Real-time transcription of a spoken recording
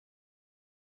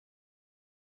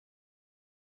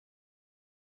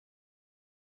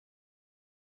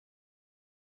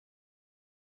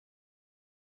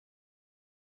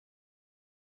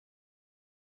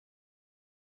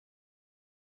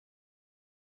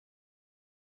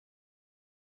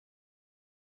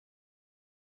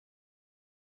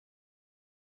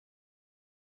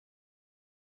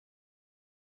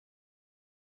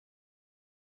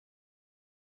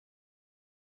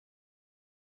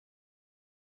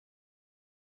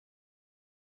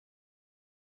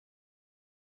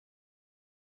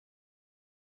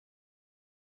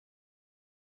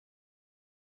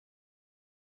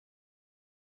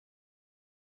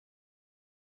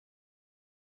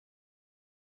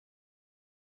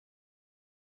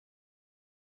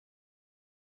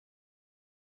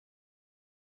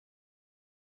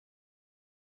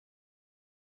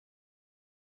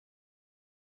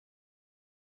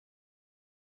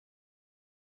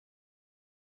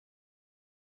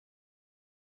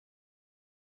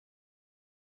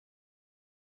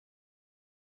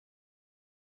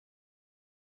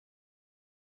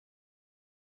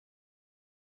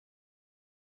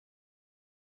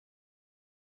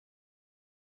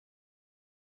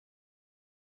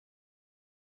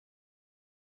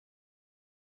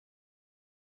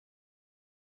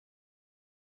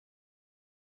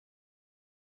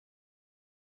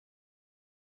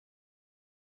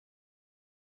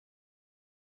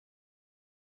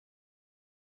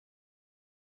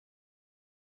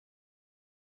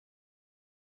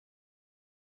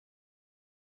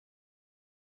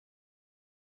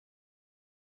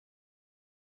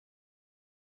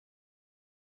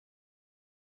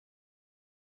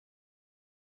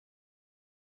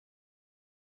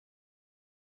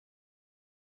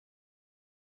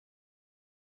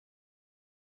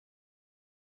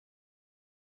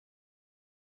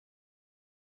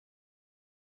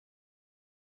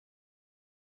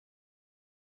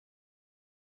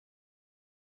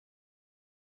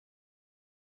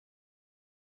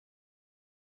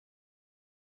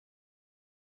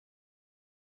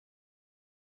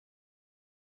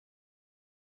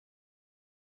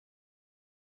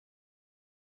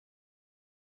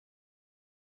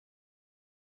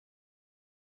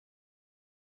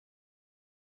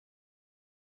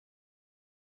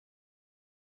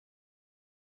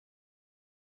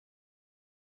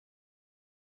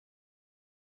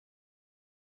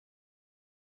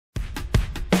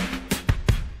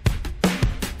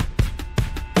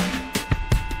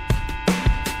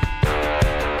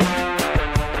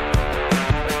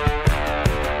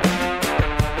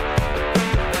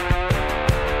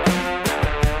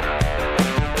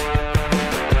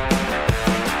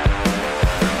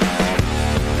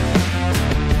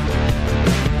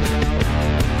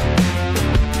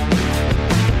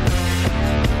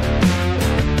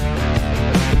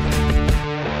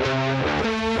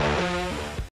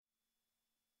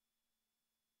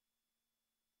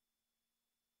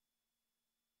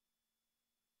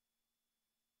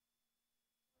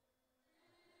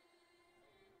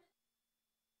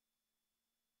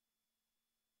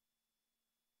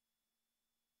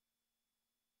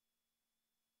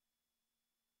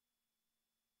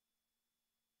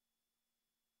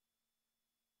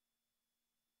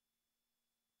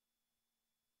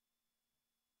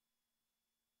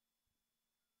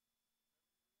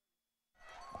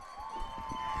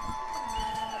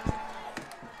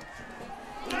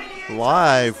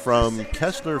live from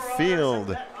Kessler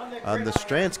Field on the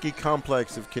Stransky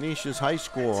complex of Canisius High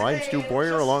School. I'm Stu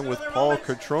Boyer along with Paul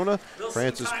Catrona.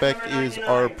 Francis Beck is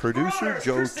our producer.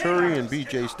 Joe Turry and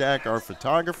BJ Stack are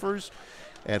photographers.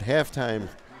 At halftime,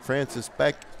 Francis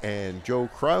Beck and Joe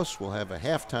Kraus will have a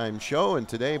halftime show. And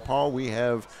today, Paul, we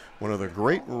have one of the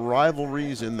great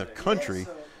rivalries in the country,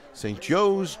 St.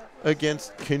 Joe's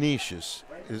against Canisius.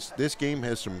 This game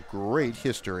has some great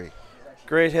history.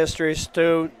 Great history,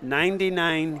 Stu.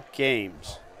 99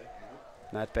 games.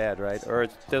 Not bad, right? Or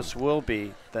this will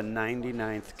be the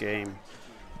 99th game.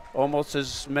 Almost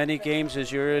as many games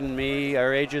as you and me,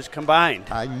 our ages combined.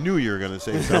 I knew you were going to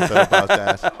say something about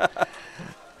that.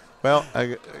 Well,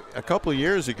 a couple of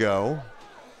years ago,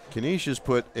 Canisius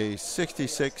put a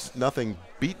 66-0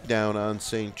 beatdown on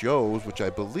St. Joe's, which I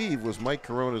believe was Mike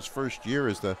Corona's first year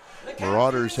as the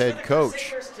Marauders head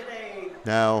coach.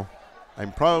 Now,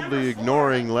 I'm probably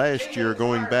ignoring last year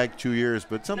going back 2 years,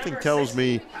 but something tells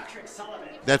me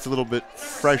that's a little bit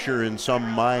fresher in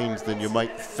some minds than you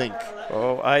might think.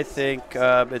 Oh, I think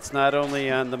it's not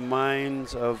only on the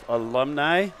minds of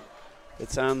alumni,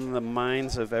 it's on the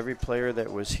minds of every player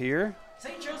that was here,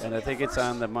 and I think it's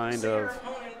on the mind of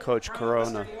Coach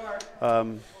Corona.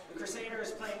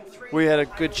 We had a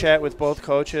good chat with both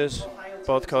coaches.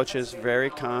 Both coaches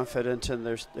very confident in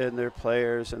their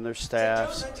players and their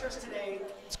staffs.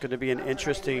 It's going to be an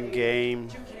interesting game.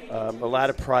 A lot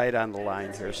of pride on the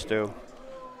line here, Stu.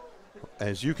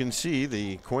 As you can see,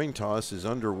 the coin toss is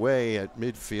underway at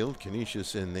midfield.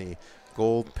 Canisius in the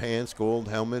gold pants, gold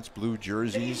helmets, blue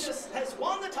jerseys.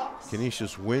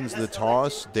 Canisius wins the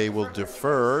toss. They will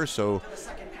defer, so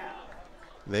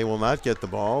they will not get the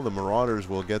ball. The Marauders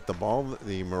will get the ball.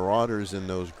 The Marauders in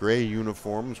those gray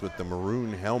uniforms with the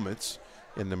maroon helmets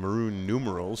and the maroon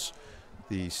numerals.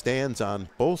 The stands on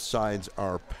both sides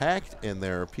are packed, and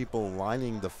there are people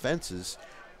lining the fences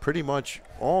pretty much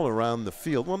all around the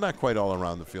field. Well, not quite all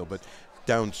around the field, but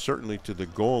down certainly to the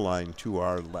goal line to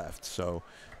our left. So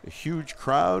a huge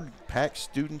crowd, packed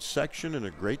student section, and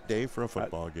a great day for a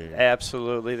football game.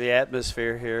 Absolutely. The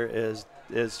atmosphere here is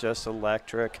just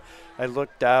electric. I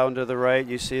look down to the right.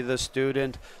 You see the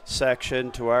student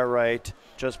section to our right,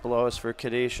 just below us for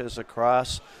Canisius.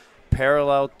 Across,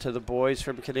 parallel to the boys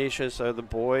from Canisius, are the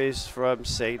boys from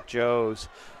St. Joe's,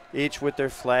 each with their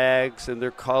flags and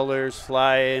their colors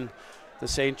flying. The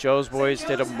St. Joe's boys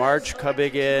did a march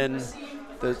coming in.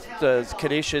 The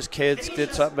Canisius kids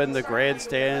did something in the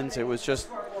grandstands. It was just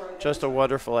a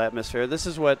wonderful atmosphere. This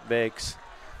is what makes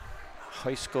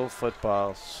high school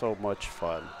football so much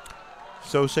fun.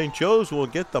 So St. Joe's will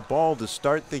get the ball to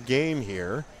start the game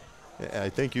here. I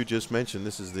think you just mentioned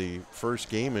this is the first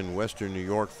game in Western New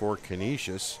York for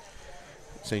Canisius.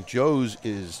 St. Joe's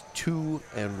is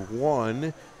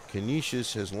 2-1.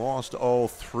 Canisius has lost all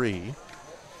three.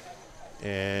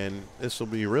 And this will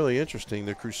be really interesting.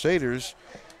 The Crusaders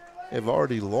have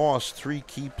already lost three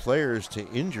key players to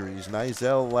injuries.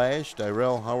 Nizel Lash,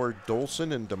 Dyrell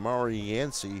Howard-Dolson, and Damari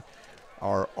Yancey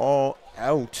are all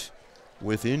out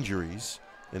with injuries.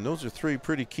 And those are three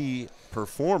pretty key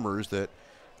performers that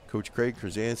Coach Craig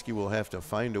Krasansky will have to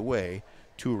find a way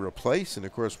to replace. And,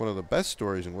 of course, one of the best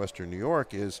stories in Western New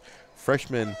York is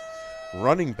freshman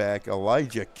running back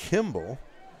Elijah Kimball,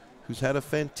 who's had a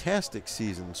fantastic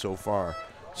season so far.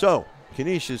 So,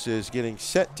 Canisius is getting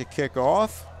set to kick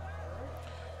off.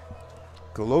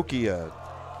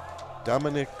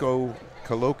 Domenico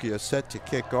Coloquia set to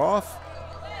kick off.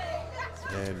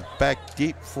 And back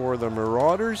deep for the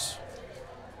Marauders.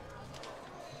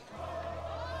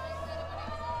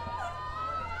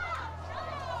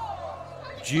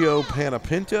 Gio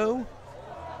Panapinto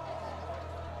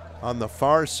on the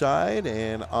far side,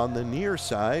 and on the near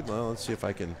side, well, let's see if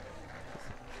I can,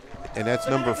 and that's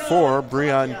number 4,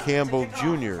 Breon Campbell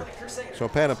Jr. So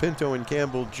Panapinto and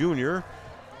Campbell Jr.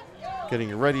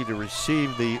 getting ready to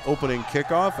receive the opening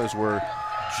kickoff as we're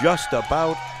just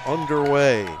about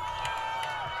underway.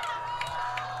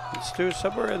 Stu,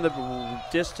 somewhere in the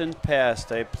distant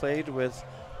past, I played with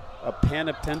a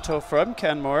Panapinto from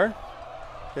Kenmore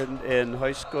in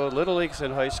high school, Little Leagues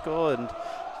in high school, and,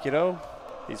 you know,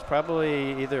 he's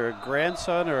probably either a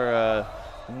grandson or a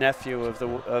nephew of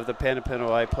the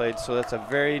Panapinto I played, so that's a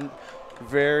very,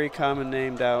 very common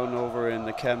name down over in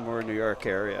the Kenmore, New York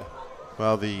area.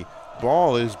 Well, the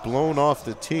ball is blown off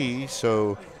the tee,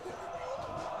 so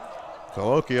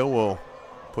Coloquia will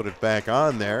put it back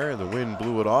on there. The wind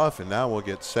blew it off, and now we'll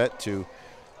get set to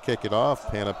kick it off.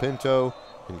 Panapinto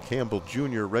and Campbell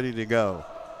Jr. ready to go.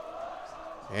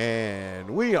 And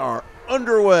we are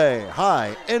underway.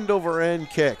 High end-over-end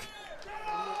kick.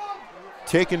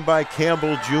 Taken by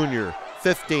Campbell Jr.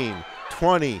 15,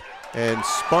 20, and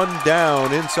spun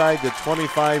down inside the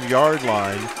 25-yard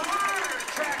line.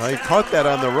 He caught that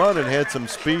on the run and had some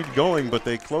speed going, but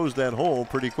they closed that hole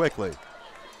pretty quickly.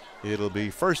 It'll be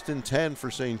 1st and 10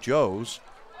 for St. Joe's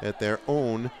at their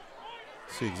own.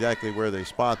 See exactly where they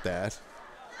spot that.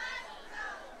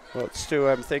 Well, Stu,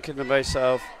 I'm thinking to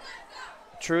myself,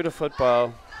 true to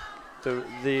football,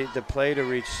 the play to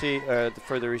receive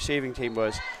for the receiving team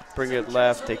was bring it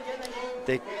left.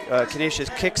 Canisius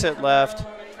kicks it left.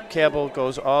 Campbell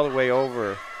goes all the way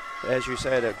over. As you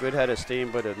said, a good head of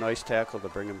steam, but a nice tackle to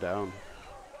bring him down.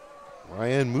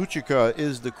 Ryan Muchika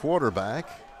is the quarterback.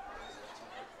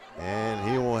 And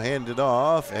he will hand it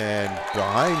off. And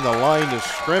behind the line of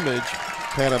scrimmage,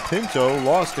 Panapinto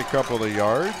lost a couple of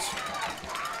yards.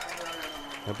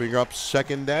 They'll bring up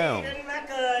 2nd down.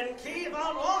 Mecca and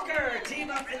Kevon Walker team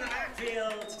up in the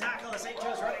backfield to tackle a St.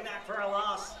 Joe's running back for a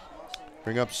loss.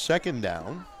 Bring up 2nd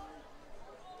down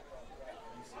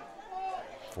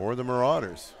for the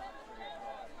Marauders.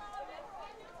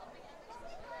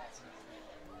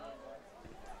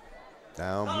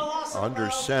 Down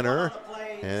under center,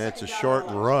 and it's a short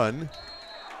run.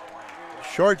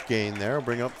 Short gain there,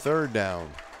 bring up 3rd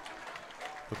down.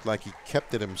 Looked like he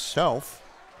kept it himself.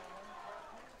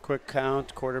 Quick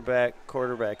count, quarterback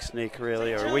sneak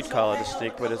really, or we'd call it a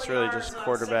sneak, but it's really just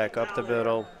quarterback up the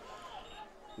middle.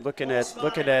 Looking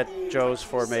at Joe's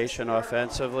formation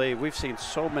offensively, we've seen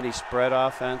so many spread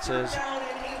offenses.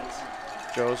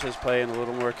 Joe's is playing a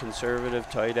little more conservative,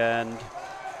 tight end,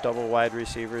 double wide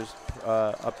receivers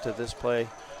up to this play.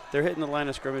 They're hitting the line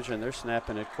of scrimmage and they're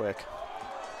snapping it quick.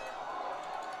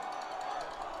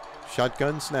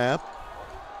 Shotgun snap.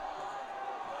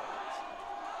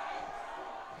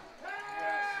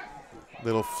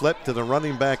 Little flip to the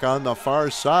running back on the far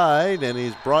side, and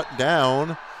he's brought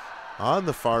down on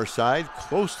the far side,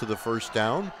 close to the 1st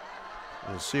down.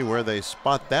 We'll see where they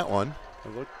spot that one.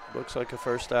 It looks like a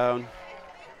 1st down.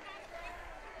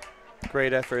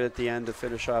 Great effort at the end to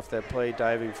finish off that play,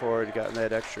 diving forward, getting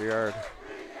that extra yard.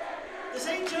 The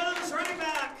St. Joe's running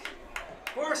back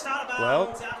forced out of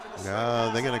bounds after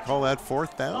the they're going to call that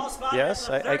 4th down?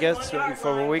 Yes, I guess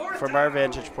from our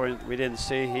vantage point, we didn't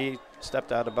see. He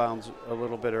stepped out of bounds a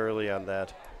little bit early on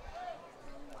that.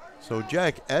 So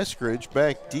Jack Eskridge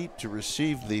back deep to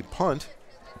receive the punt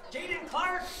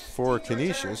for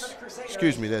Canisius.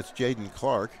 Excuse me, that's Jaden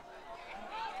Clark.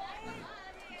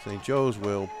 St. Joe's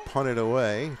will punt it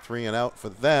away. 3 and out for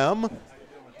them.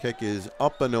 Kick is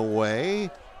up and away.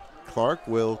 Clark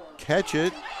will catch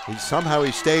it. He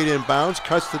stayed in bounds,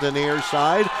 cuts to the near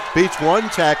side, beats one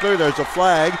tackler. There's a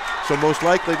flag, so most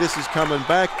likely this is coming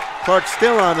back. Clark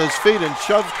still on his feet and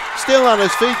still on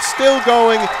his feet, still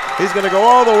going. He's going to go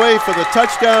all the way for the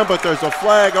touchdown, but there's a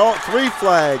flag, 3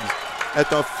 flags at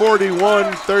the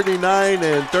 41, 39,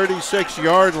 and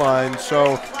 36-yard line.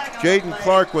 So Jaden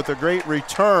Clark with a great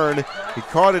return. He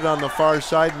caught it on the far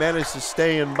side, managed to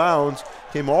stay in bounds,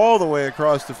 came all the way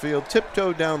across the field,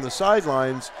 tiptoed down the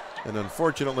sidelines, and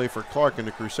unfortunately for Clark and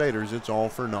the Crusaders, it's all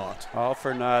for naught. All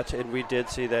for naught, and we did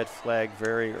see that flag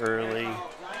very early.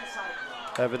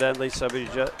 Evidently somebody,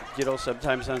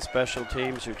 sometimes on special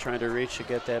teams, you're trying to reach to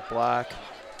get that block.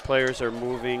 Players are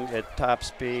moving at top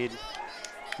speed,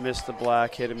 missed the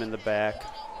block, hit him in the back.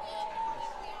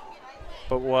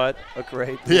 But what a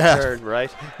great return,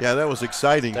 right? Yeah, that was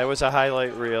exciting. That was a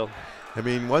highlight reel. I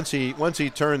mean, once he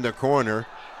turned the corner,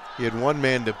 he had one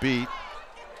man to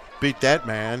beat that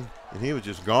man, and he was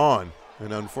just gone.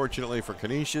 And unfortunately for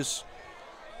Canisius,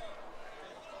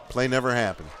 play never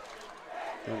happened.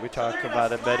 And we talk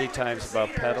about it many times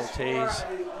about penalties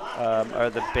are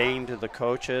the bane to the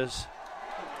coaches.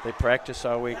 They practice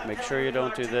all week, make sure you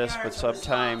don't do this, but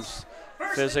sometimes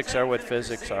physics are what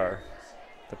physics are.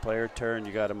 The player turned,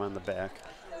 you got him on the back.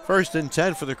 1st and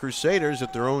 10 for the Crusaders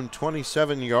at their own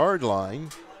 27-yard line.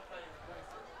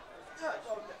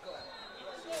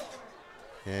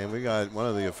 And we got one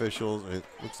of the officials, it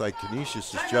looks like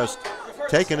Canisius is just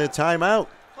taking a timeout.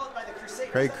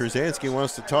 Craig Krasansky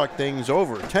wants to talk things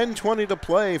over. 10:20 to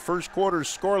play, first quarter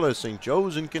scoreless, St.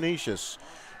 Joe's and Canisius.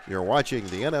 You're watching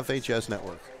the NFHS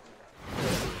Network.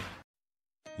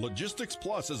 Logistics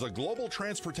Plus is a global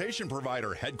transportation provider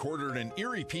headquartered in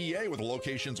Erie, PA, with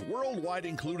locations worldwide,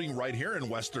 including right here in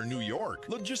Western New York.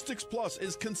 Logistics Plus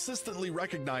is consistently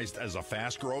recognized as a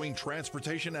fast-growing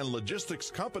transportation and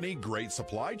logistics company, great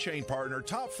supply chain partner,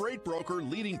 top freight broker,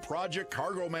 leading project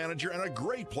cargo manager, and a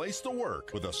great place to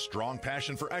work. With a strong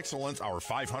passion for excellence, our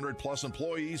 500-plus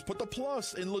employees put the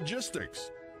plus in logistics.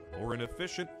 For an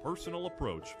efficient, personal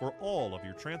approach for all of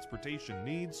your transportation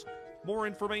needs, More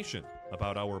information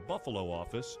about our Buffalo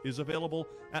office is available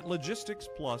at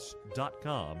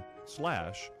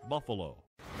logisticsplus.com/Buffalo.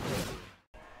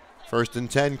 1st and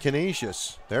 10,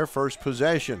 Canisius. Their first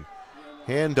possession.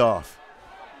 Handoff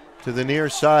to the near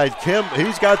side. Kim,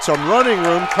 he's got some running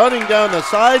room, cutting down the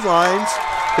sidelines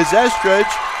is Estridge,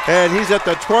 and he's at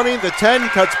the 20, the 10,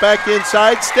 cuts back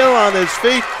inside, still on his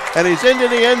feet, and he's into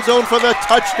the end zone for the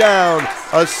touchdown.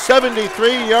 A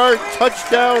 73-yard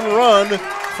touchdown run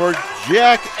for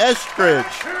Jack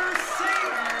Estridge.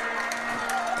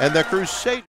 And the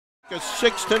Crusaders take a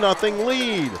 6-0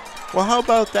 lead. Well, how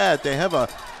about that? They have a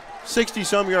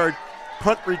 60-some-yard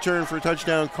punt return for a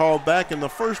touchdown called back in the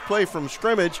first play from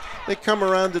scrimmage. They come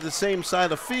around to the same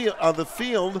side of the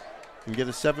field and get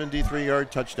a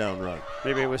 73-yard touchdown run.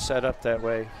 Maybe it was set up that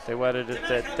way. They wanted it,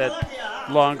 that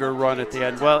longer run at the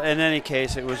end. Well, in any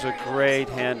case, it was a great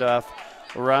handoff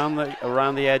around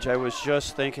the edge. I was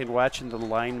just thinking, watching the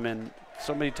linemen,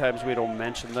 so many times we don't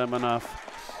mention them enough.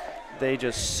 They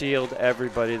just sealed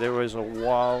everybody. There was a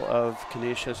wall of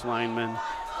Canisius linemen.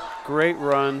 Great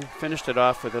run, finished it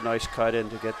off with a nice cut in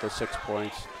to get the 6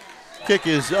 points. Kick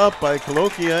is up by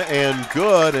Colloquia and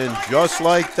good, and just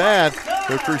like that,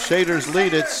 the Crusaders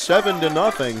lead it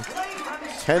 7-0.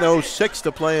 10:06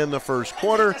 to play in the first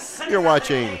quarter. You're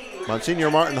watching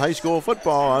Monsignor Martin High School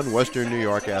football on Western New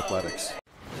York Athletics.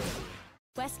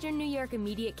 Western New York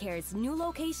Immediate Care's new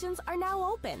locations are now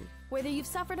open. Whether you've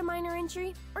suffered a minor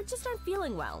injury or just aren't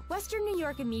feeling well, Western New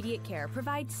York Immediate Care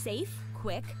provides safe,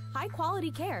 quick,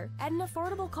 high-quality care at an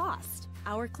affordable cost.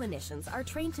 Our clinicians are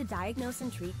trained to diagnose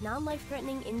and treat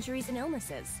non-life-threatening injuries and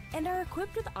illnesses and are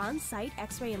equipped with on-site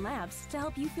x-ray and labs to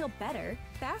help you feel better,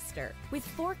 faster. With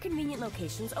 4 convenient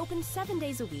locations open 7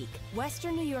 days a week,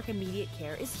 Western New York Immediate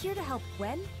Care is here to help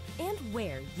when and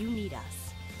where you need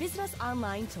us. Visit us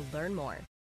online to learn more.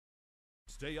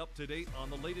 Stay up to date on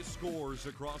the latest scores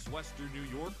across Western New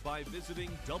York by visiting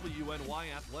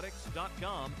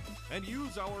WNYathletics.com and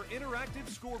use our interactive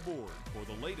scoreboard for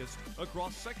the latest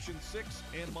across Section 6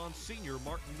 and Monsignor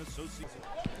Martin Associates.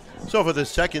 So for the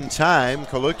second time,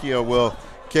 Colloquia will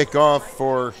kick off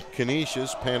for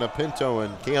Canisius. Panapinto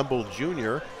and Campbell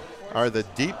Jr. are the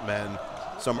deep men.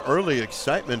 Some early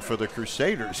excitement for the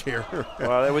Crusaders here.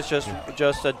 Well, it was just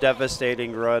a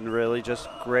devastating run, really. Just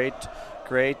great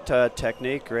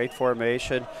technique, great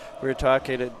formation. We were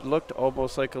talking, it looked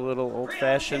almost like a little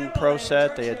old-fashioned pro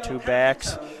set. They had 2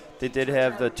 backs. They did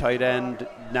have the tight end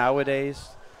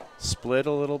nowadays split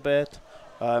a little bit.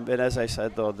 And as I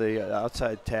said, though, the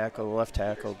outside tackle, the left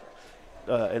tackle,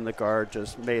 and the guard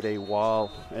just made a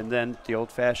wall. And then the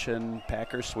old-fashioned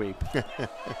Packer sweep.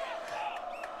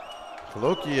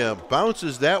 Colloquia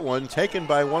bounces that one, taken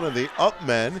by one of the up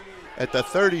men at the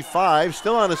 35,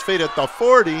 still on his feet at the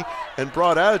 40, and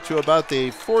brought out to about the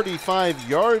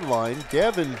 45-yard line.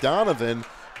 Gavin Donovan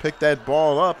picked that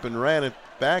ball up and ran it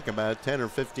back about 10 or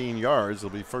 15 yards. It'll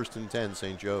be 1st and 10,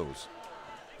 St. Joe's.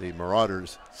 The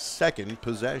Marauders' second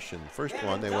possession. First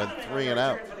one, they went 3 and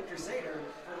out.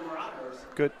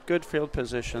 Good field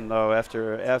position, though,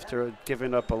 after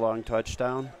giving up a long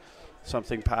touchdown.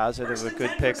 Something positive, a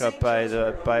good pickup by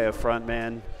a front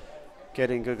man,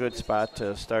 getting a good spot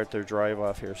to start their drive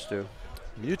off here, Stu.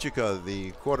 Muchika,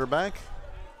 the quarterback.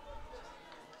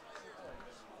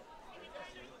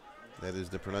 That is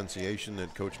the pronunciation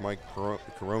that Coach Mike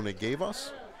Corona gave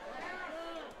us.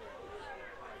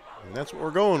 And that's what we're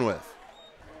going with.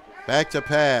 Back to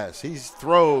pass. He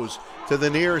throws to the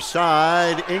near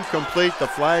side. Incomplete. The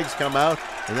flags come out,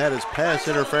 and that is pass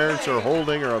interference or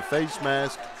holding or a face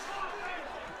mask.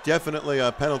 Definitely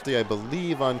a penalty, I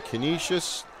believe, on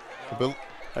Canisius. I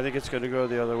think it's going to go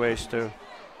the other way, Stu.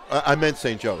 I meant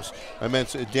St. Joe's. I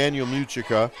meant Daniel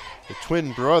Muchika, the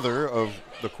twin brother of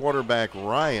the quarterback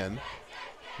Ryan.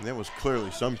 And that was clearly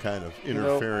some kind of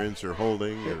interference or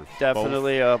holding. Or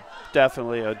definitely a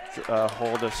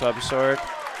hold of some sort.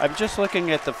 I'm just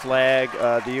looking at the flag,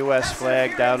 the U.S.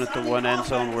 flag down at the one end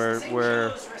zone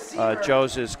where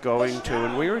Joe's is going to.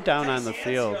 And we were down on the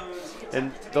field.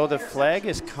 And though the flag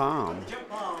is calm,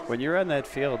 when you're on that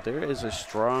field, there is a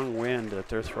strong wind that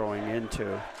they're throwing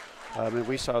into. And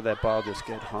we saw that ball just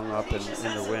get hung up in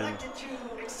the wind.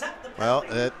 Well,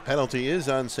 that penalty is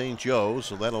on St. Joe,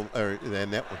 so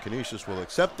Canisius will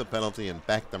accept the penalty and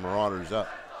back the Marauders up.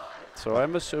 So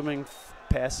I'm assuming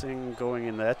passing going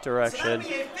in that direction.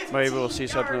 Maybe we'll see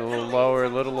something a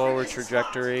little lower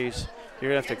trajectories.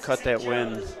 You're going to have to cut that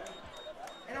wind.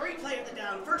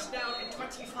 First down and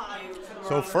 25 for the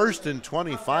So 1st and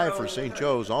 25 for St.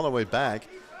 Joe's, all the way back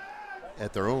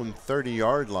at their own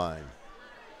 30-yard line.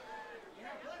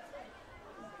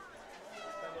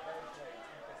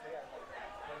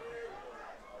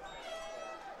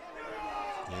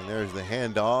 And there's the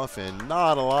handoff, and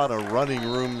not a lot of running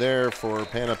room there for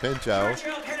Panapinto.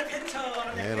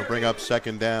 And it'll bring up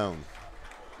second down.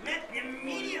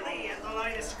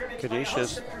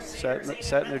 Canisius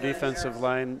set in their defensive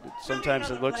line.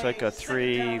 Sometimes it looks like a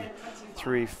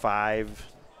 3-5,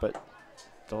 but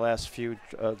the last few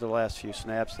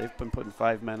snaps, they've been putting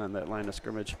 5 men on that line of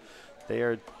scrimmage. They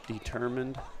are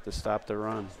determined to stop the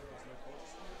run.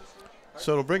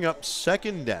 So it'll bring up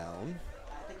second down.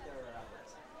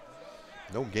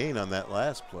 No gain on that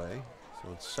last play, so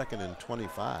it's 2nd and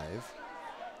 25.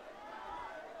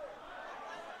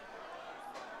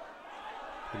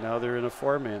 And now they're in a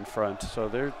 4-man front, so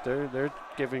they're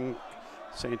giving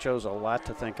St. Joe's a lot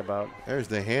to think about. There's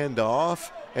the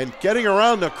handoff, and getting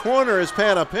around the corner is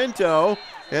Panapinto,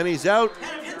 and he's out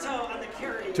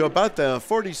to about the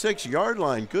 46-yard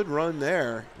line. Good run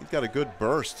there. He's got a good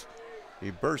burst.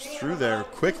 He burst through there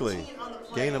quickly.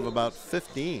 Gain of about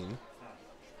 15.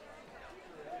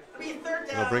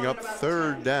 It'll bring up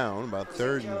third down, about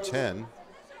 3rd and 10.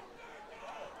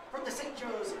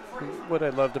 What I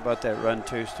loved about that run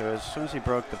too, Stu, as soon as he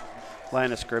broke the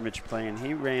line of scrimmage playing,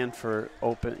 he ran for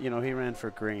open. He ran for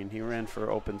green. He ran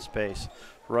for open space.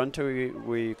 Run to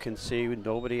where you can see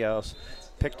nobody else.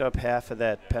 Picked up half of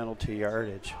that penalty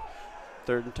yardage.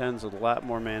 3rd and 10's a lot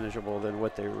more manageable than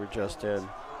what they were just in.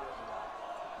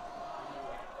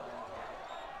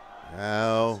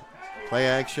 Now, play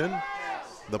action.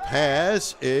 The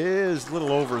pass is a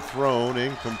little overthrown,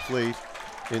 incomplete,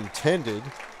 intended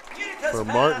for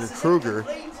Martin Kruger.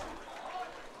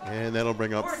 And that'll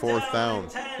bring up 4th down.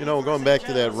 Going back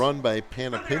to that run by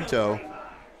Panapinto,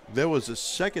 there was a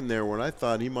second there when I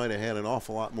thought he might have had an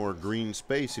awful lot more green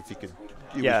space if he could.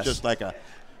 He was just like an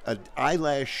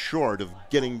eyelash short of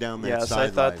getting down that sideline.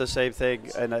 Yes, I thought the same thing.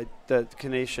 And the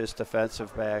Canisius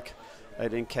defensive back, I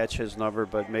didn't catch his number,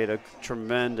 but made a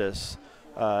tremendous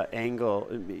angle.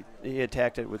 He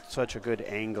attacked it with such a good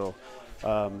angle.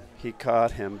 He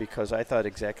caught him because I thought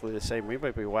exactly the same. We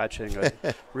might be watching a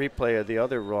replay of the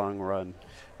other wrong run.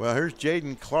 Well, here's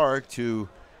Jaden Clark to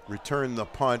return the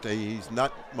punt. He's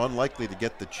not unlikely to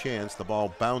get the chance. The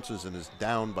ball bounces and is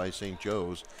down by St.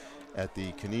 Joe's at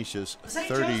the Canisius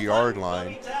 30-yard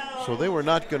line. So they were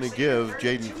not going to give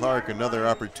Jaden Clark another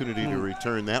opportunity to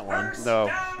return that one. No.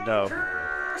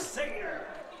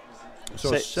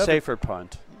 So safer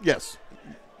punt. Yes,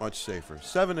 much safer.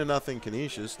 7-0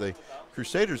 Canisius. The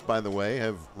Crusaders, by the way,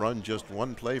 have run just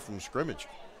one play from scrimmage.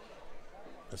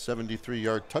 A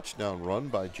 73-yard touchdown run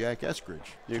by Jack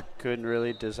Eskridge. You couldn't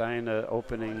really design an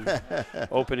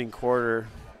opening quarter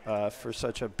for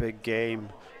such a big game,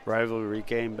 rivalry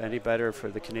game, any better for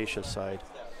the Canisius side.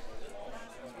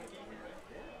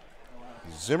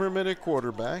 Zimmerman at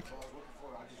quarterback.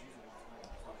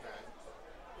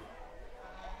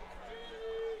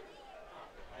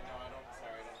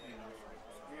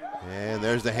 And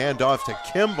there's the handoff to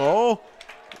Kimball,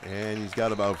 and he's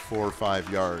got about 4 or 5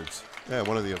 yards. Yeah,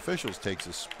 one of the officials takes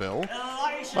a spill.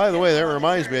 By the way, that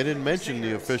reminds me, I didn't mention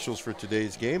the officials for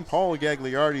today's game. Paul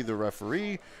Gagliardi, the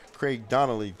referee, Craig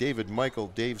Donnelly, David Michael,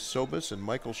 Dave Sobis, and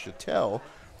Michael Chattel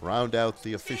round out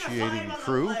the officiating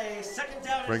crew.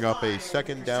 Bring up a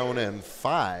 2nd down and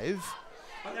 5.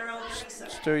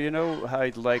 Stu, you know how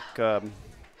I'd like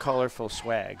colorful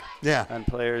swag on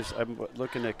players. I'm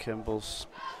looking at Kimball's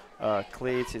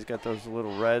cleats. He's got those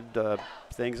little red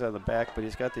things on the back, but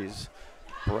he's got these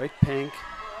bright pink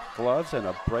gloves and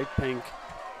a bright pink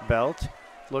belt,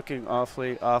 looking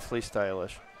awfully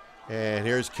stylish. And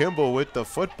here's Kimball with the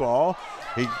football.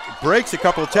 He breaks a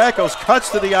couple of tackles, cuts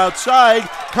to the outside,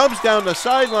 comes down the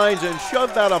sidelines and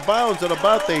shoved out of bounds at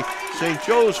about the St.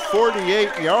 Joe's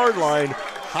 48-yard line.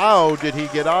 How did he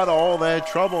get out of all that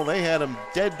trouble? They had him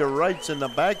dead to rights in the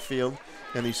backfield,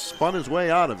 and he spun his way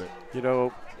out of it.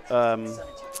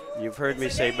 You've heard me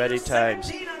say many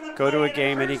times, go to a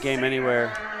game, any game,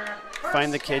 anywhere.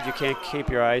 Find the kid you can't keep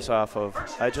your eyes off of.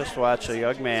 I just watched a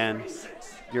young man.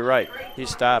 You're right. He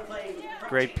stopped.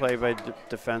 Great play by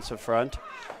defensive front.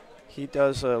 He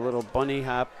does a little bunny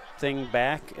hop thing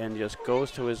back and just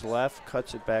goes to his left,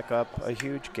 cuts it back up. A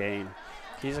huge gain.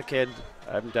 He's a kid.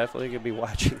 I'm definitely going to be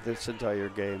watching this entire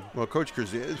game. Well, Coach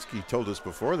Krasinski told us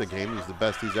before the game he's the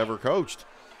best he's ever coached.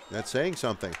 That's saying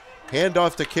something.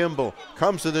 Handoff to Kimball.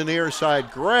 Comes to the near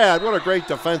side. Grab. What a great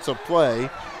defensive play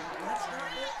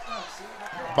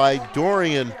by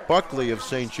Dorian Buckley of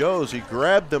St. Joe's. He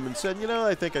grabbed him and said,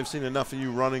 I think I've seen enough of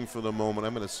you running for the moment.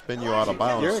 I'm going to spin you out of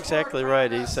bounds. You're exactly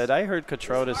right. He said, I heard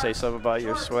Cotrona say something about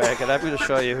your swag, and I'm going to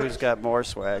show you who's got more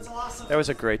swag. That was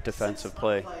a great defensive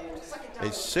play. A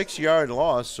 6-yard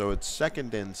loss, so it's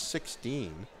 2nd and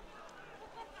 16.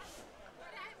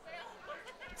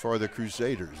 for the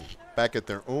Crusaders, back at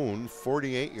their own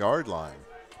 48-yard line.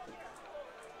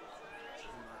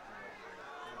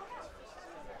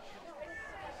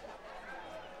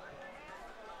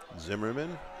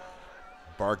 Zimmerman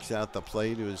barks out the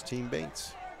play to his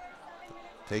teammates.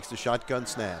 Takes the shotgun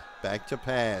snap, back to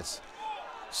pass.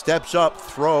 Steps up,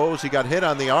 throws, he got hit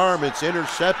on the arm, it's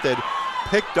intercepted,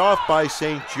 picked off by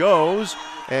St. Joe's,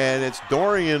 and it's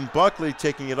Dorian Buckley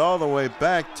taking it all the way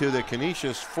back to the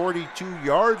Canisius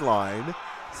 42-yard line.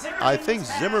 I think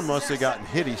Zimmer must have gotten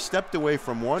hit. He stepped away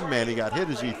from one man, he got hit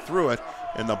as he threw it,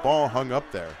 and the ball hung up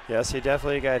there. Yes, he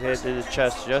definitely got hit in the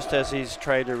chest just as he's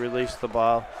trying to release the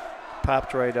ball.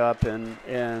 Popped right up,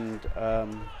 and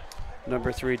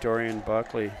number 3, Dorian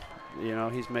Buckley, you know,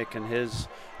 he's making his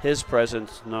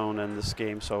presence known in this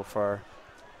game so far.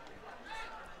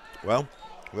 Well,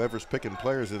 whoever's picking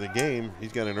players of the game,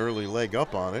 he's got an early leg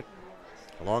up on it,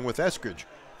 along with Eskridge.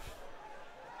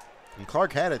 And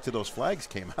Clark had it till those flags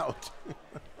came out.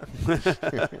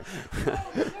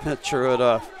 True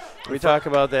enough. We talk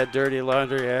about that dirty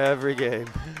laundry every game.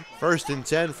 1st and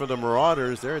 10 for the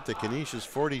Marauders. They're at the Canisius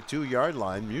 42-yard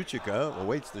line. Muchika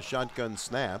awaits the shotgun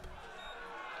snap.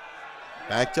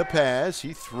 Back to pass.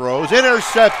 He throws.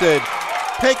 Intercepted.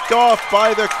 Picked off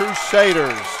by the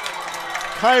Crusaders.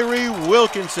 Kyrie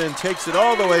Wilkinson takes it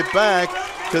all the way back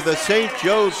to the St.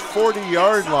 Joe's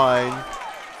 40-yard line.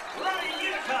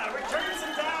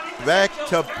 Back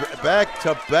to back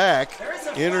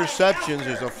interceptions.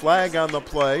 There's a flag on the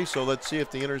play, so let's see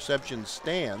if the interception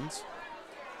stands.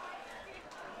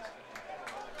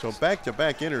 So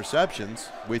back-to-back interceptions,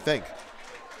 we think.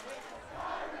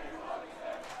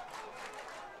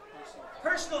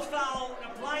 Personal foul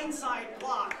and a blindside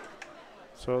block.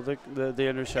 So the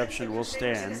interception will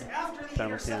stand.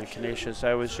 Penalty on Canisius.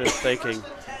 I was just thinking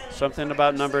something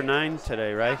about number 9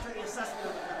 today, right?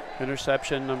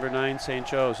 Interception number 9, St.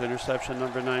 Joe's. Interception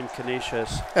number 9,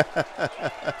 Canisius.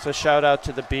 It's a shout out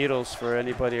to the Beatles for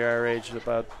anybody our age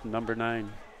about number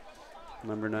 9.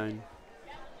 Number 9.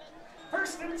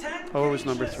 Oh, it was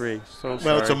number 3. So sorry.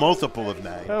 Well, it's a multiple of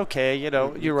 9. Okay, you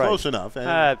know, you're right. Close enough.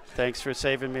 Thanks for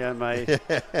saving me on my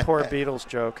poor Beatles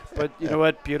joke. But you know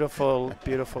what? Beautiful,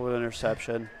 beautiful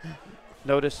interception.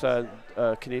 Notice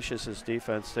Canisius'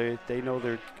 defense. They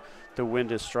know the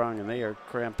wind is strong, and they are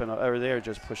cramping, or they are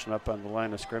just pushing up on the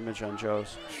line of scrimmage on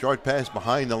Joe's. Short pass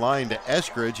behind the line to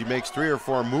Eskridge. He makes 3 or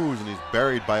 4 moves, and he's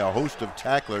buried by a host of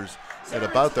tacklers at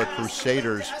about the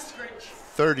Crusaders'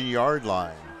 30-yard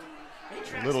line.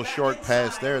 A little short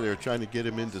pass there. They were trying to get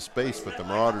him into space, but the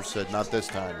Marauders said not this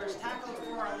time.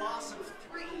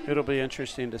 It'll be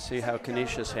interesting to see how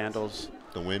Canisius handles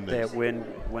the wind that wind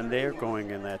when they're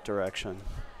going in that direction.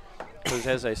 Because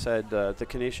as I said, the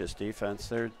Canisius defense,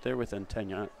 they're within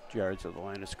 10 yards of the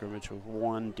line of scrimmage with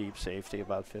one deep safety,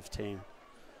 about 15.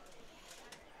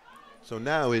 So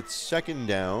now it's 2nd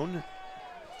down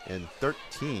and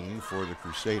 13 for the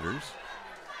Crusaders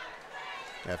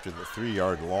after the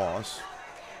 3-yard loss.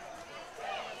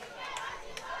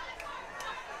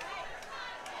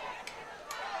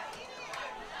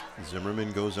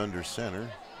 Zimmerman goes under center.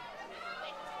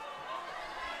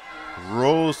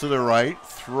 Rolls to the right,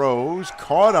 throws,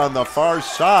 caught on the far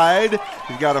side.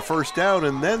 He's got a 1st down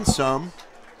and then some.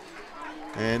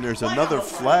 And there's another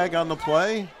flag on the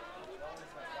play.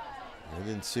 I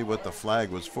didn't see what the flag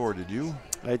was for, did you?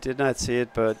 I did not see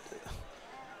it, but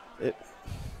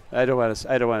I don't want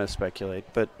to speculate,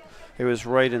 but it was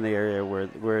right in the area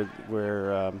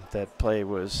where that play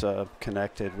was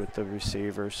connected with the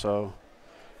receiver, so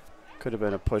could have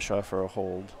been a push off or a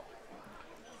hold.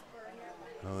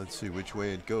 Well, let's see which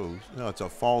way it goes. No, it's a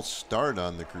false start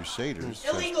on the Crusaders.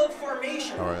 Illegal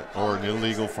formation. All right, or an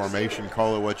illegal formation.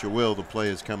 Call it what you will. The play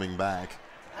is coming back.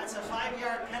 That's a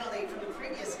 5-yard penalty from the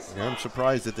previous. Yeah, I'm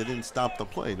surprised that they didn't stop the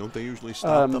play. Don't they usually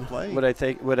stop the play? What I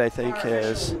think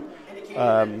is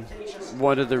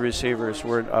one of the receivers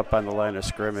weren't up on the line of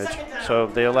scrimmage, so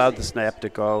they allowed the snap to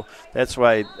go. That's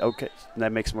why. Okay,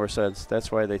 that makes more sense.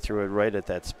 That's why they threw it right at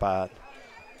that spot.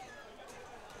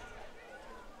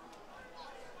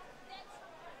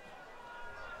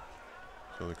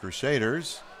 So the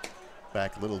Crusaders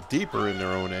back a little deeper in their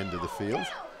own end of the field.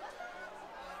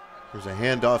 There's a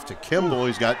handoff to Kimball.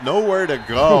 He's got nowhere to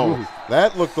go.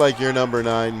 That looked like your number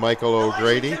 9, Michael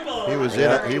O'Grady. He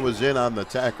was in on the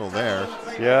tackle there.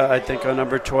 Yeah, I think on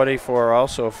number 24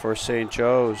 also for St.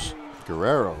 Joe's.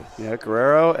 Guerrero. Yeah,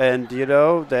 Guerrero, and you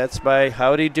know that's my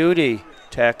howdy doody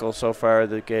tackle so far of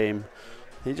the game.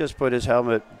 He just put his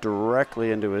helmet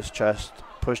directly into his chest,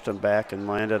 pushed him back, and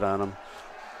landed on him.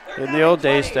 In the old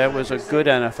days, that was a good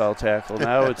NFL tackle.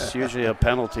 Now it's usually a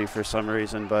penalty for some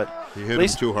reason. But he hit him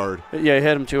too hard. Yeah, he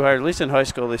hit him too hard. At least in high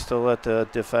school, they still let the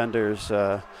defenders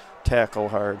tackle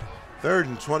hard. 3rd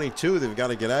and 22. They've got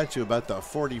to get out to about the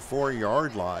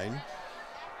 44-yard line.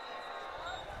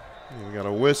 We got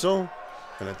a whistle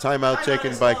and a timeout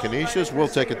taken by Canisius. We'll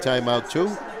take a timeout too.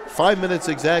 5 minutes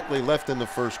exactly left in the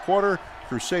first quarter.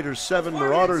 Crusaders 7,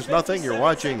 Marauders nothing. You're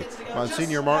watching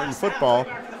Monsignor Martin football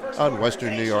on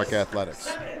Western New York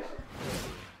Athletics.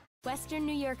 Western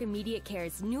New York Immediate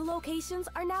Care's new locations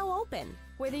are now open.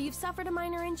 Whether you've suffered a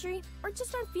minor injury or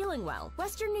just aren't feeling well,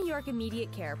 Western New York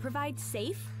Immediate Care provides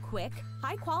safe, quick,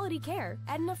 high-quality care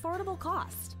at an affordable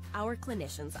cost. Our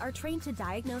clinicians are trained to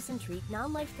diagnose and treat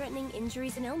non-life-threatening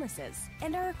injuries and illnesses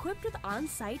and are equipped with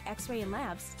on-site x-ray and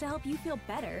labs to help you feel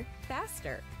better,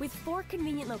 faster. With 4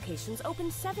 convenient locations open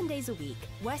 7 days a week,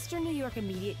 Western New York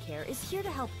Immediate Care is here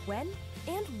to help when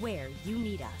and where you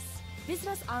need us. Visit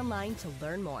us online to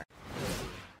learn more.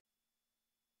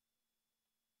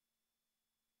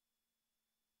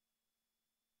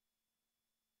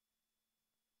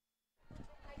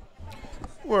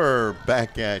 We're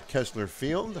back at Kessler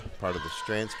Field, part of the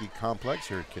Stransky complex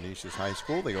here at Canisius High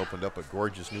School. They opened up a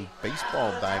gorgeous new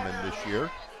baseball diamond this year.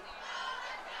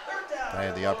 I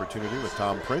had the opportunity with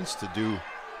Tom Prince to do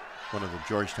one of the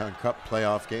Georgetown Cup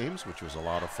playoff games, which was a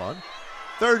lot of fun.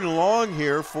 3rd and long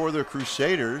here for the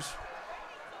Crusaders.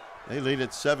 They lead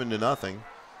it 7-0.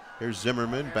 Here's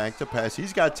Zimmerman back to pass.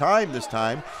 He's got time this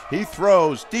time. He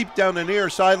throws deep down the near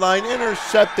sideline,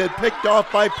 intercepted, picked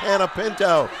off by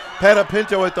Panapinto.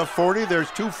 Panapinto at the 40.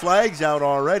 There's 2 flags out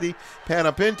already.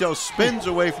 Panapinto spins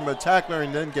away from a tackler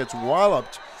and then gets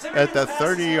walloped at the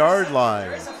 30-yard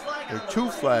line. There are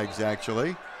 2 flags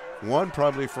actually. One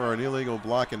probably for an illegal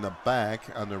block in the back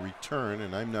on the return,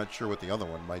 and I'm not sure what the other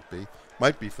one might be.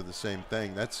 Might be for the same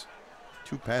thing. That's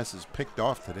 2 passes picked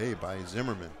off today by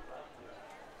Zimmerman.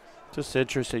 Just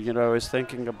interesting, you know, I was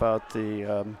thinking about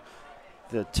the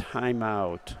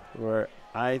timeout where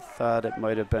I thought it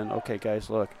might have been, okay, guys,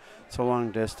 look, it's a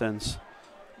long distance.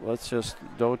 Let's just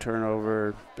no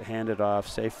turnover, hand it off,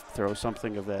 safe throw,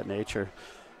 something of that nature.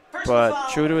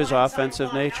 But true to his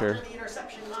offensive nature,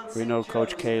 we know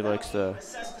Coach K likes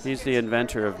he's the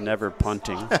inventor of never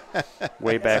punting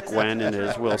way back when in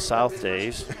his Will South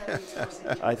days.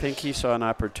 I think he saw an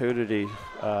opportunity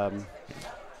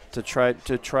to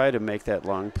try to make that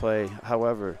long play.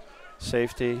 However,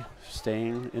 safety,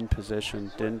 staying in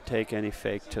position, didn't take any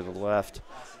fake to the left.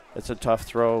 It's a tough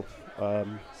throw.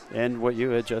 And what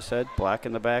you had just said, block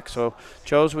in the back. So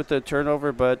Joe's with the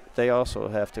turnover, but they also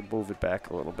have to move it back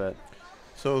a little bit.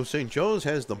 So St. Joe's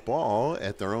has the ball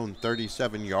at their own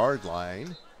 37-yard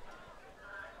line.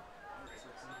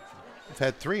 They've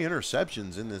had 3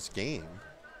 interceptions in this game.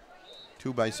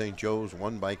 2 by St. Joe's,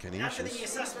 1 by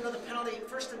Canisius.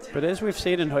 But as we've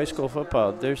seen in high school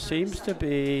football, there seems to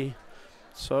be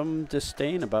some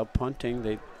disdain about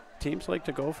punting. Teams like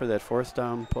to go for that 4th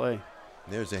down play.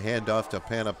 There's a handoff to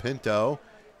Panapinto,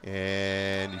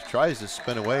 and he tries to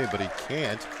spin away, but he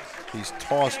can't. He's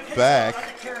tossed back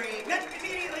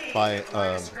by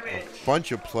a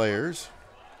bunch of players.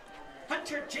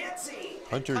 Hunter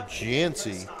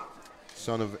Jancy,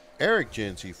 son of Eric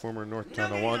Jancy, former North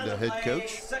Tonawanda head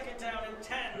coach.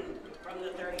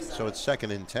 So it's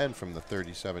 2nd and 10 from the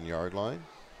 37-yard line.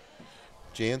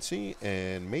 Jancy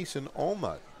and Mason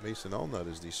Allnut. Mason Allnut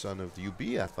is the son of the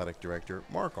UB athletic director,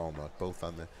 Mark Allnut, both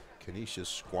on the Canisius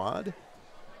squad.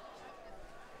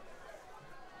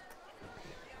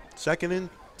 2nd and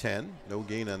 10. No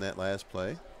gain on that last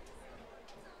play.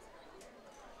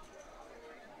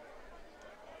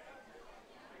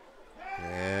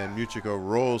 And Muchico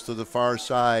rolls to the far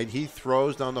side. He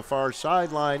throws down the far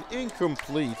sideline.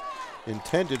 Incomplete.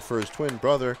 Intended for his twin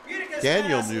brother,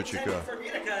 Daniel Muchico.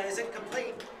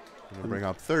 Going to bring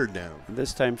up 3rd down.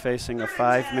 This time facing a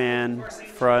 5-man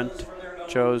front.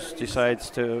 Joe's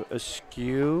decides to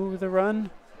eschew the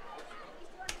run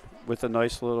with a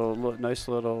nice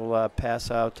little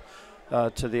pass out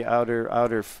to the outer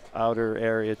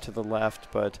area to the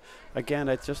left. But again,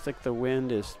 I just think the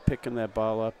wind is picking that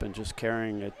ball up and just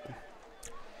carrying it.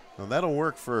 Well, that'll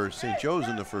work for St. Joe's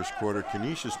in the first quarter.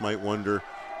 Canisius might wonder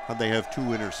how they have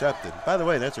 2 intercepted. By the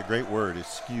way, that's a great word,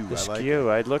 eschew. Eschew.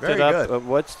 I like looked it up.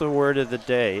 What's the word of the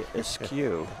day?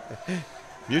 Eschew.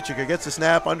 Muchica gets the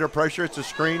snap under pressure. It's a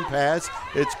screen pass.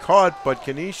 It's caught, but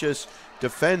Canisius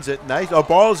defends it. Nice. Oh,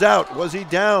 ball's out. Was he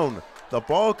down? The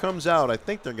ball comes out. I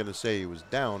think they're going to say he was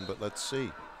down, but let's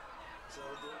see.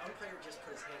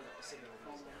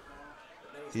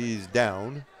 He's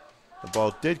down. The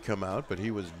ball did come out, but he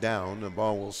was down. The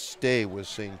ball will stay with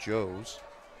St. Joe's.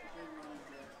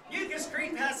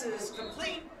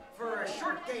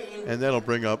 gain. And that'll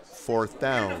bring up 4th And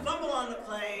down. a fumble on the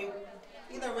play.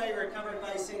 Either way, recovered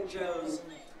by St. Joe's.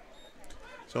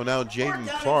 So now Jaden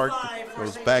Clark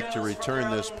goes back to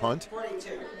return this punt.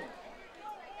 42.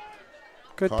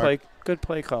 Good Clark. play. Good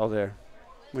play call there.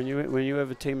 When you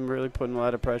have a team really putting a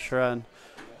lot of pressure on,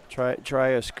 try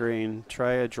a screen,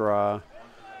 try a draw.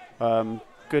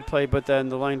 Good play, but then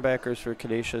the linebackers for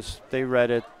Canisius, they read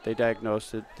it, they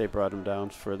diagnosed it, they brought him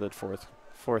down for the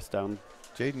fourth down.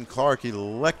 Jaden Clark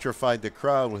electrified the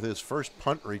crowd with his first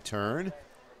punt return.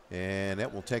 And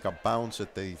that will take a bounce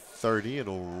at the 30.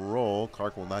 It'll roll.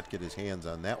 Clark will not get his hands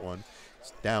on that one.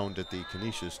 It's downed at the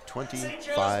Canisius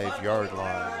 25-yard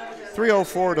line.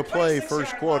 3:04 to play,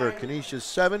 first quarter. Canisius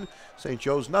 7, St.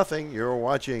 Joe's nothing. You're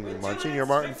watching Monsignor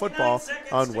Martin football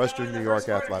on Western New York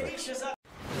Athletics.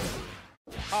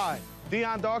 Hi,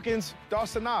 Deion Dawkins,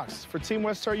 Dawson Knox for Team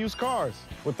Western Used Cars.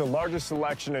 With the largest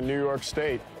selection in New York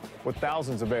State, with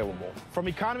thousands available. From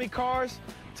economy cars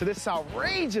to this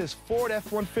outrageous Ford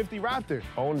F-150 Raptor,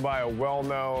 owned by a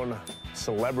well-known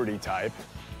celebrity type.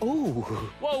 Ooh.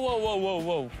 Whoa, whoa, whoa, whoa,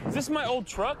 whoa. Is this my old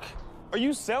truck? Are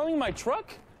you selling my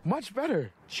truck? Much better.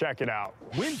 Check it out.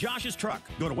 Win Josh's truck.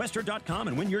 Go to Western.com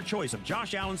and win your choice of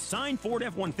Josh Allen's signed Ford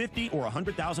F-150 or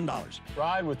 $100,000.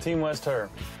 Ride with Team West Her.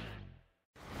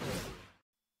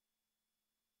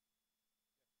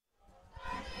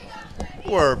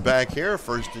 We're back here,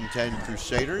 1st and 10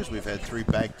 Crusaders. We've had 3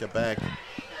 back-to-back.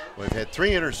 We've had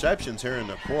 3 interceptions here in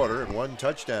the quarter and 1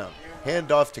 touchdown.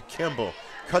 Handoff to Kimball.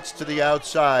 Cuts to the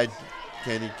outside,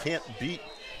 and he can't beat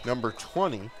number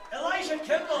 20. Elijah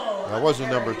Kimball. That wasn't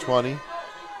number 20.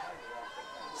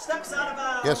 Steps out of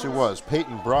bounds. Yes, it was.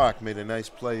 Peyton Brock made a nice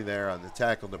play there on the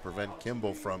tackle to prevent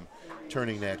Kimball from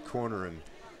turning that corner and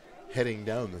heading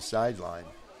down the sideline.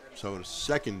 So it's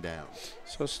 2nd down.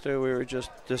 So, Stu, we were just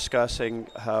discussing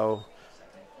how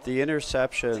the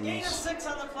interceptions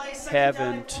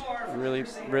haven't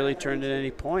really turned in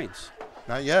any points.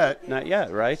 Not yet. Not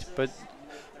yet, right?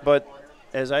 But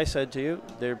as I said to you,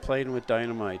 they're playing with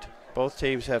dynamite. Both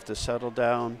teams have to settle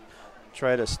down,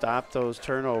 try to stop those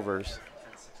turnovers.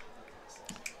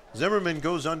 Zimmerman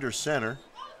goes under center.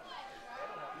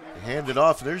 Hand it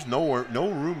off. There's no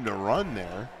room to run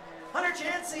there. Hunter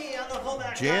Jancy on the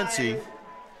fullback Jancy side.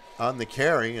 on the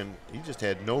carry, and he just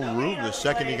had no room. The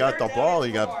second he got the ball,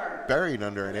 he got buried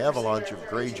under an avalanche of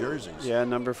gray jerseys. Yeah,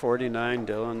 number 49,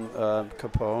 Dylan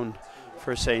Capone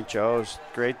for St. Joe's.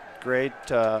 Great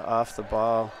off the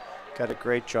ball. Got a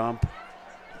great jump.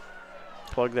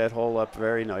 Plugged that hole up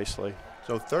very nicely.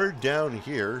 So 3rd down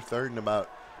here, 3rd and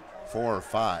about 4 or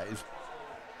 5.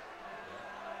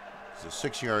 It's a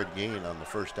 6-yard gain on the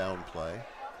first down play.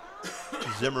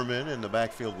 Zimmerman in the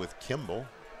backfield with Kimball.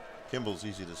 Kimball's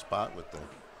easy to spot with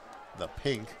the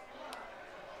pink.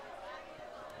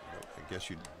 I guess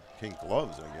pink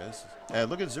gloves, I guess. And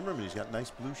look at Zimmerman. He's got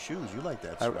nice blue shoes. You like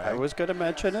that swag. I was going to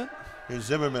mention it. Here's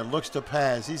Zimmerman, looks to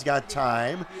pass. He's got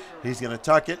time. He's going to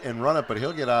tuck it and run it, but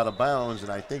he'll get out of bounds,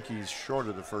 and I think he's short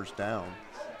of the first down.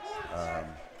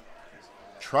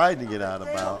 Tried to get out of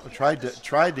bounds.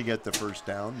 Tried to get the first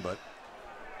down, but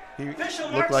he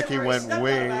looked like he went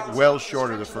well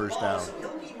short of the first down.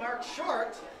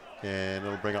 And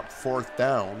it'll bring up 4th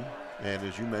down. And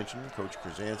as you mentioned, Coach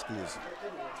Krasansky is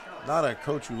not a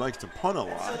coach who likes to punt a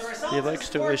lot. He likes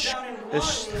to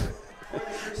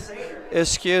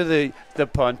eschew the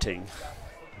punting.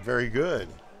 Very good.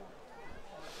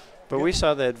 But we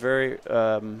saw that very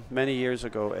many years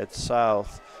ago at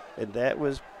South, and that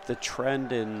was the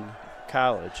trend in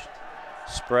college.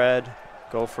 Spread,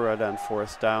 go for it on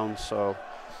 4th down. So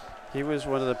he was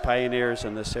one of the pioneers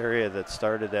in this area that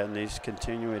started that, and he's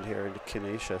continuing here in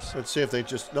Canisius. Let's see if they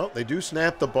do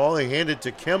snap the ball. They hand it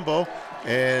to Kimball,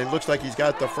 and it looks like he's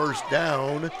got the first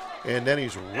down, and then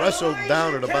he's wrestled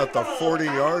down at about the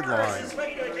 40-yard line.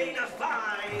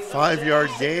 5-yard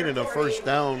gain and a first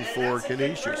down for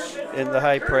Canisius. In the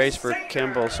high praise for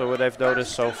Kimball, so what I've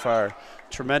noticed so far,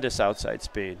 tremendous outside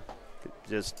speed.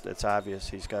 It's obvious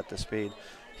he's got the speed.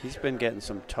 He's been getting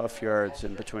some tough yards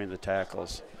in between the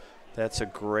tackles. That's a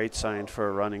great sign for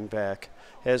a running back.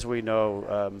 As we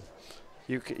know,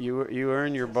 you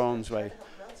earn your bones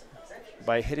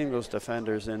by hitting those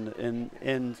defenders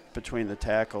in between the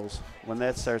tackles. When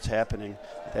that starts happening,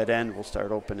 that end will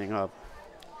start opening up.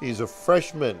 He's a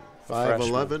freshman,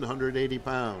 5'11", 180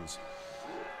 pounds.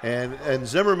 And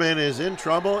Zimmerman is in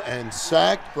trouble and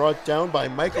sacked, brought down by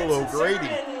Michael O'Grady.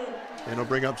 And he'll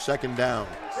bring up 2nd down.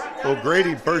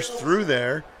 O'Grady burst through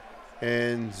there,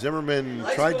 and Zimmerman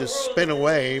tried to spin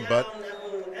away, but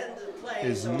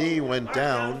his knee went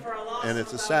down, and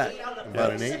it's a sack.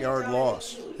 About an 8-yard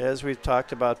loss. As we've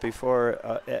talked about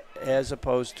before, as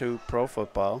opposed to pro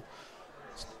football,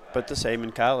 but the same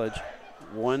in college.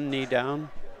 One knee down,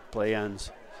 play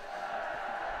ends.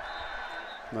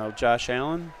 Now Josh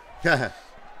Allen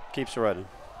keeps running.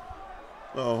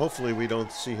 Well, hopefully we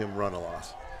don't see him run a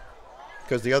lot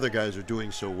because the other guys are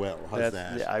doing so well. How's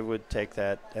that? Yeah, I would take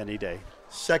that any day.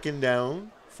 Second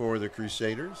down for the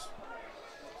Crusaders.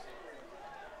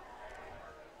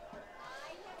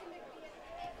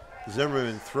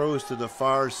 Zimmerman throws to the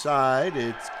far side.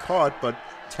 It's caught but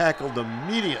tackled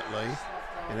immediately.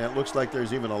 And it looks like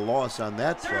there's even a loss on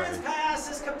that play. Zimmerman's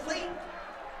pass is complete.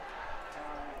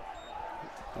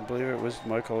 I believe it was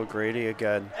Michael O'Grady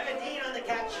again. Evan Dean on the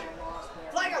catch.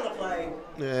 Flag on the play.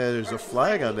 Yeah, there's a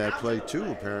flag on that play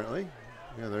too, apparently.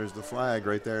 Yeah, there's the flag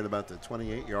right there at about the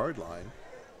 28-yard line.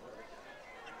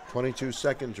 22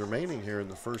 seconds remaining here in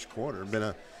the first quarter.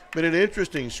 Been an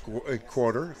interesting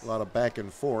quarter. A lot of back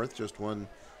and forth. Just one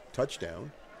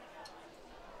touchdown.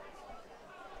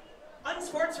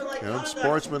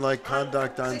 Unsportsmanlike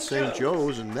conduct on St.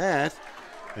 Joe's, and that,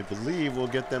 I believe, will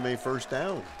get them a first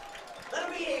down.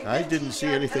 I didn't see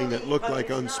anything that looked like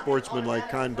unsportsmanlike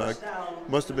conduct.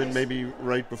 Must have been maybe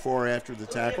right before or after the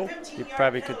tackle. You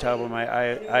probably could tell by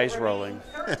my eyes rolling.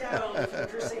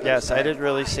 Yes, I didn't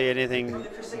really see anything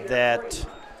that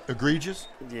egregious.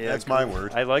 Yeah, that's my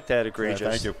word. I like that,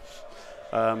 egregious. Yeah,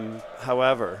 thank you.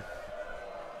 However,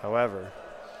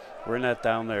 we're not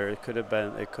down there. It could have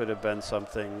been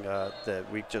something that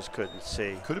we just couldn't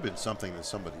see. Could have been something that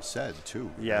somebody said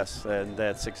too. Yes, and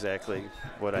that's exactly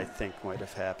what I think might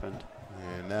have happened.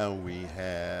 And now we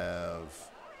have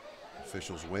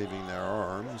officials waving their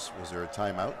arms. Was there a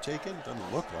timeout taken?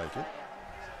 Doesn't look like it.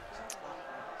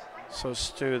 So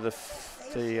Stu,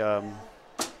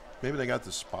 maybe they got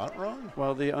the spot wrong?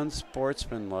 Well, the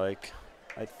unsportsmanlike,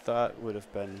 I thought would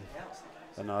have been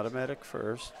an automatic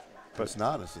first. But it's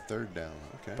not. It's a third down.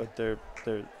 Okay. But they're.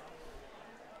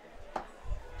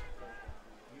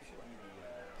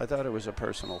 I thought it was a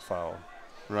personal foul.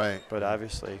 Right. But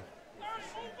obviously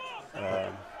we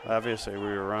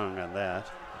were wrong on that.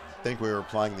 I think we were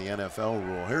applying the NFL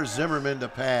rule. Here's Zimmerman to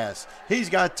pass. He's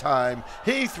got time.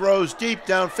 He throws deep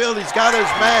downfield. He's got his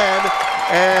man,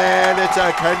 and it's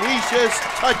a Canisius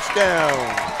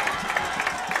touchdown.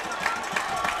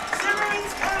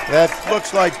 That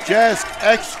looks like Jask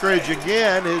Ekstridge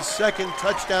again, his second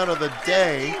touchdown of the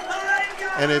day.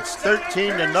 And it's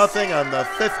 13-0 on the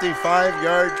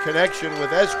 55-yard connection with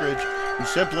Eskridge, who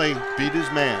simply beat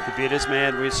his man. He beat his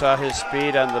man. We saw his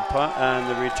speed on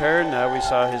the return. Now we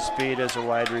saw his speed as a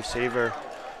wide receiver.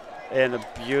 And a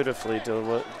beautifully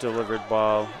delivered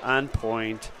ball, on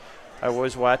point. I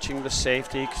was watching the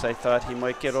safety because I thought he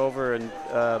might get over and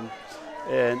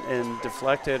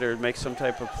deflect it or make some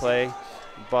type of play.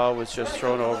 Ball was just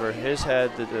thrown over his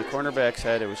head, the cornerback's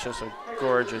head. It was just a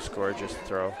gorgeous, gorgeous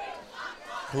throw.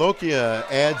 Colloquia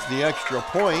adds the extra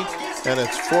point, and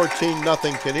it's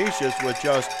 14-0 Canisius with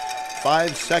just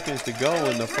 5 seconds to go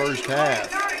in the first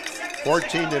half.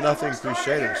 14-0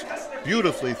 Crusaders.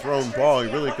 Beautifully thrown ball.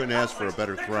 You really couldn't ask for a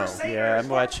better throw. Yeah, I'm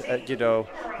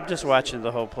just watching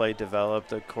the whole play develop.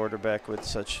 The quarterback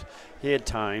he had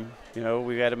time.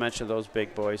 We got to mention those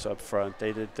big boys up front.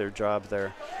 They did their job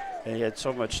there. And he had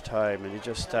so much time, and he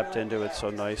just stepped into it so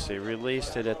nicely.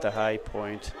 Released it at the high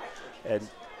point, and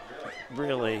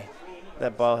really,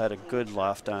 that ball had a good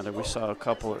loft on it. We saw a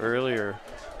couple earlier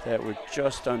that were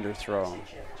just underthrown.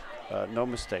 No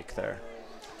mistake there.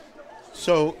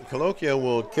 So Colloquia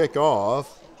will kick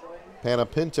off.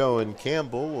 Panapinto and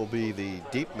Campbell will be the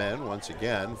deep men once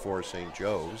again for St.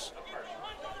 Joe's.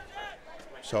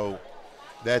 So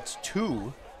that's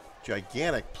 2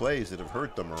 gigantic plays that have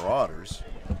hurt the Marauders.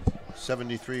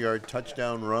 73-yard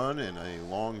touchdown run and a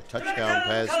long touchdown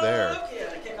pass there.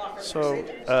 So,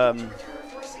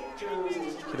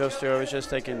 Stu, I was just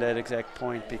thinking that exact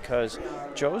point because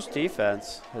Joe's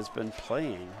defense has been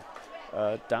playing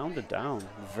down to down.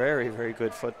 Very, very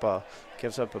good football.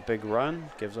 Gives up a big run,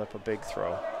 gives up a big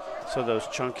throw. So those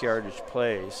chunk yardage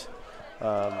plays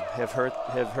have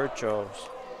hurt Joe's.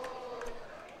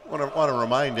 I want to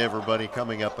remind everybody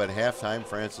coming up at halftime,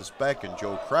 Francis Beck and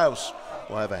Joe Kraus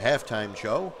will have a halftime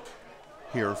show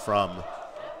here from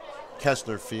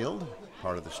Kessler Field,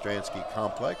 part of the Stransky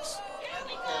Complex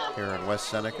here in West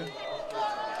Seneca.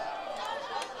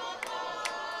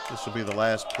 This will be the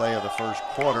last play of the first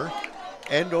quarter.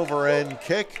 End-over-end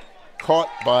kick caught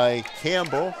by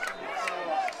Campbell.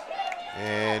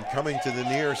 And coming to the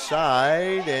near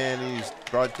side, and he's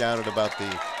brought down at about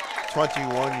the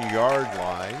 21-yard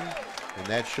line. And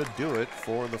that should do it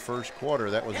for the first quarter.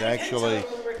 That was actually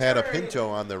Panapinto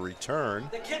on the return.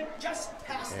 The kick just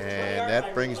passed the And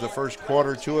that brings the first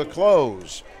quarter to a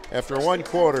close. After one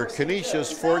quarter,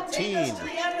 Canisius 14,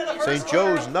 St.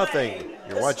 Joe's nothing.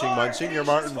 You're watching Monsignor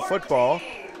Martin football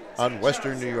on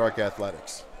Western New York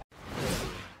Athletics.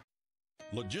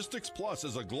 Logistics Plus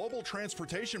is a global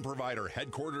transportation provider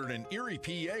headquartered in Erie,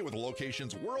 PA, with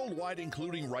locations worldwide,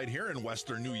 including right here in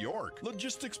Western New York.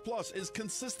 Logistics Plus is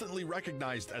consistently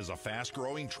recognized as a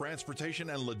fast-growing transportation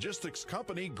and logistics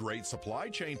company, great supply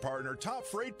chain partner, top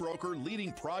freight broker,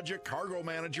 leading project cargo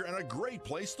manager, and a great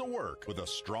place to work. With a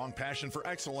strong passion for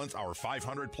excellence, our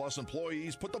 500-plus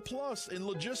employees put the plus in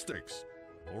logistics.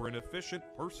 Or an efficient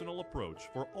personal approach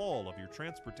for all of your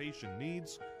transportation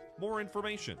needs. More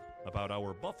information about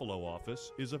our Buffalo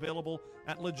office is available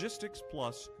at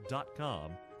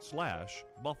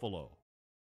logisticsplus.com/Buffalo.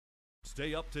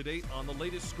 Stay up to date on the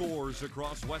latest scores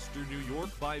across Western New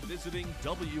York by visiting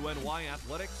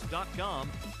WNYathletics.com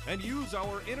and use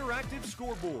our interactive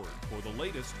scoreboard for the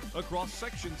latest across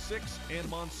Section 6 and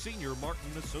Monsignor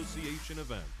Martin Association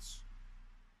events.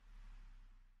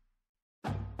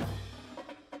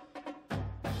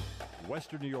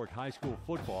 Western New York High School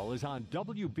football is on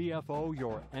WBFO,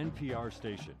 your NPR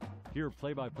station. Hear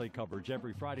play-by-play coverage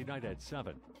every Friday night at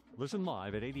 7. Listen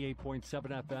live at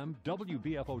 88.7 FM,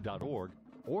 WBFO.org,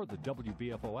 or the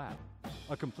WBFO app.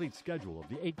 A complete schedule of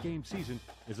the 8-game season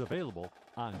is available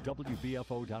on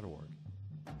WBFO.org.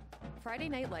 Friday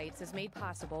Night Lights is made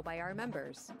possible by our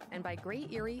members and by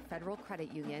Great Erie Federal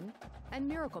Credit Union and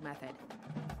Miracle Method.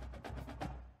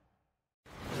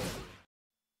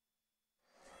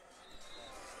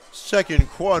 Second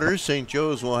quarter, St.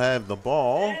 Joe's will have the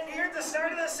ball,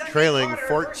 trailing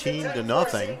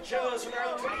 14-0.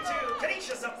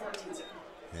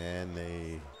 And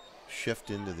they shift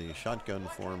into the shotgun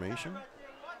formation.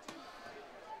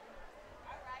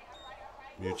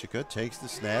 Muchika takes the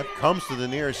snap, comes to the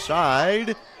near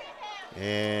side,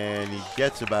 and he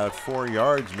gets about 4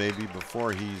 yards maybe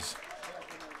before he's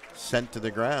sent to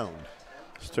the ground.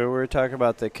 So we were talking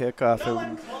about the kickoff,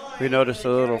 and we noticed a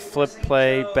little flip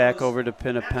play back over to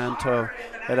Pinapento,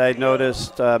 and I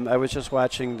noticed I was just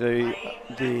watching the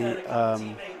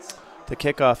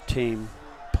kickoff team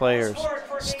players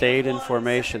stayed in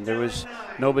formation. There was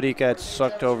nobody got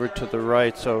sucked over to the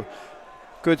right, so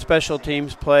good special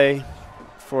teams play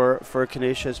for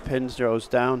Canisius, pins Joe's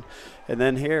down, and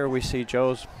then here we see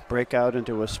Joe's break out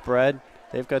into a spread.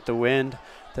 They've got the wind.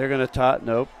 They're going to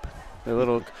nope, the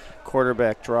little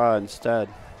quarterback draw instead.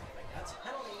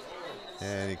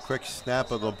 And a quick snap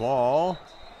of the ball.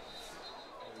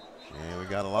 And we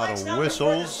got a lot of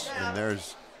whistles, and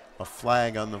there's a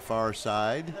flag on the far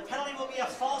side.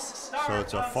 So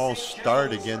it's a false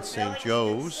start against St.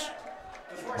 Joe's.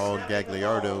 Paul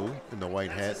Gagliardo in the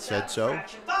white hat said so.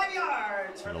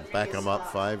 It'll back him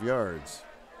up 5 yards.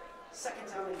 So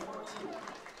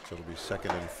it'll be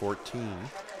 2nd and 14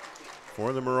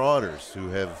 for the Marauders, who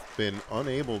have been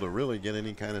unable to really get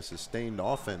any kind of sustained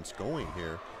offense going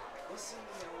here.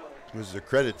 This is a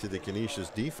credit to the Canisius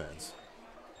defense.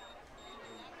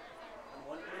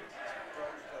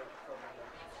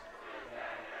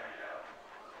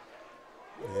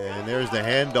 And there's the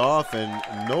handoff,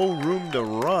 and no room to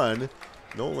run.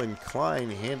 Nolan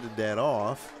Klein handed that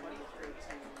off,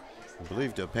 I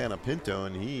believe, to Panapinto,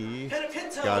 and he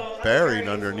got buried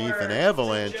underneath an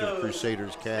avalanche of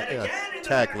Crusaders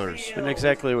tacklers. And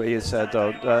exactly what you said,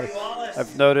 though.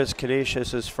 I've noticed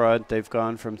Canisius' front, they've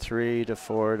gone from 3 to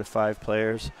 4 to 5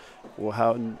 players.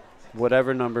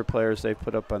 Whatever number of players they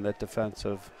put up on that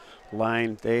defensive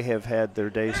line, they have had their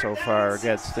day so far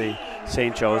against the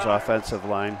St. Joe's offensive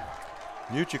line.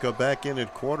 Muchika back in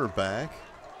at quarterback.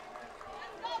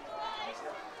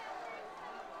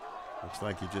 Looks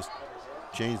like he just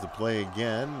changed the play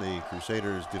again. The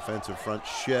Crusaders' defensive front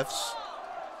shifts.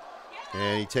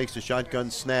 And he takes the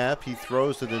shotgun snap. He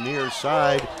throws to the near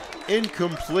side.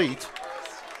 Incomplete.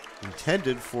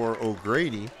 Intended for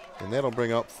O'Grady. And that'll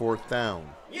bring up 4th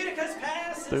down.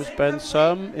 There's been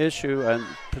some issue,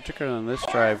 particularly on this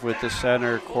drive, with the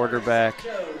center quarterback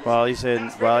while he's in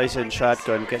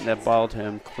shotgun, getting that ball to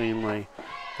him cleanly.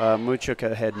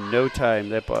 Muchika had no time.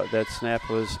 That snap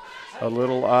was a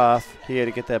little off. He had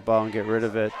to get that ball and get rid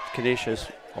of it. Canisius,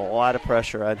 a lot of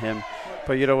pressure on him.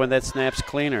 But, you know, when that snap's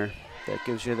cleaner, that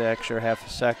gives you the extra half a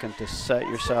second to set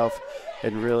yourself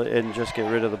and just get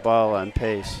rid of the ball on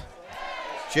pace.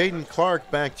 Jaden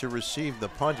Clark back to receive the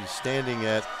punt. He's standing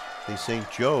at the St.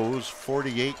 Joe's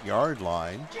 48-yard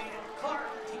line.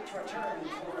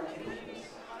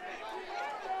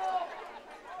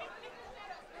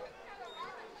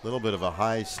 Little bit of a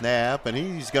high snap, and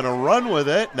he's going to run with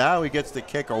it. Now he gets the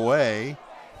kick away.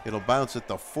 It'll bounce at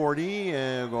the 40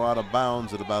 and go out of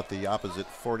bounds at about the opposite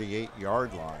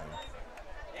 48-yard line.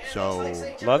 So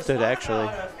loved it, actually.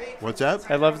 What's that?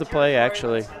 I love the play,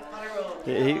 actually.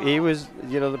 He was,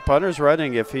 the punter's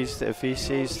running. If he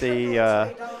sees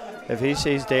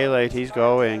daylight, he's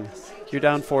going. You're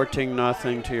down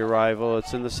 14-0 to your rival.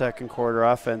 It's in the second quarter.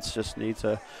 Offense just needs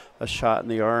a shot in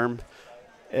the arm,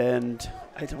 and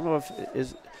I don't know if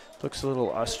it looks a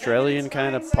little Australian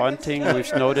kind of punting. We've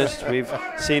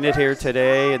seen it here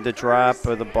today, and the drop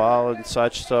of the ball and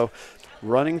such. So,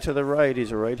 running to the right,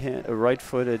 he's a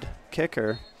right-footed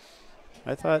kicker.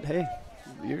 I thought, hey,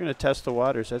 you're going to test the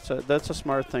waters. That's a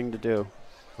smart thing to do.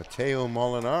 Mateo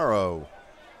Molinaro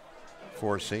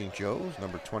for St. Joe's,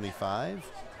 number 25.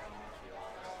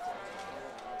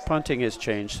 Punting has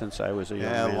changed since I was a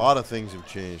young man. Yeah, a lot of things have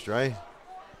changed, right?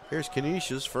 Here's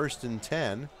Canisius, 1st and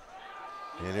 10.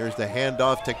 And here's the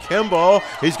handoff to Kimball.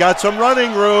 He's got some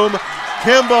running room.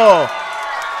 Kimball,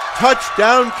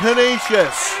 touchdown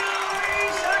Canisius.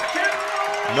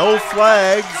 No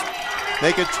flags.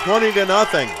 Make it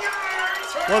 20-0.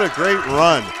 What a great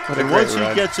run. Once he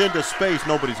gets into space,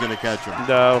 nobody's going to catch him.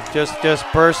 No, just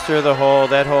burst through the hole.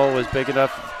 That hole was big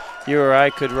enough you or I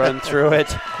could run through it.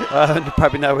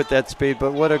 Probably not with that speed,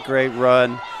 but what a great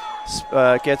run.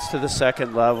 Gets to the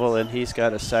second level, and he's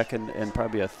got a second and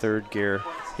probably a third gear.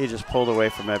 He just pulled away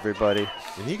from everybody.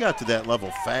 And he got to that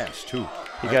level fast, too.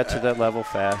 He got to that level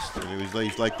fast. And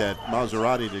he's like that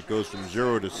Maserati that goes from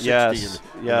 0 to 60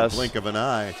 in the blink of an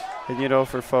eye. And,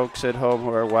 for folks at home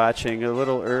who are watching, a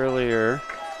little earlier,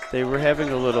 they were having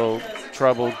a little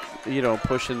trouble,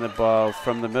 pushing the ball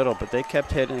from the middle, but they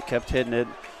kept hitting it.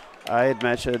 I had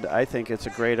mentioned I think it's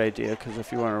a great idea because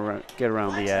if you want to get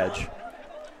around the edge.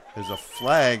 There's a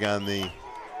flag on the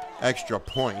extra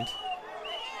point,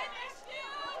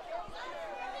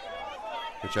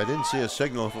 which I didn't see a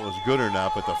signal if it was good or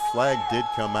not, but the flag did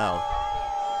come out.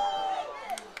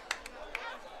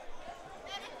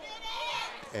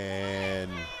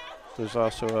 And there's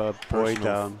also a boy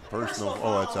down. It's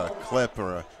a clip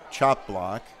or a chop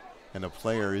block, and a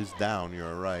player is down,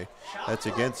 you're right. That's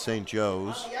against St.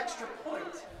 Joe's,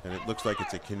 and it looks like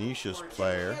it's a Canisius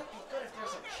player.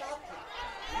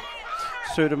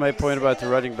 So to my point about the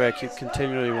running back, you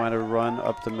continually want to run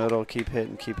up the middle, keep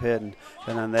hitting.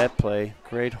 And on that play,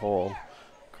 great hole,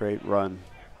 great run.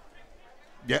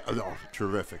 Yeah,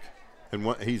 terrific.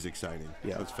 And he's exciting.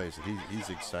 Yeah. Let's face it, he's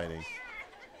exciting.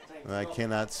 And I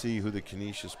cannot see who the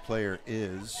Canisius player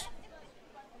is.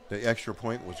 The extra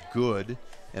point was good,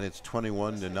 and it's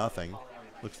 21-0.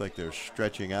 Looks like they're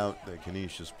stretching out the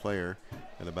Canisius player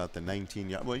at about the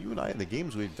 19-yard. Well, you and I, in the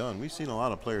games we've done, we've seen a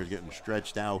lot of players getting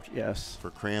stretched out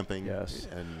for cramping. Yes.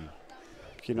 And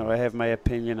I have my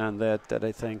opinion on that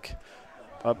I think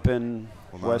up in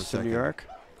Western New York.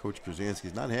 Coach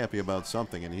Krasinski's not happy about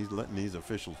something, and he's letting these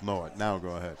officials know it. Now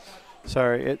go ahead.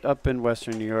 Sorry, up in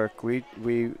Western New York, we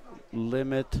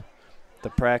limit the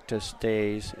practice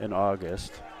days in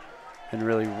August and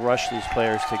really rush these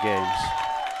players to games.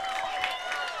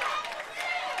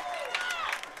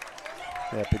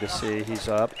 Happy to see he's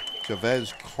up.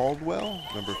 Chavez Caldwell,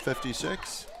 number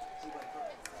 56.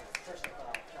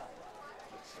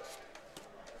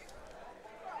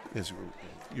 As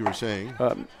you were saying.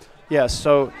 Yes,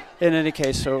 so in any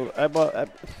case,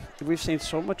 we've seen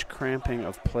so much cramping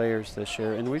of players this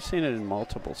year, and we've seen it in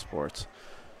multiple sports.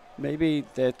 Maybe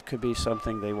that could be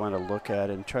something they want to look at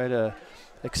and try to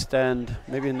extend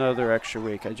maybe another extra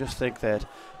week. I just think that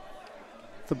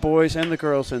the boys and the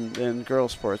girls in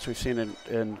girls sports, we've seen it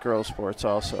in girls sports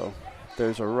also.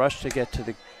 There's a rush to get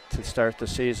to start the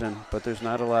season, but there's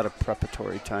not a lot of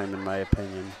preparatory time, in my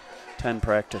opinion. 10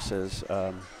 practices,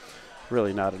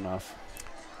 really not enough.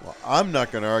 Well, I'm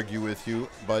not going to argue with you,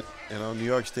 but New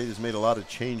York State has made a lot of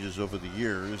changes over the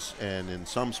years, and in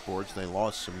some sports they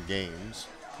lost some games.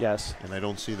 Yes. And I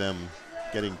don't see them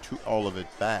getting all of it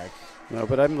back. No,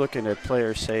 but I'm looking at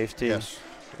player safety. Yes.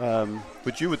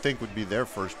 Which you would think would be their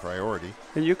first priority.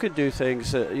 And you could do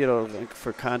things, like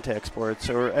for contact sports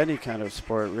or any kind of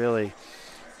sport, really.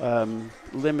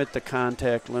 Limit the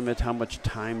contact, limit how much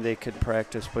time they could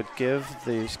practice, but give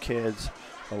these kids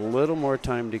a little more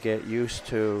time to get used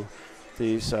to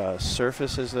these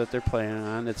surfaces that they're playing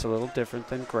on. It's a little different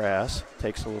than grass.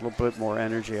 Takes a little bit more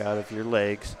energy out of your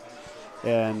legs.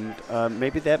 And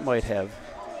maybe that might have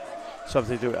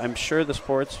something to do. I'm sure the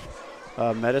sports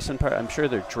medicine part, I'm sure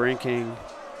they're drinking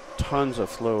tons of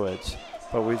fluids,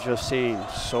 but we've just seen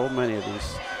so many of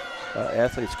these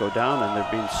athletes go down, and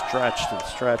they're being stretched and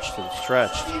stretched and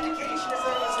stretched.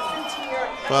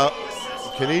 Well,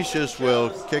 Canisius will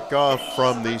kick off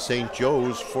from the St.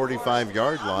 Joe's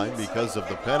 45-yard line because of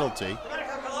the penalty.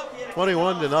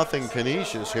 21-0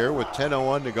 Canisius here with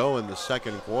 10:01 to go in the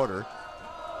second quarter.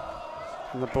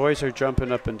 And the boys are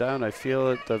jumping up and down. I feel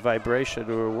it, the vibration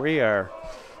where we are.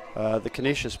 The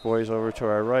Canisius boys over to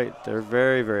our right, they're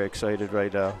very, very excited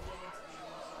right now.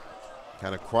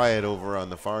 Kind of quiet over on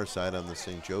the far side, on the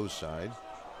St. Joe's side,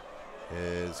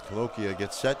 as Coloquia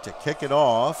gets set to kick it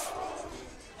off.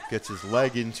 Gets his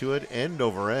leg into it, end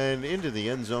over end, into the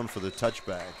end zone for the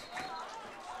touchback.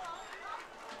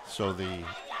 So the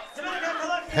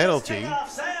penalty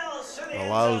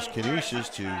allows Canisius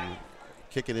to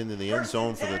kick it into the end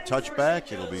zone for the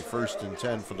touchback. It'll be 1st and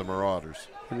 10 for the Marauders.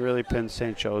 And really pins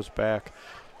St. Joe's back.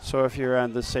 So if you're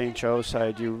on the St. Joe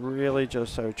side, you really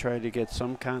just are trying to get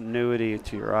some continuity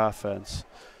to your offense.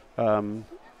 I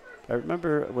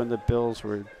remember when the Bills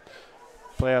were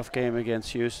playoff game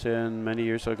against Houston many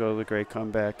years ago, the great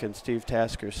comeback, and Steve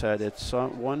Tasker said at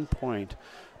one point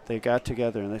they got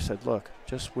together and they said, look,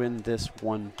 just win this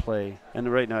one play.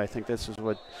 And right now I think this is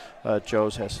what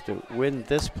Joe's has to do. Win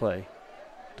this play.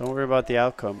 Don't worry about the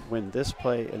outcome. Win this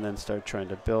play and then start trying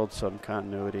to build some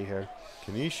continuity here.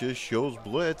 Canisius shows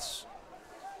blitz.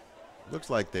 Looks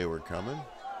like they were coming.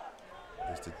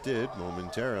 At least it did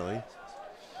momentarily.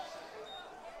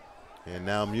 And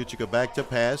now Mujica back to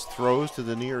pass, throws to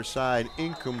the near side,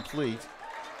 incomplete.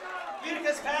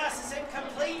 Utica's pass is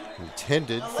incomplete.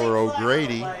 Intended for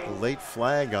O'Grady, a late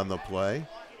flag on the play.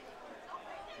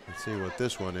 Let's see what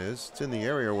this one is. It's in the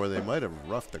area where they might have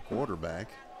roughed the quarterback.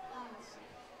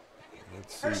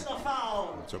 Let's see. Personal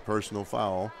foul. It's a personal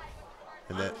foul,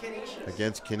 and that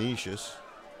against Canisius.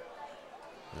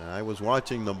 I was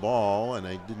watching the ball, and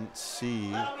I didn't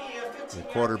see the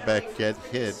quarterback get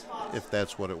hit, if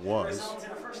that's what it was.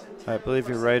 I believe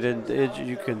you're right, and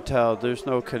you can tell there's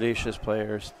no Canisius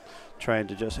players trying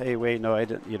to just, hey, wait, no, I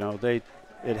didn't. You know,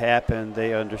 it happened.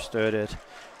 They understood it.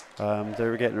 They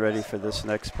were getting ready for this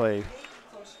next play.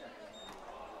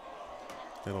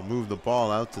 It'll move the ball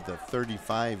out to the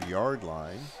 35-yard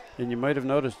line. And you might have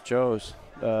noticed Joe's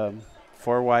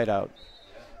 4 wide out.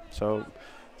 So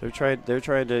they're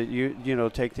trying to you know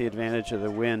take the advantage of the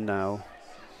wind now.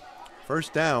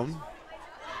 First down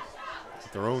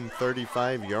at their own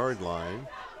 35-yard line.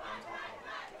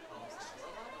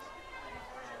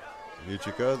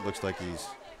 Mujica looks like he's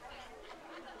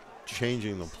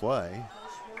changing the play.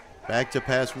 Back to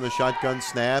pass from the shotgun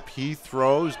snap. He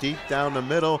throws deep down the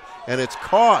middle, and it's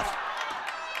caught.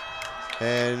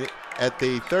 And at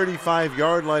the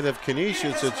 35-yard line of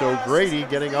Canisius, it's O'Grady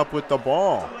getting up with the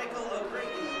ball.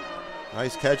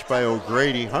 Nice catch by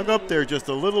O'Grady. Hung up there just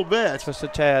a little bit. Just a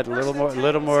tad, a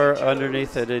little more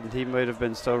underneath it, and he might have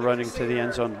been still running to the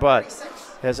end zone. But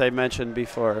as I mentioned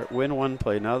before, win one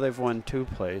play. Now they've won 2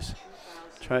 plays.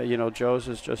 Joe's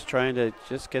is just trying to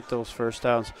just get those first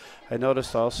downs. I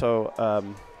noticed also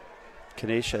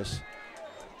Canisius,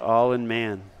 all in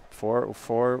man, four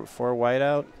wide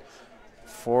out,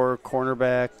 4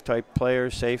 cornerback type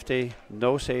players, safety,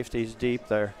 no safeties deep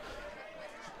there.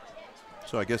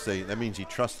 So I guess that means he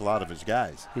trusts a lot of his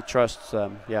guys. He trusts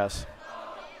them, yes.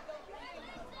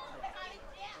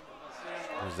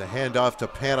 There's the handoff to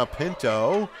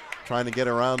Panapinto, trying to get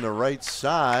around the right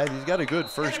side. He's got a good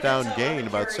first down gain,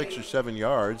 about 6 or 7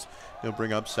 yards. He'll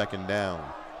bring up second down.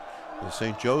 The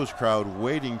St. Joe's crowd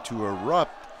waiting to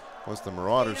erupt once the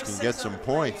Marauders can get some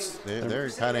points. They're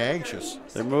kind of anxious.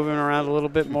 They're moving around a little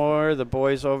bit more. The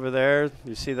boys over there,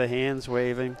 you see the hands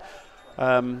waving.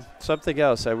 Something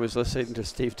else I was listening to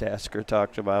Steve Tasker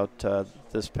talked about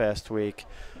this past week.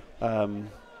 In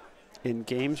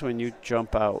games when you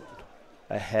jump out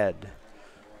ahead,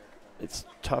 it's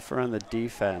tougher on the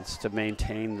defense to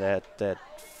maintain that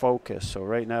focus. So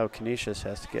right now Canisius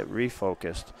has to get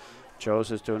refocused. Joe's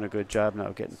is doing a good job now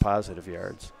getting positive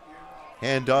yards.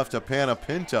 Handoff to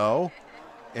Panapinto,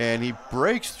 and he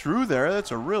breaks through there.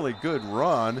 That's a really good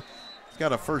run. He's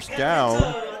got a first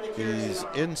down. He's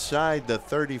inside the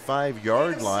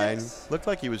 35-yard line. Looked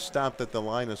like he was stopped at the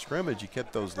line of scrimmage. He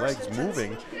kept those legs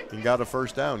moving and got a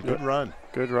first down. Good run.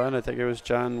 Good run. I think it was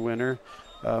John Winter.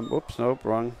 Oops, nope,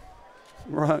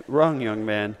 wrong young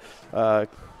man.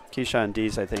 Keyshawn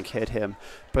Dees, I think, hit him.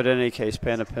 But in any case,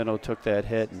 Panapinto took that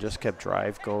hit and just kept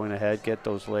drive going ahead, get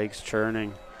those legs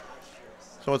churning.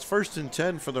 So it's 1st and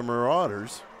 10 for the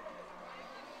Marauders.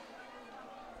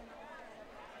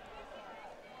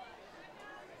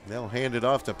 They'll hand it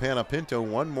off to Panapinto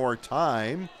one more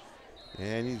time.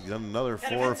 And he's done another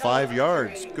 4 or 5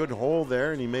 yards. Good hole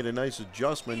there, and he made a nice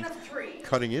adjustment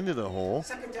cutting into the hole.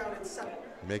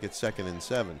 Make it 2nd and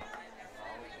 7.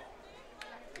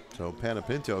 So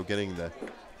Panapinto getting the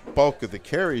bulk of the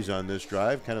carries on this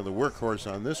drive, kind of the workhorse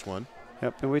on this one.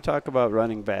 Yep, and we talk about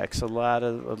running backs. A lot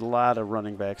of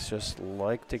running backs just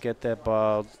like to get that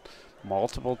ball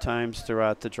multiple times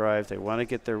throughout the drive. They want to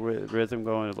get their rhythm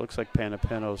going. It looks like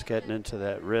Panapino's getting into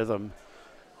that rhythm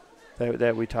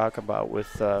that we talk about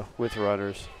with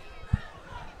runners.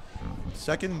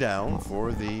 Second down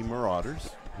for the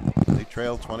Marauders. They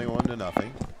trail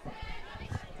 21-0.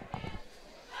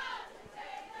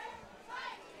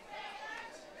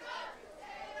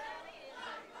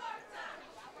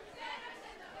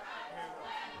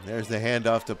 There's the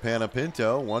handoff to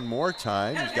Panapinto one more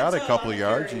time. He's got a couple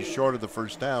yards. He's short of the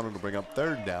first down. It'll bring up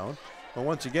third down. But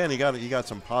once again, he got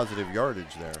some positive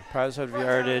yardage there. Positive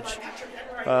yardage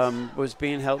was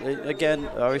being held. Again,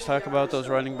 I always talk about those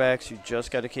running backs. You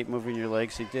just got to keep moving your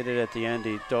legs. He did it at the end.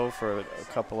 He dove for a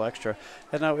couple extra.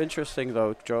 And now, interesting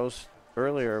though, Joe's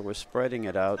earlier was spreading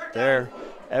it out. There,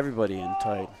 everybody in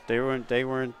tight. They weren't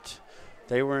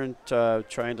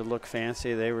trying to look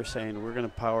fancy. They were saying, we're going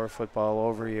to power football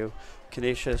over you.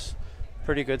 Canisius,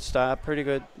 pretty good stop, pretty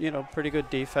good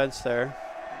defense there.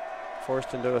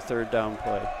 Forced into a third down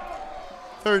play.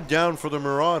 Third down for the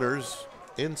Marauders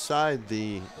inside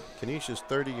the Canisius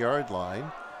 30-yard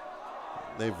line.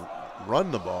 They've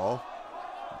run the ball,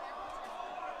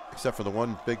 except for the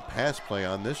one big pass play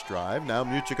on this drive. Now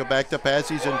Muchika back to pass.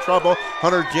 He's in trouble.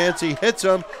 Hunter Jancy hits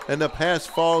him, and the pass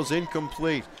falls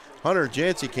incomplete. Hunter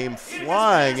Jancy came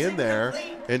flying in there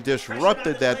and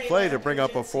disrupted that play to bring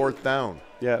up a fourth down.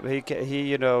 Yeah, he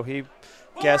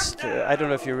guessed. I don't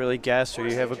know if you really guessed or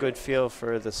you have a good feel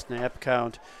for the snap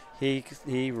count.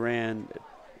 He ran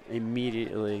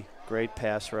immediately. Great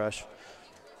pass rush.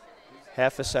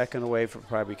 Half a second away from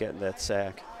probably getting that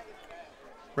sack.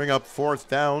 Bring up fourth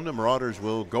down. The Marauders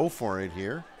will go for it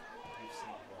here.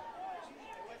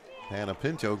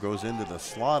 Panapinto goes into the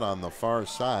slot on the far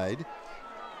side.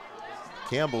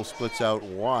 Campbell splits out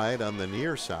wide on the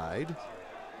near side.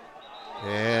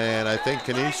 And I think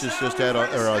Canisius just had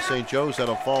St. Joe's had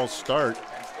a false start.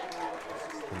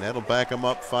 And that'll back them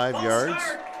up 5 yards.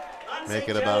 Make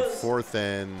it about 4th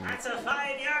and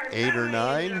 8 or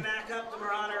 9.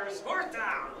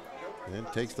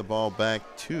 And takes the ball back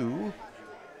to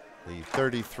the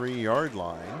 33-yard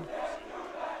line.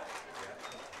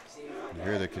 You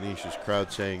hear the Canisius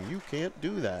crowd saying, you can't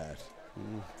do that.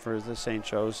 For the St.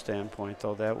 Joe's standpoint,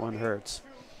 though, that one hurts.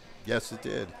 Yes, it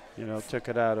did. Took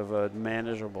it out of a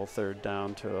manageable third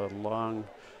down to a long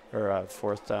or a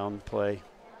fourth down play.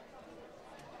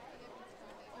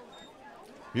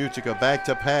 Muchika back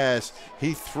to pass.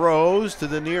 He throws to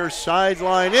the near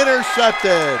sideline.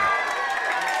 Intercepted.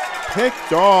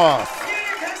 Picked off.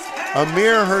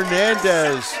 Amir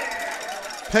Hernandez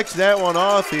picks that one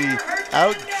off. He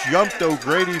out-jumped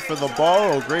O'Grady for the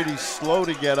ball. O'Grady's slow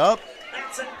to get up,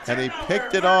 and he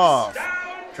picked it off.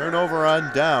 Turnover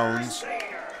on downs.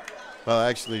 Well,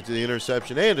 actually, to the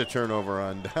interception and a turnover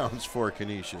on downs for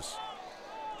Canisius.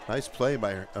 Nice play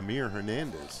by Amir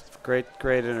Hernandez. Great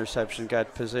interception.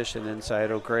 Got position inside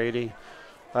O'Grady.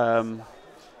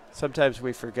 Sometimes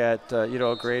we forget,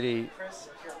 O'Grady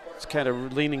is kind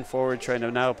of leaning forward, trying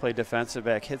to now play defensive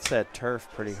back. Hits that turf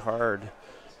pretty hard.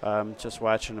 Just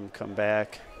watching him come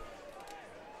back.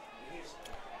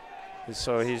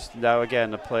 So he's now,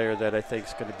 again, a player that I think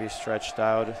is going to be stretched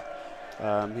out.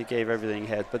 He gave everything he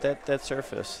had. But that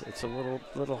surface, it's a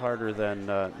little harder than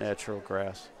natural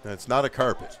grass. It's not a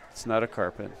carpet. It's not a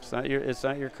carpet. It's not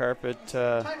your carpet.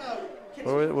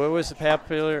 What was the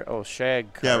popular? Oh,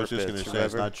 shag carpet. Yeah, I was just going to say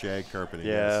it's not shag carpeting.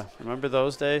 Yeah. Remember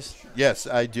those days? Yes,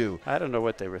 I do. I don't know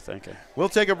what they were thinking. We'll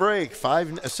take a break.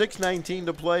 6:19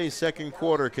 to play, second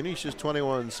quarter. Canisius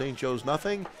 21, St. Joe's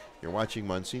nothing. You're watching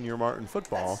Monsignor Martin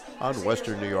football on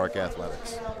Western New York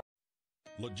Athletics.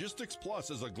 Logistics Plus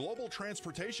is a global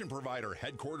transportation provider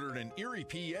headquartered in Erie,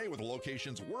 PA, with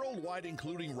locations worldwide,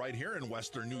 including right here in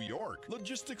Western New York.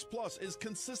 Logistics Plus is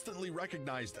consistently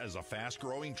recognized as a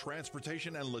fast-growing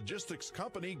transportation and logistics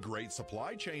company, great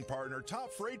supply chain partner,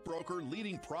 top freight broker,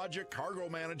 leading project cargo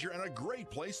manager, and a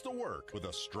great place to work. With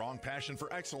a strong passion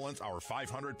for excellence, our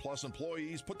 500-plus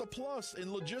employees put the plus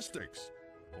in logistics.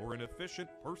 For an efficient,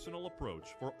 personal approach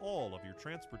for all of your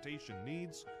transportation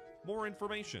needs, more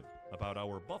information about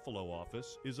our Buffalo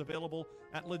office is available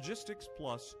at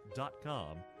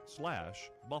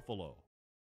logisticsplus.com/Buffalo.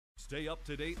 Stay up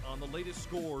to date on the latest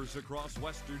scores across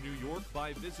Western New York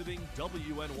by visiting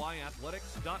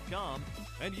WNYathletics.com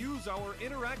and use our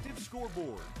interactive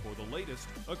scoreboard for the latest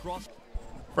across.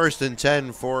 1st and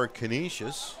 10 for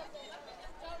Canisius.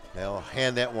 They'll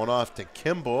hand that one off to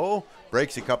Kimball.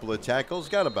 Breaks a couple of tackles,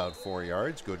 got about 4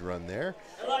 yards. Good run there.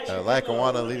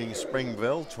 Lackawanna leading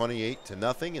Springville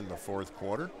 28-0 in the fourth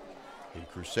quarter. The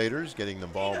Crusaders getting the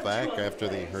ball back after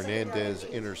the Hernandez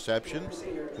interception.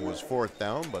 It was 4th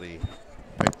down, but he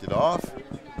picked it off.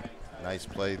 Nice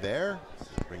play there.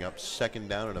 Bring up 2nd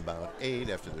down and about 8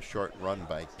 after the short run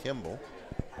by Kimball.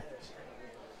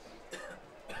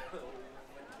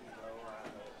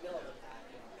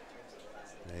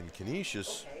 And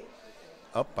Canisius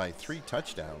up by 3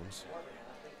 touchdowns.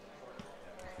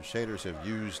 The Crusaders have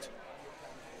used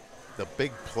the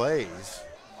big plays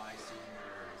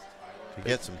to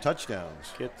get some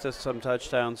touchdowns. Get to some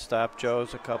touchdowns, stop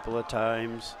Joe's a couple of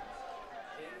times.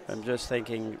 I'm just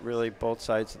thinking really both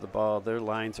sides of the ball, their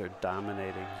lines are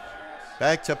dominating.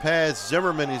 Back to pass,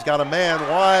 Zimmerman, he's got a man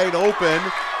wide open.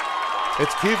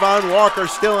 It's Kevon Walker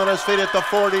still on his feet at the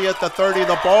 40, at the 30.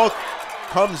 The ball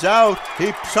comes out,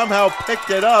 he somehow picked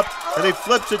it up, and he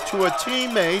flips it to a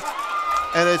teammate,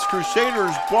 and it's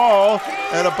Crusaders' ball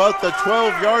at about the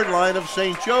 12-yard line of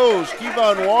St. Joe's.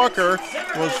 Kevon Walker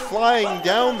was flying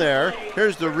down there.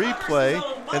 Here's the replay,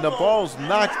 and the ball's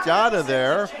knocked out of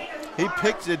there. He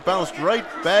picked it, bounced right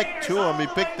back to him. He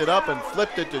picked it up and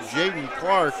flipped it to Jaden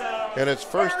Clark, and it's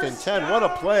 1st and 10. What a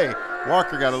play.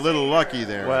 Walker got a little lucky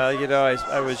there. Well, you know,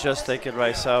 I was just thinking to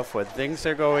myself, when things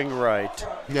are going right,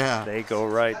 yeah, they go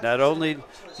right. Not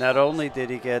only did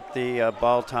he get the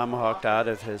ball tomahawked out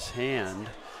of his hand,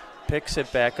 picks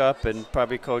it back up, and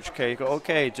probably Coach K go,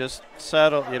 okay, just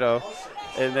settle, you know.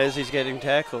 And as he's getting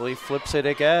tackled, he flips it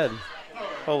again.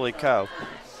 Holy cow.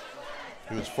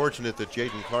 He was fortunate that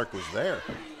Jaden Clark was there.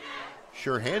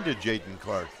 Sure-handed Jaden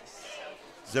Clark.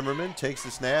 Zimmerman takes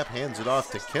the snap, hands it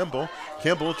off to Kimball.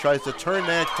 Kimball tries to turn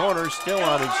that corner, still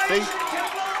on his feet.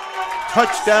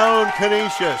 Touchdown,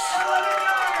 Canisius.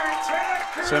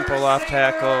 Simple off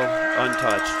tackle,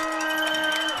 untouched.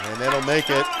 And that'll make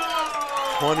it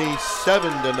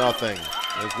 27-0.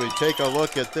 As we take a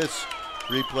look at this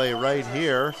replay right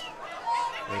here,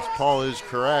 as Paul is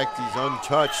correct, he's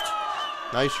untouched.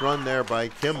 Nice run there by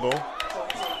Kimball.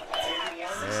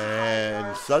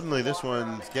 And suddenly this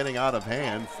one's getting out of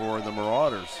hand for the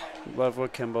Marauders. Love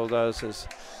what Kimball does is,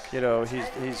 you know,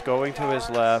 he's going to his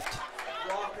left.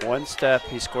 One step,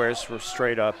 he squares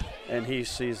straight up, and he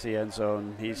sees the end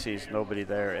zone. He sees nobody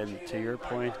there. And to your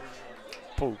point,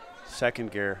 boom,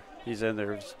 2nd gear. He's in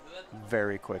there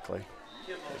very quickly.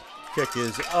 Kick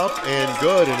is up and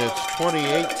good, and it's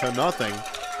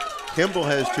 28-0. Kimball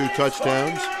has 2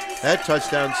 touchdowns. That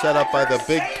touchdown set up by the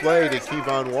big play to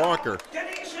Kevon Walker,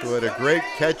 who had a great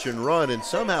catch and run, and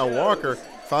somehow Walker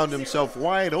found himself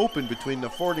wide open between the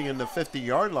 40 and the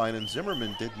 50-yard line, and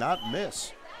Zimmerman did not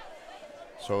miss.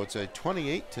 So it's a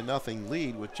 28-0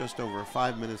 lead with just over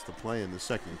 5 minutes to play in the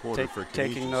 2nd quarter for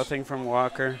Canisius. Taking nothing from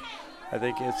Walker. I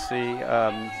think it's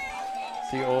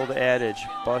the old adage,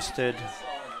 busted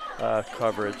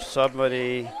coverage.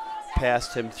 Somebody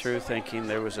passed him through thinking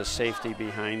there was a safety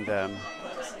behind them,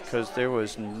 because there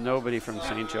was nobody from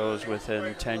St. Joe's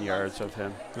within 10 yards of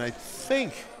him. And I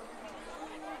think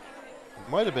it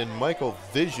might have been Michael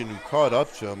Vision who caught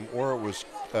up to him, or it was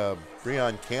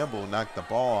Breon Campbell who knocked the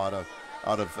ball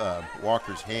out of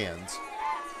Walker's hands.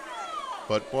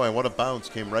 But boy, what a bounce,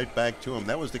 came right back to him.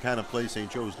 That was the kind of play St.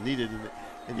 Joe's needed, and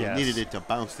Yes. they needed it to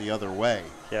bounce the other way.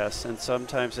 Yes, and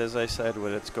sometimes, as I said,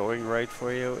 when it's going right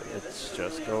for you, it's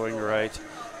just going right.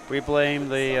 We blame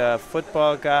the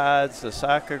football gods, the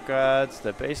soccer gods,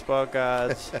 the baseball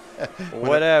gods,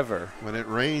 whatever. When it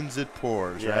rains, it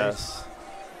pours, yes.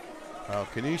 Right? Well,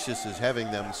 Canisius is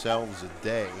having themselves a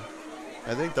day.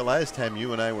 I think the last time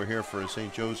you and I were here for a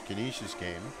St. Joe's Canisius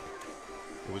game,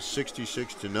 it was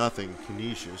 66-0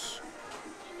 Canisius.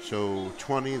 So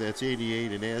 20, that's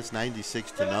 88, and that's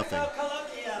 96-0.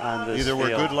 Either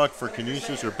we're good luck for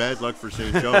Canisius or bad luck for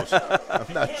St. Joe's.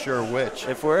 I'm not sure which.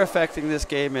 If we're affecting this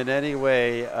game in any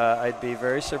way, I'd be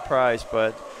very surprised.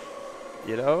 But,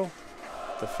 you know,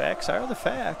 the facts are the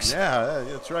facts. Yeah,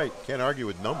 that's right. Can't argue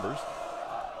with numbers.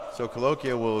 So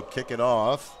Colloquia will kick it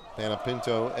off.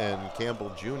 Panapinto and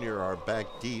Campbell Jr. are back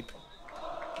deep.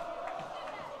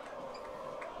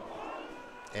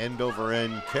 End over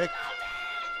end kick.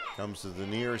 Comes to the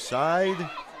near side.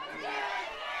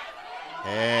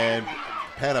 And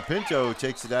Panapinto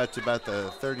takes it out to about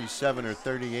the 37 or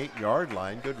 38-yard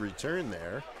line. Good return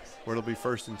there, where it'll be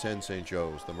 1st and 10 St.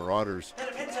 Joe's. The Marauders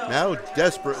now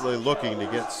desperately looking to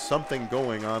get something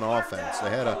going on offense.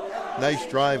 They had a nice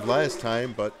drive last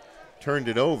time, but turned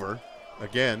it over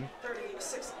again.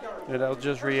 And I'll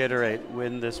just reiterate,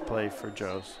 win this play for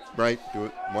Joe's. Right, do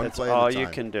it one That's play at a time. all you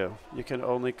can do. You can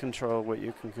only control what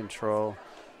you can control.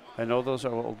 I know those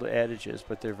are old adages,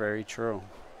 but they're very true.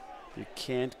 You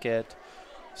can't get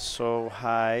so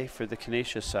high for the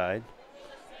Canisius side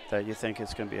that you think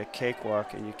it's going to be a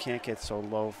cakewalk, and you can't get so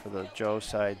low for the Joe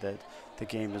side that the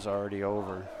game is already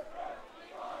over.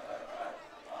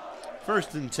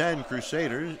 1st and 10,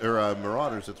 Crusaders, or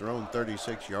Marauders at their own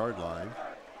 36-yard line.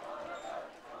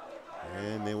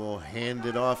 And they will hand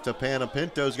it off to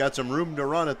Panapinto's got some room to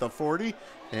run at the 40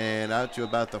 and out to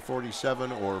about the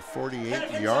 47 or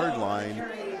 48-yard line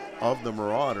of the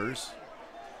Marauders.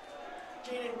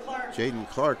 Jaden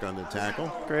Clark on the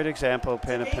tackle. Great example,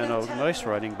 Panapinto. Nice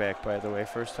running back, by the way.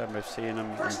 First time I've seen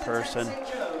him in person.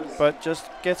 But just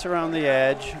gets around the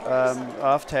edge,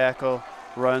 off tackle,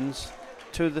 runs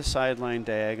to the sideline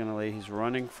diagonally. He's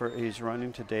running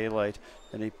to daylight,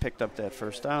 and he picked up that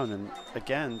first down. And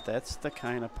again, that's the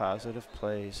kind of positive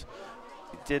plays.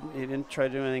 He didn't try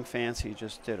to do anything fancy. He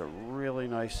just did a really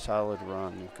nice, solid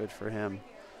run. Good for him.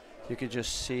 You could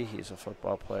just see he's a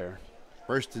football player.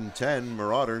 1st and 10,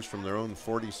 Marauders from their own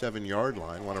 47-yard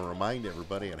line. Want to remind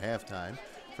everybody at halftime,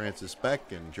 Francis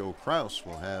Beck and Joe Kraus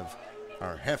will have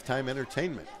our halftime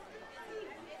entertainment.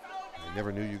 I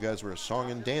never knew you guys were a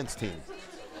song and dance team.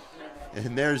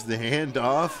 And there's the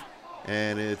handoff,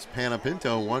 and it's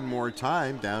Panapinto one more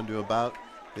time down to about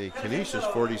the Canisius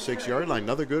 46-yard line.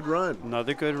 Another good run.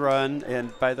 Another good run,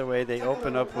 and by the way, they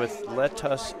open up with "Let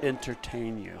us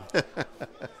entertain you."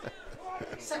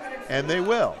 And they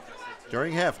will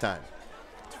during halftime.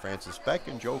 It's Francis Beck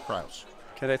and Joe Kraus.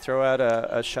 Can I throw out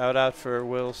a shout-out for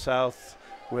Will South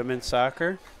women's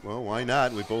soccer? Well, why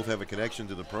not? We both have a connection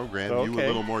to the program. Okay. You a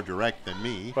little more direct than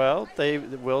me. Well,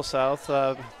 Will South,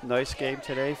 nice game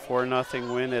today,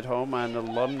 4-0 win at home on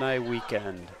Alumni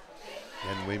Weekend.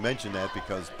 And we mentioned that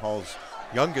because Paul's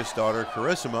youngest daughter,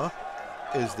 Carissima,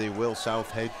 is the Will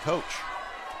South head coach.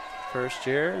 First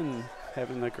year, and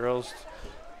having the girls,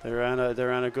 they're on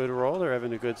a good roll. They're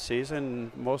having a good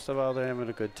season. Most of all, they're having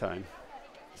a good time.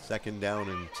 2nd down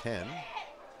and 10.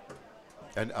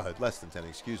 And less than 10,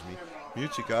 excuse me.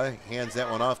 Muchika hands that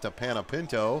one off to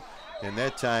Panapinto, and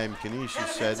that time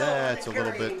Canisius said, it's a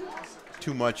little bit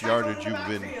too much yardage you've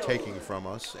been taking from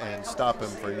us, and stop him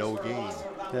for no gain.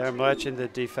 Yeah, I'm watching the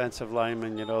defensive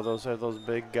linemen. You know, those are those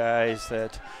big guys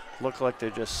that look like they're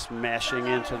just smashing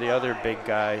into the other big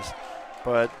guys,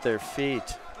 but their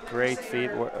feet, great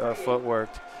footwork.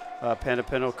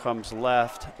 Panapinto comes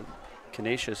left,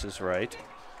 Canisius is right.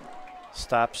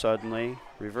 Stops suddenly,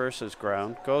 reverses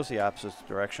ground, goes the opposite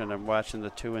direction. I'm watching the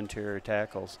two interior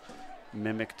tackles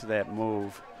mimicked that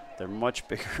move. They're much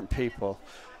bigger people,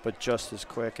 but just as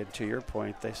quick. And to your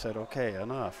point, they said, "Okay,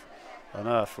 enough.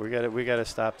 We got to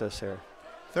stop this here."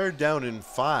 3rd down and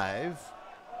 5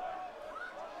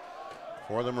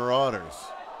 for the Marauders.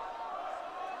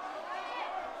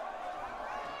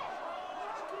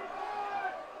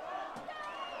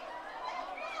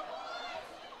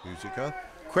 Muzica.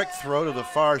 Quick throw to the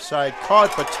far side,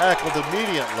 caught but tackled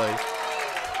immediately.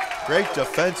 Great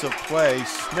defensive play,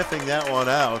 sniffing that one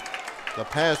out. The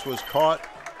pass was caught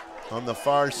on the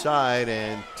far side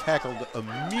and tackled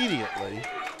immediately.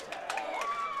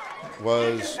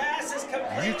 Was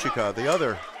Muchika, the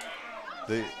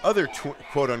other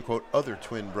quote-unquote other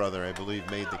twin brother, I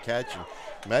believe, made the catch.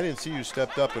 And I didn't see who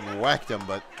stepped up and whacked him,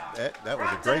 but that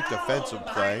was a great defensive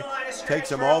play.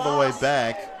 Takes him all the way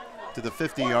back to the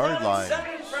 50-yard line.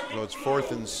 So it's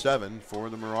 4th and 7 for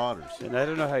the Marauders. And I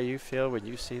don't know how you feel when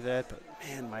you see that, but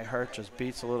man, my heart just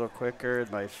beats a little quicker.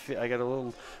 I got a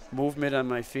little movement on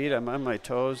my feet. I'm on my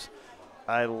toes.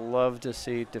 I love to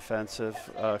see defensive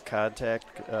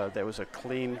contact. That was a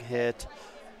clean hit.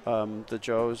 The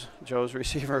Joe's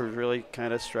receiver really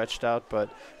kind of stretched out, but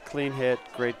clean hit,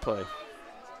 great play.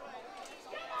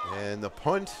 And the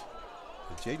punt,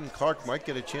 Jaden Clark might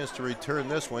get a chance to return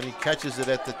this one. He catches it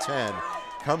at the 10.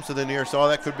 Comes to the near side.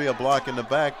 That could be a block in the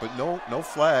back, but no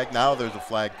flag. Now there's a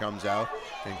flag comes out,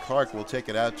 and Clark will take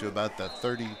it out to about the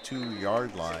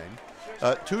 32-yard line.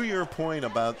 To your point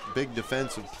about big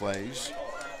defensive plays,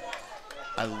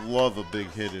 I love a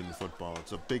big hit in football.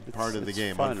 It's a big part of the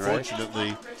game. Fun,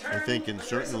 unfortunately, right? I think in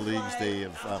certain leagues they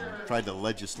have tried to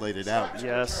legislate it out.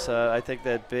 Yes, I think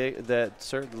that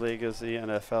certain league is the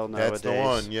NFL nowadays. That's the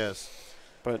one, yes.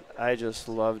 But I just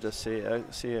love to see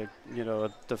a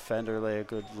defender lay a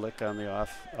good lick on the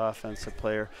offensive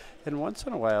player. And once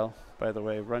in a while, by the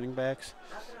way, running backs,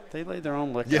 they lay their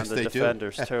own lick on the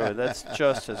defenders too. That's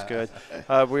just as good.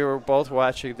 We were both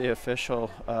watching the official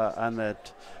on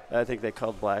that. I think they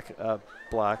called block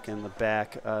in the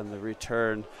back on the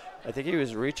return. I think he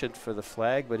was reaching for the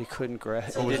flag, but he couldn't grab.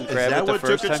 He didn't grab it the first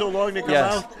time. Is that what took it so long to come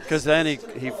out? Yes, because then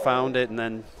he found it and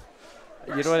then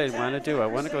You know what I want to do? I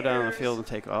want to go down the field and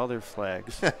take all their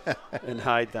flags and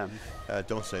hide them.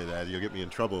 Don't say that. You'll get me in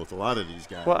trouble with a lot of these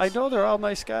guys. Well, I know they're all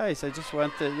nice guys. I just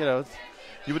want the.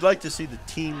 You would like to see the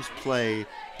teams play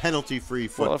penalty-free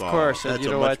football. Well, of course. That's and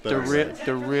you know what?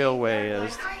 The real way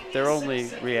is they're only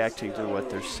reacting to what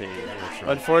they're seeing. Right.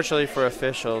 Unfortunately for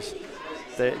officials,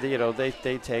 they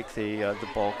take the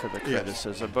bulk of the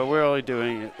criticism, but we're only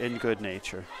doing it in good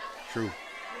nature. True.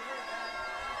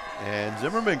 And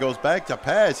Zimmerman goes back to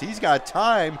pass. He's got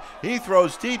time. He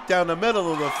throws deep down the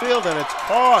middle of the field, and it's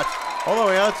caught all the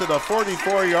way out to the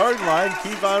 44-yard line.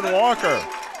 Kevon Walker.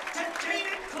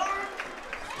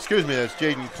 Excuse me, that's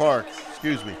Jaden Clark.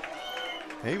 Excuse me.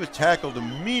 He was tackled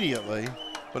immediately,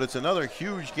 but it's another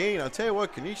huge gain. I'll tell you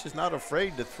what, Canisius not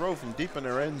afraid to throw from deep in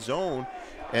their end zone,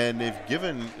 and they've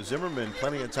given Zimmerman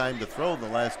plenty of time to throw the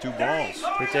last 2 balls.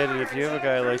 We did, and if you have a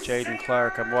guy like Jaden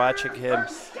Clark, I'm watching him.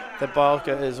 The ball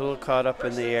is a little caught up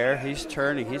in the air. He's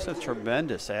turning. He's a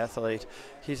tremendous athlete.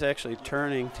 He's actually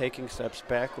turning, taking steps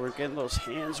backward, getting those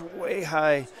hands way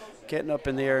high, getting up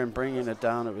in the air and bringing it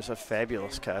down. It was a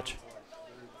fabulous catch.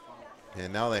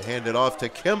 And now they hand it off to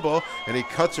Kimball, and he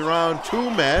cuts around 2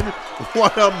 men.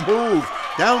 What a move.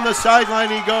 Down the sideline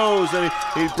he goes, and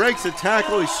he breaks a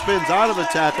tackle. He spins out of the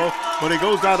tackle, but he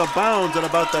goes out of bounds at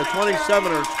about the 27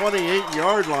 or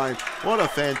 28-yard line. What a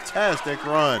fantastic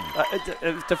run.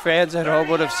 If the fans at home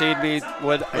would have seen me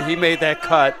when he made that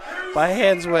cut, my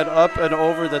hands went up and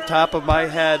over the top of my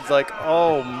head like,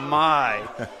 oh, my.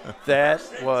 That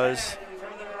was –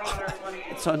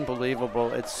 it's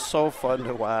unbelievable. It's so fun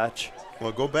to watch.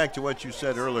 Well, go back to what you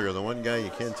said earlier, the one guy you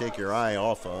can't take your eye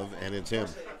off of, and it's him.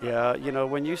 Yeah,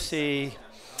 when you see,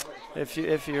 if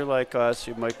you're like us,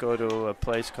 you might go to a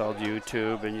place called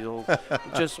YouTube, and you'll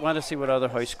just want to see what other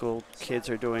high school kids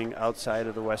are doing outside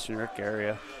of the Western New York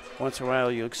area. Once in a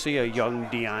while, you'll see a young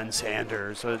Deion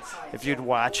Sanders. So if you'd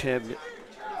watch him,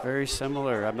 very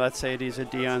similar. I'm not saying he's a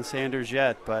Deion Sanders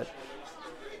yet, but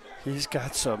he's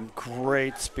got some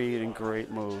great speed and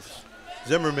great moves.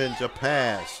 Zimmerman to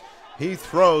pass. He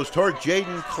throws toward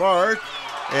Jaden Clark,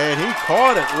 and he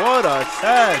caught it. What a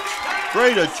catch.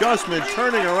 Great adjustment,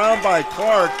 turning around by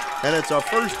Clark, and it's a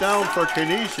first down for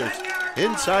Canisius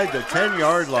inside the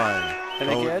 10-yard line.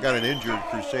 And again, got an injured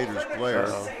Crusaders player.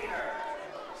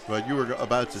 But you were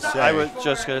about to say. I was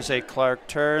just going to say Clark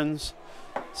turns,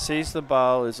 sees the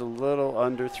ball, is a little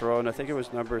underthrown. I think it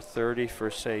was number 30 for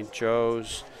St.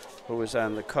 Joe's, who was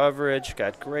on the coverage,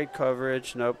 got great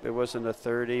coverage. Nope, it wasn't a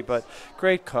 30, but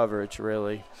great coverage,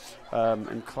 really.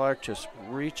 And Clark just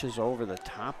reaches over the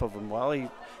top of him while he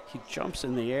jumps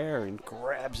in the air and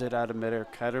grabs it out of midair.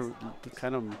 Kind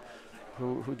of,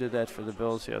 who did that for the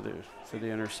Bills for the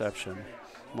interception?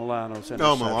 Milano's interception.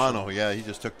 Oh, Milano, yeah, he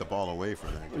just took the ball away from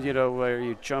that. Where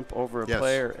you jump over a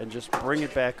player and just bring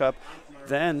it back up.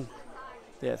 Then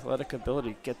the athletic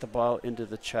ability, get the ball into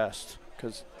the chest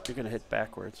because you're going to hit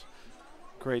backwards.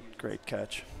 Great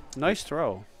catch. Nice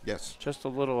throw. Yes. Just a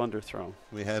little underthrown.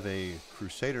 We have a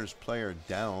Crusaders player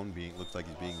down. Looks like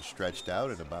he's being stretched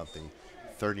out at about the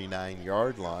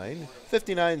 39-yard line.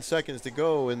 59 seconds to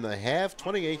go in the half.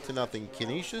 28-0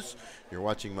 Canisius. You're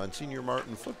watching Monsignor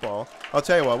Martin football. I'll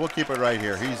tell you what, we'll keep it right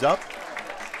here. He's up.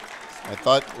 I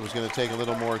thought it was going to take a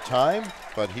little more time,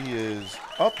 but he is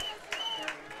up.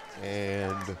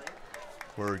 And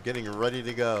we're getting ready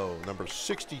to go. Number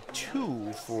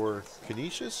 62 for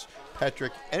Canisius,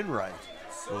 Patrick Enright,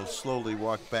 will slowly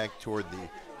walk back toward the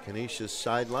Canisius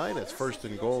sideline. It's 1st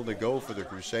and goal to go for the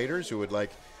Crusaders, who would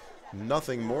like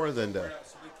nothing more than to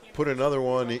put another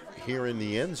one here in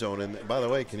the end zone. And by the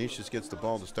way, Canisius gets the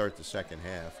ball to start the second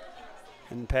half.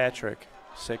 And Patrick,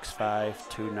 6'5",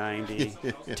 290,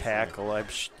 tackle.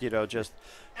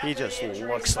 He just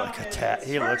looks like a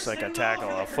tackle,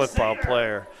 a football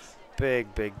player.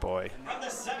 Big boy.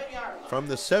 From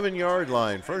the 7-yard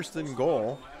line, 1st and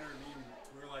goal.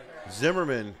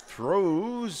 Zimmerman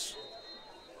throws.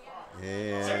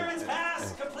 And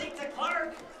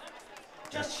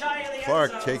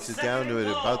Clark takes it down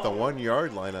to about the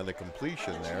 1-yard line on the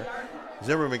completion there.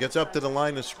 Zimmerman gets up to the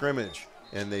line of scrimmage,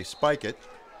 and they spike it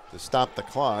to stop the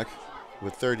clock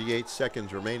with 38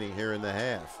 seconds remaining here in the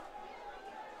half.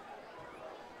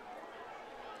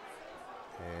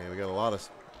 And we got a lot of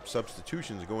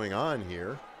substitutions going on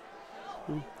here,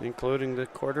 including the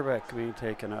quarterback being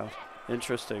taken out.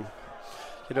 Interesting.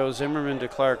 Zimmerman to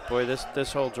Clark, boy,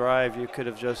 this whole drive, you could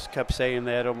have just kept saying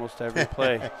that almost every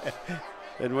play.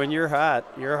 And when you're hot,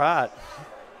 you're hot.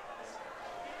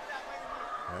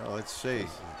 Well, let's see.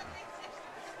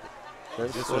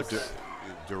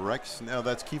 Direct. Now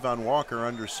that's Kevon Walker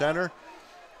under center.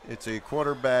 It's a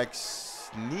quarterback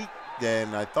sneak.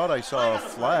 and I thought I saw a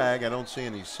flag. I don't see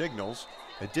any signals.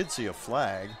 I did see a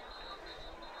flag.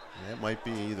 That might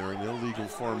be either an illegal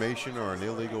formation or an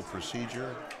illegal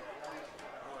procedure.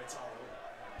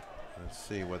 Let's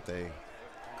see what they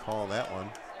call that one.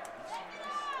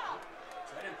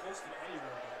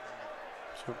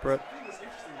 So Brett,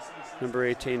 number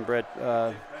 18, Brett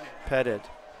Pettit,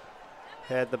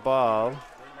 had the ball.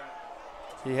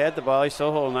 He had the ball. He's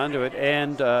still holding on to it,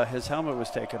 and his helmet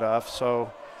was taken off.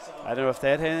 So I don't know if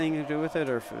that had anything to do with it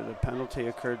or if the penalty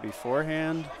occurred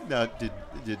beforehand. Now, did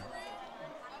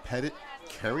Pettit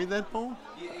carry that ball?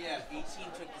 Yeah, 18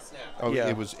 took the snap. Oh, yeah.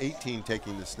 It was 18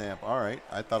 taking the snap. All right.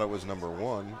 I thought it was number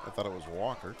 1. I thought it was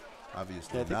Walker.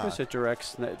 Obviously Yeah, I think not. it was a direct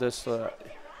snap. This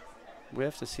we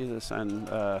have to see this on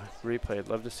replay. I'd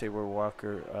love to see where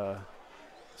Walker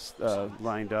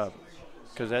lined up,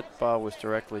 because that ball was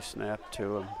directly snapped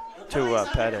to him, to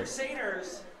Pettit.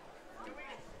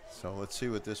 So let's see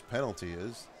what this penalty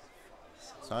is.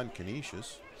 It's on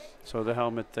Canisius. So the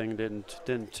helmet thing didn't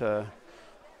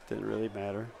really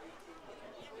matter.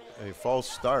 A false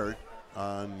start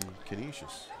on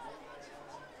Canisius.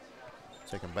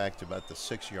 Take him back to about the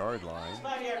 6-yard line.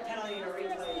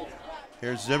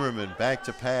 Here's Zimmerman back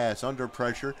to pass, under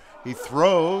pressure. He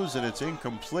throws, and it's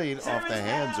incomplete off the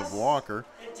hands of Walker.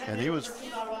 And he was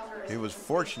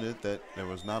fortunate that there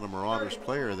was not a Marauders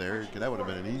player there. That would have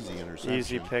been an easy interception.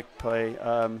 Easy pick play.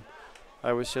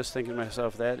 I was just thinking to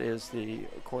myself, that is the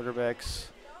quarterback's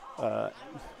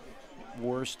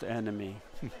worst enemy,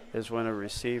 is when a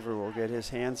receiver will get his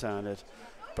hands on it.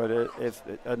 But if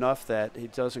enough that he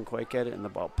doesn't quite get it and the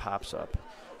ball pops up.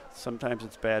 Sometimes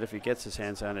it's bad if he gets his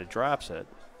hands on it, drops it.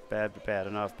 Bad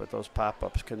enough, but those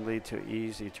pop-ups can lead to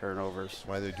easy turnovers. That's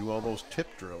why they do all those tip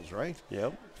drills, right?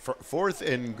 Yep. 4th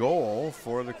and goal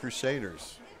for the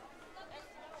Crusaders.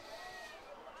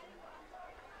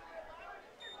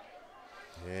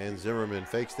 And Zimmerman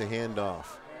fakes the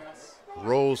handoff.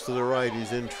 Rolls to the right.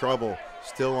 He's in trouble.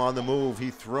 Still on the move. He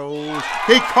throws.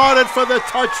 He caught it for the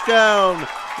touchdown.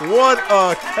 What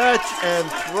a catch and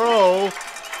throw.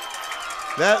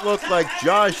 That looked like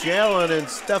Josh Allen and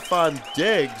Stefan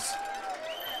Diggs.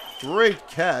 Great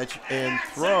catch and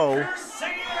throw.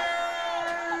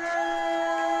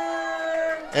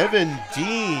 Evan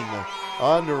Dean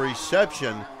on the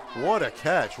reception. What a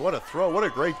catch. What a throw. What a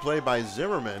great play by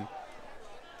Zimmerman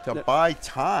to buy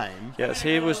time. Yes,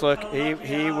 he was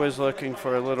looking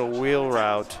for a little wheel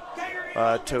route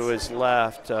to his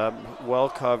left, well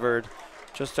covered.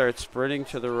 Just started sprinting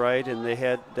to the right, and they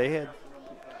had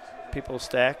people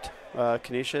stacked,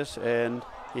 Canisius, and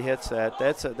he hits that.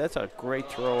 That's a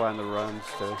great throw on the runs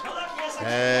too.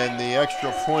 And the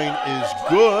extra point is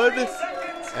good.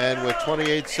 And with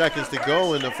 28 seconds to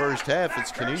go in the first half,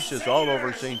 it's Canisius all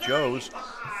over St. Joe's,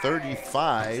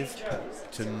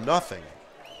 35-0.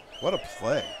 What a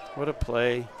play. What a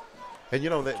play. And, you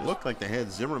know, that looked like they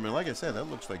had Zimmerman. Like I said, that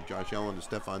looks like Josh Allen to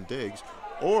Stefan Diggs.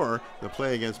 Or the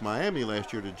play against Miami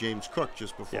last year to James Cook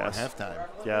just before halftime.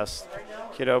 Yes.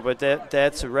 You know, but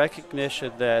that's a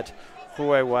recognition that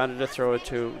who I wanted to throw it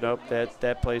to, nope,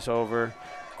 that play's over.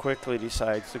 Quickly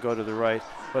decides to go to the right.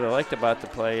 What I liked about the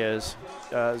play is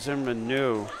Zimmerman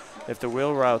knew if the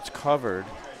wheel route's covered,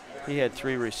 he had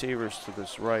 3 receivers to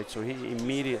this right, so he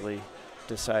immediately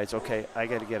decides, okay, I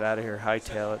got to get out of here,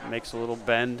 hightail it, makes a little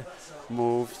bend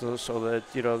move so that,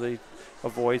 you know, they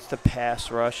avoids the pass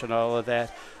rush and all of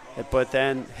that. But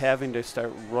then having to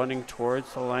start running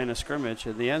towards the line of scrimmage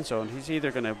in the end zone, he's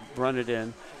either going to run it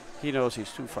in, he knows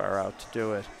he's too far out to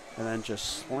do it, and then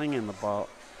just slinging the ball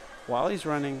while he's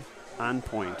running on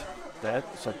point.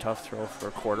 That's a tough throw for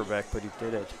a quarterback, but he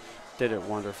did it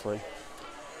wonderfully.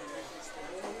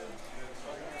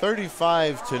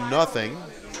 35-0,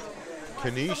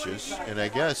 Canisius, and I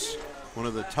guess one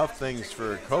of the tough things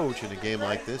for a coach in a game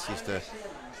like this is to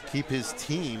keep his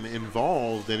team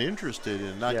involved and interested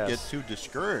and not get too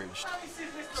discouraged.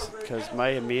 Because my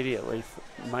immediate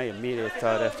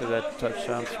thought after that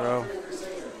touchdown throw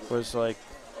was like,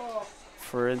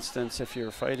 for instance, if you're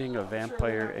fighting a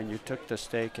vampire and you took the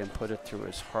stake and put it through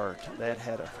his heart, that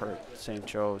had to hurt St.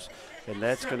 Joe's. And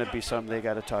that's going to be something they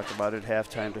got to talk about at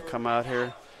halftime, to come out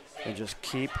here and just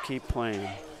keep playing.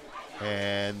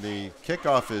 And the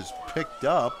kickoff is picked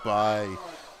up by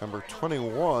number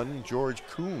 21, George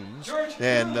Coons.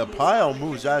 And the pile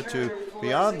moves out to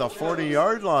beyond the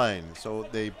 40-yard line. So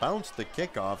they bounced the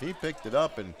kickoff. He picked it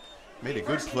up and made a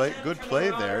good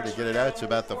play there to get it out to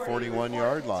about the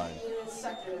 41-yard line.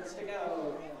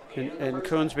 And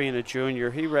Coons being a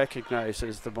junior, he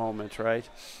recognizes the moment, right?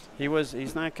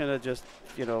 He's not going to just,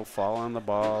 you know, fall on the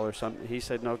ball or something. He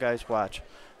said, no, guys, watch.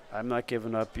 I'm not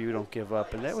giving up, you don't give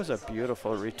up. And that was a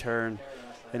beautiful return.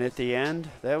 And at the end,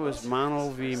 that was mano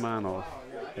v mano.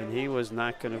 And he was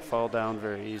not going to fall down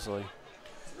very easily.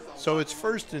 So it's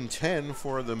 1st and 10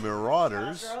 for the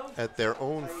Marauders at their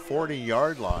own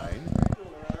 40-yard line.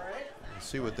 Let's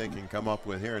see what they can come up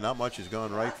with here. Not much has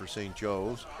gone right for St.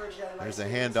 Joe's. There's the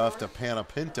handoff to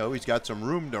Panapinto. He's got some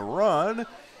room to run,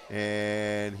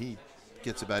 and he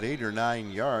gets about 8 or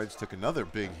 9 yards. Took another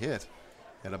big hit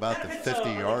at about the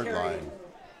 50-yard line.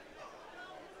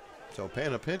 So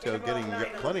Panapinto getting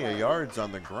plenty of yards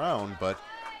on the ground, but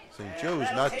St. Joe's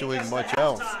not doing much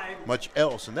else.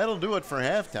 And that'll do it for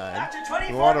halftime.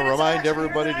 We want to remind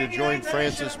everybody to join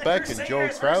Francis Beck and Joe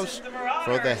Kraus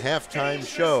for the halftime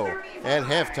show. At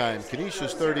halftime,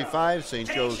 Canisius 35, St.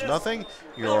 Joe's nothing.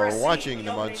 You're watching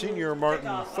the Monsignor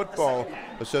Martin Football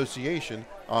Association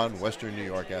on Western New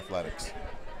York Athletics.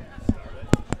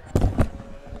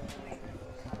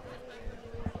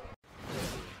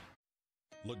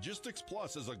 Logistics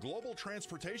Plus is a global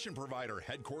transportation provider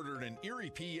headquartered in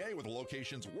Erie, PA with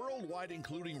locations worldwide,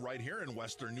 including right here in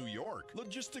Western New York.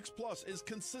 Logistics Plus is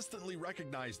consistently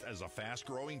recognized as a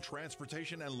fast-growing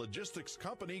transportation and logistics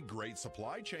company, great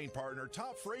supply chain partner,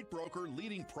 top freight broker,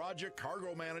 leading project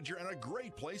cargo manager, and a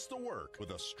great place to work.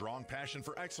 With a strong passion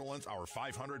for excellence, our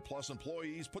 500-plus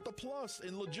employees put the plus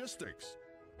in logistics.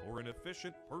 Or an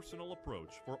efficient, personal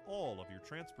approach for all of your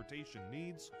transportation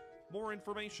needs. More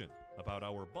information about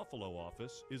our Buffalo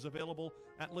office is available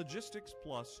at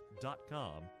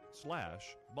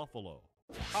logisticsplus.com/Buffalo.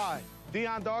 Hi,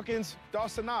 Dion Dawkins,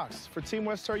 Dawson Knox for Team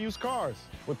West Star Used Cars.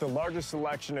 With the largest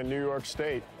selection in New York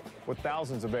State, with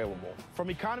thousands available. From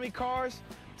economy cars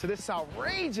to this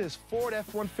outrageous Ford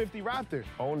F-150 Raptor,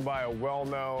 owned by a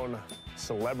well-known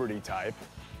celebrity type.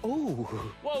 Ooh.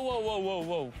 Whoa, whoa, whoa, whoa,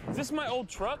 whoa. Is this my old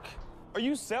truck? Are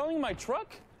you selling my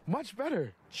truck? Much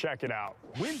better. Check it out.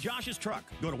 Win Josh's truck.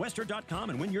 Go to Western.com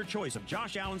and win your choice of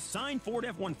Josh Allen's signed Ford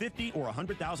F-150 or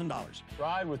 $100,000.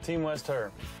 Ride with Team West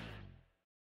Her.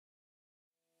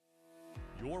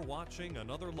 You're watching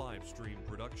another live stream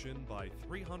production by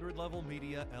 300 Level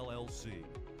Media, LLC.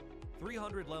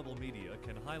 300 Level Media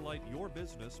can highlight your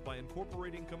business by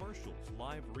incorporating commercials,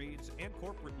 live reads, and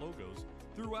corporate logos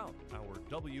throughout our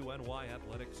WNY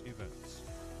Athletics events.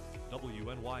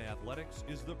 WNY Athletics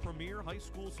is the premier high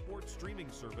school sports streaming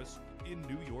service in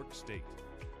New York State,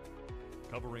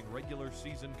 covering regular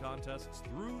season contests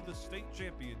through the state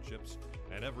championships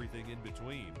and everything in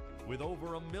between, with over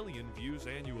 1 million views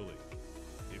annually.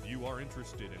 If you are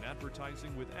interested in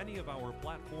advertising with any of our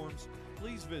platforms,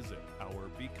 please visit our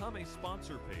Become a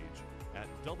Sponsor page at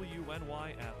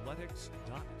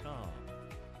WNYathletics.com.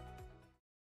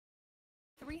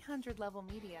 300 Level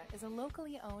Media is a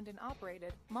locally owned and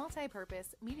operated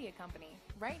multi-purpose media company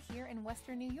right here in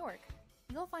Western New York.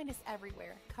 You'll find us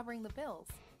everywhere, covering the Bills,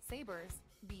 Sabres,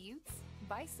 Buttes,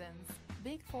 Bisons,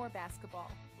 Big Four basketball,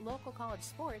 local college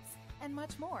sports, and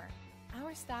much more.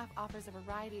 Our staff offers a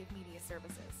variety of media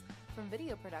services, from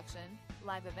video production,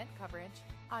 live event coverage,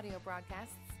 audio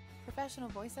broadcasts, professional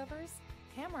voiceovers,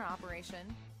 camera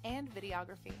operation, and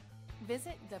videography.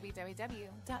 Visit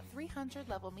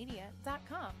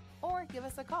www.300levelmedia.com or give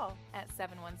us a call at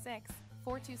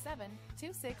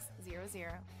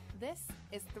 716-427-2600. This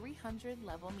is 300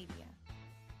 Level Media.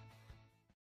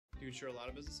 Do you insure a lot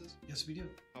of businesses? Yes, we do.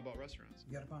 How about restaurants?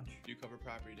 We got a bunch. Do you cover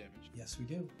property damage? Yes, we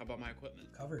do. How about my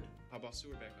equipment? Covered. How about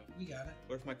sewer backup? We got it.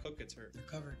 What if my cook gets hurt? They're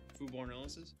covered. Foodborne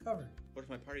illnesses? Covered. What if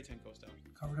my party tent goes down?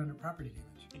 Covered under property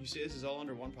damage. And you say this is all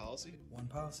under one policy? One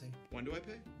policy. When do I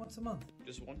pay? Once a month.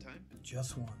 Just one time?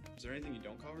 Just one. Is there anything you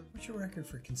don't cover? What's your record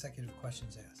for consecutive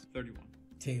questions asked? 31.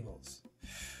 Tables.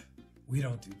 We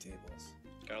don't do tables.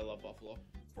 Gotta love Buffalo.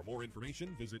 For more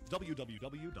information, visit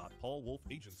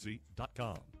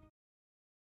www.paulwolfagency.com.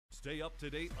 Stay up to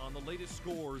date on the latest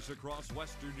scores across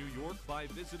Western New York by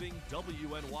visiting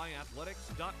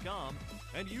WNYathletics.com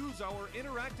and use our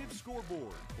interactive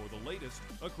scoreboard for the latest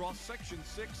across Section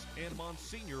 6 and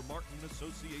Monsignor Martin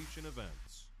Association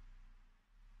events.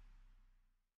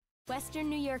 Western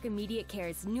New York Immediate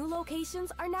Care's new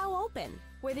locations are now open.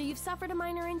 Whether you've suffered a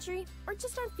minor injury or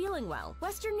just aren't feeling well,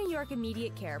 Western New York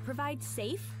Immediate Care provides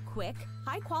safe, quick,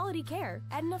 high-quality care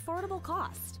at an affordable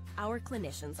cost. Our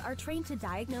clinicians are trained to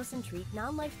diagnose and treat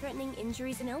non-life-threatening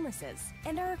injuries and illnesses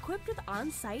and are equipped with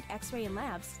on-site x-ray and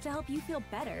labs to help you feel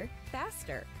better,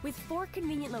 faster. With 4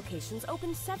 convenient locations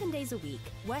open 7 days a week,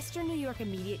 Western New York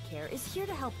Immediate Care is here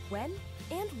to help when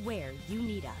and where you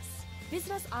need us.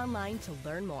 Visit us online to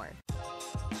learn more.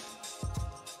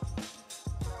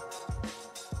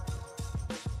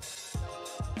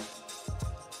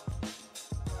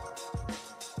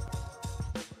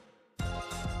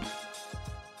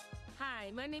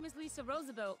 name is Lisa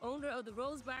Roosevelt, owner of the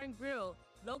Rose Bar and Grill,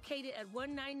 located at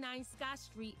 199 Scott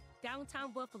Street,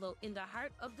 downtown Buffalo, in the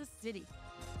heart of the city.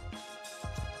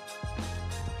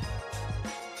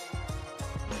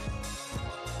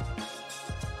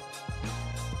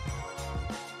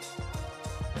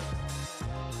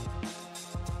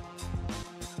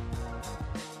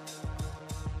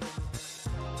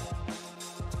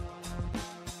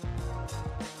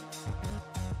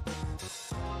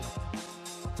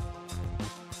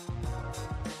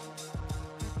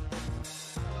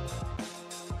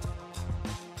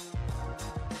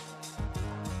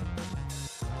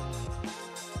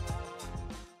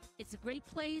 It's a great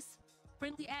place,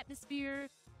 friendly atmosphere,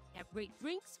 have great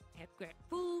drinks, have great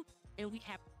food, and we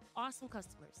have awesome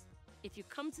customers. If you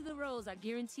come to the Rose, I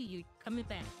guarantee you, coming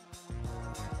back.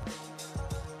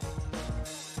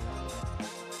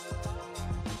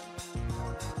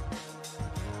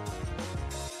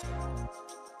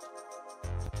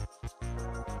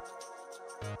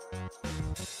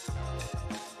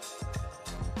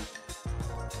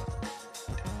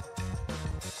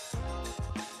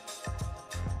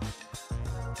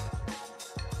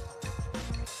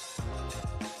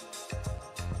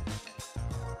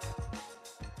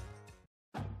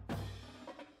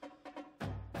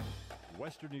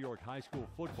 Western New York High School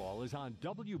football is on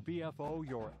WBFO,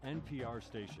 your NPR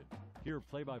station. Hear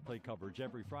play-by-play coverage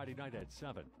every Friday night at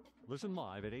 7. Listen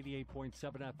live at 88.7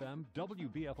 FM,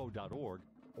 WBFO.org,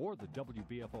 or the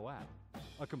WBFO app.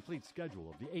 A complete schedule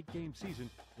of the 8-game season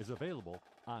is available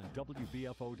on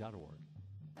WBFO.org.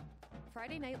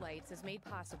 Friday Night Lights is made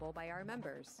possible by our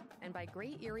members and by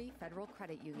Great Erie Federal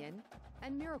Credit Union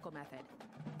and Miracle Method.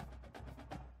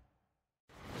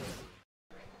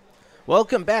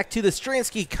 Welcome back to the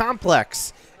Stransky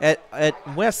Complex at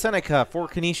West Seneca for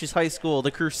Canisius High School. The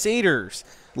Crusaders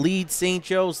lead St.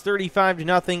 Joe's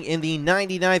 35-0 in the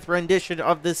 99th rendition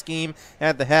of this game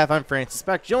at the half. I'm Francis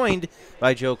Beck, joined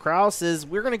by Joe Krause.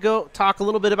 We're going to go talk a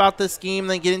little bit about this game,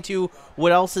 then get into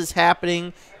what else is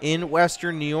happening in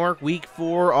Western New York, week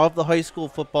 4 of the high school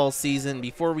football season.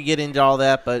 Before we get into all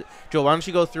that, but Joe, why don't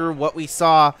you go through what we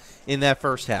saw in that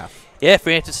first half? Yeah,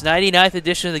 Francis, 99th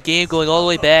edition of the game, going all the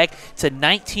way back to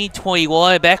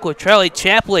 1921, back when Charlie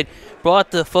Chaplin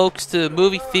brought the folks to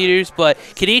movie theaters. But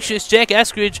Canisius, Jack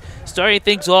Eskridge starting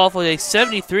things off with a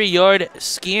 73-yard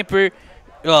scamper,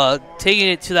 taking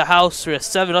it to the house for a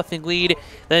 7-0 lead.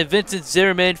 Then Vincent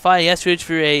Zimmerman finding Eskridge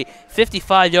for a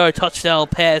 55-yard touchdown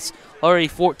pass, already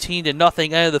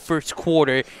 14-0 out of the first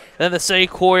quarter. Then the second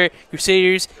quarter,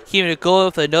 Crusaders came to go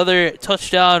with another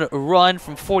touchdown run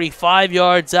from 45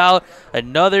 yards out.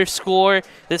 Another score,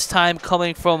 this time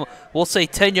coming from, we'll say,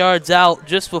 10 yards out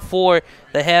just before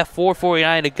the half,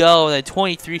 4:49 to go, and then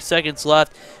 23 seconds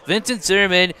left. Vincent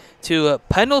Zimmerman to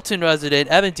Pendleton resident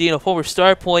Evan Dean, a former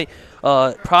Star Point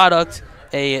product,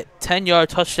 a 10-yard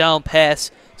touchdown pass.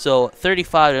 So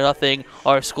 35-0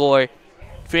 our score.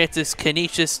 Francis,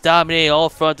 Canisius dominating all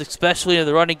front, especially in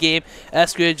the running game.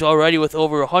 Eskridge already with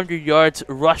over 100 yards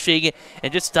rushing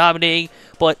and just dominating.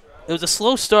 But it was a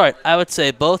slow start, I would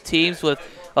say. Both teams with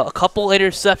a couple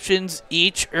interceptions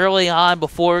each early on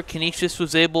before Canisius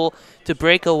was able to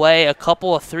break away. A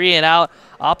couple of 3-and-out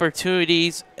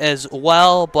opportunities as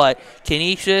well. But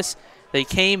Canisius, they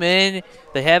came in.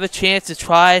 They have a chance to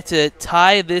try to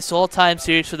tie this all-time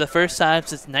series for the first time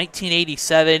since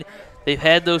 1987. They've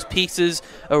had those pieces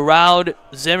around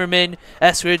Zimmerman,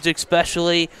 Eskridge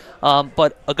especially,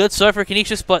 but a good start for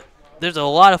Canisius, but there's a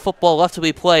lot of football left to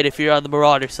be played if you're on the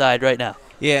Marauder side right now.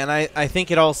 Yeah, and I think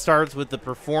it all starts with the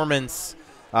performance.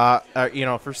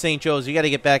 For St. Joe's, you got to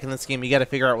get back in this game. You got to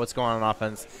figure out what's going on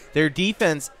offense. Their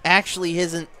defense actually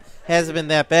hasn't been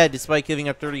that bad despite giving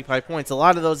up 35 points. A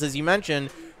lot of those, as you mentioned,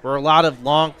 were a lot of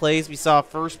long plays. We saw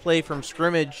first play from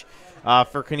scrimmage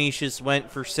for Canisius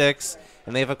went for 6.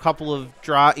 And they have a couple of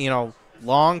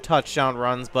long touchdown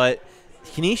runs, but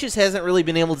Canisius hasn't really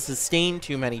been able to sustain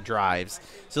too many drives.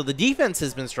 So the defense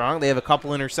has been strong. They have a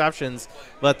couple interceptions,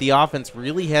 but the offense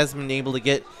really hasn't been able to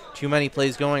get too many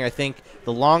plays going. I think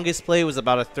the longest play was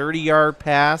about a 30-yard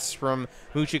pass from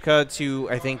Muchika to,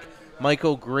 I think,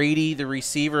 Michael Grady, the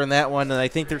receiver in that one. And I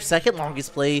think their second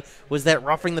longest play was that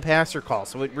roughing the passer call.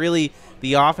 So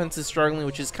the offense is struggling,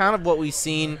 which is kind of what we've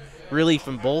seen really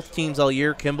from both teams all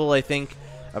year. Kimball, I think,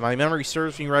 my memory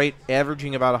serves me right,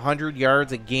 averaging about 100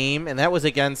 yards a game, and that was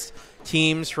against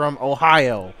teams from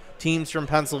Ohio, teams from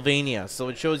Pennsylvania. So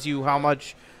it shows you how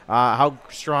much how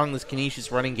strong this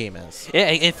Canisius running game is. Yeah,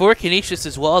 and for Canisius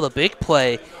as well, the big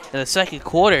play in the second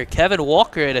quarter, Kevin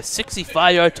Walker had a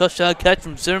 65-yard touchdown catch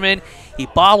from Zimmerman. He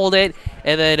bobbled it,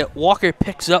 and then Walker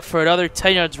picks up for another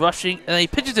 10 yards rushing, and then he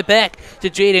pitches it back to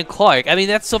Jaden Clark. I mean,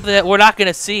 that's something that we're not going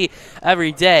to see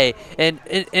every day. And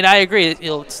I agree, it's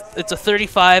a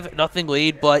 35-0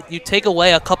 lead, but you take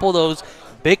away a couple of those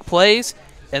big plays,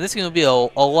 and this is going to be a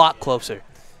lot closer.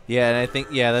 Yeah, and I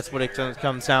think, that's what it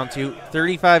comes down to.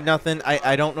 35-0.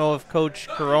 I don't know if Coach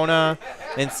Corona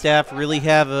and staff really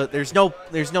have there's no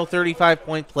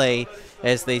 35-point play,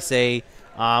 as they say.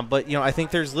 But, I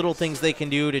think there's little things they can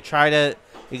do to try to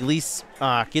at least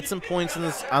get some points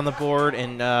on the board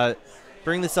and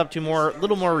bring this up to a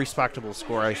little more respectable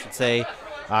score, I should say.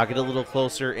 Get a little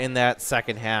closer in that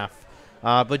second half.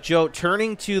 But, Joe,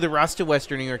 turning to the rest of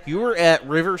Western New York, you were at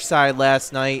Riverside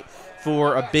last night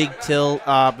for a big tilt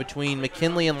between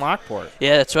McKinley and Lockport.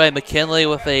 Yeah, that's right. McKinley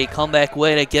with a comeback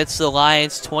win against the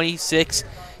Lions,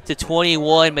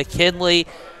 26-21. McKinley,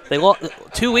 they lost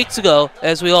 2 weeks ago,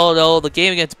 as we all know. The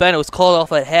game against Bennett was called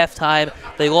off at halftime.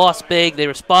 They lost big. They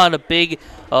responded a big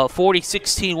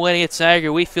 40-16 win against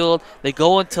Niagara Wheatfield. They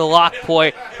go into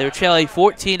Lockport. They were trailing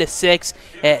 14-6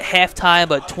 at halftime,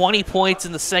 but 20 points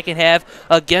in the second half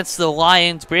against the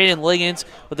Lions. Brandon Liggins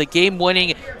with a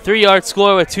game-winning 3-yard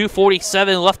score with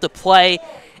 2:47 left to play.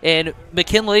 And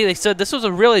McKinley, they said this was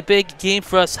a really big game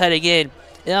for us heading in.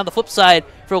 And on the flip side,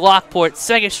 for Lockport,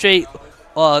 second straight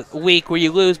week where you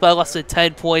lose by less than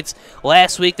 10 points.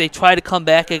 Last week they tried to come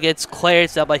back against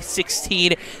Clarence, down by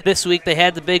 16. This week they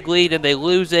had the big lead and they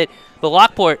lose it. But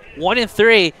Lockport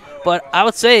 1-3, but I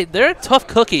would say they're a tough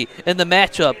cookie in the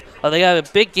matchup. They got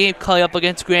a big game coming up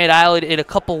against Grand Island in a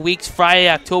couple weeks, Friday,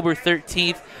 October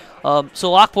 13th.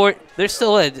 So Lockport, they're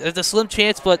still in. There's a slim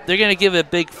chance, but they're going to give it a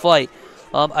big fight.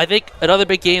 I think another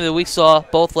big game that we saw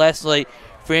both last night,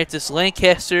 Francis,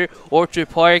 Lancaster, Orchard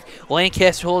Park.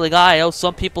 Lancaster holding on. I know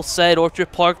some people said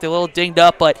Orchard Park, they're a little dinged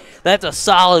up, but that's a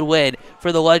solid win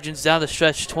for the Legends down the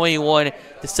stretch,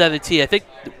 21-17. I think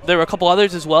there were a couple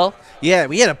others as well. Yeah,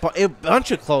 we had a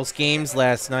bunch of close games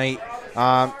last night.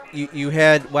 You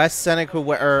had West Seneca,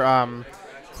 or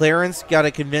Clarence got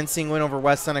a convincing win over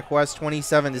West Seneca West,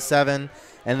 27-7.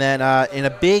 And then in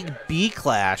a big B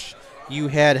clash, you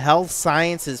had Health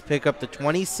Sciences pick up the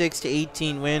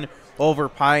 26-18 win over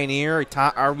Pioneer.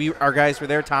 Our guys were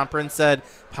there. Tom Prince said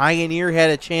Pioneer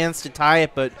had a chance to tie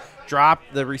it, but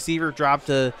the receiver dropped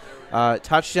a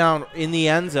touchdown in the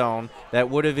end zone that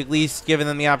would have at least given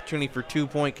them the opportunity for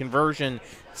 2-point conversion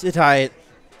to tie it.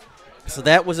 So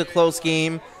that was a close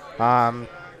game. Some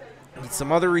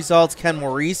other results: Ken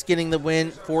Maurice getting the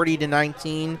win,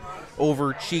 40-19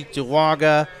 over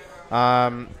Cheektowaga.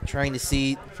 Trying to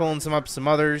see, pulling some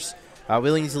others.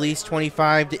 Williams Lease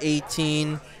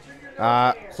 25-18.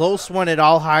 Close one at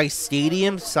All High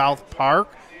Stadium, South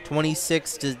Park,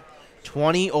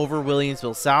 26-20 over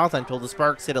Williamsville South. I'm told the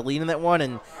Sparks hit a lead in that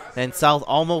one, and South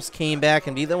almost came back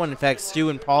and beat that one. In fact, Stu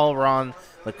and Paul were on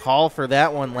the call for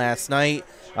that one last night.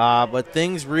 But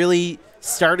things really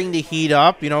starting to heat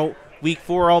up. Week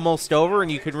 4 almost over,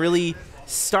 and you could really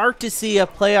start to see a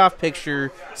playoff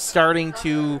picture starting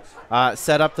to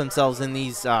set up themselves in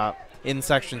these in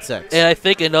Section 6. And I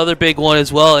think another big one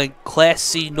as well in Class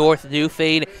C North,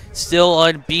 Newfane still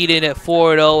unbeaten at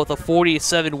 4-0 with a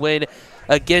 40-7 win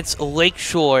against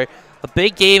Lakeshore. A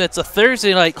big game. It's a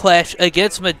Thursday night clash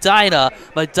against Medina.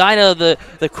 Medina,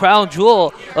 the crown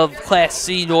jewel of Class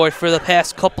C North for the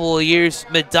past couple of years.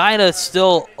 Medina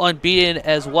still unbeaten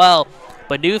as well.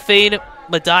 But Newfane,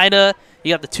 Medina,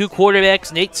 you got the two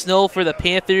quarterbacks, Nate Snow for the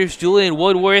Panthers, Julian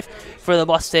Woodworth for the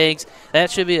Mustangs.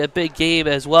 That should be a big game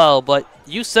as well. But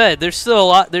you said there's still a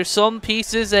lot. There's some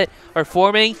pieces that are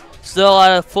forming. Still a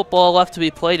lot of football left to be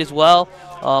played as well.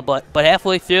 But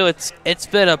halfway through, it's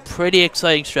been a pretty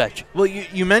exciting stretch. Well,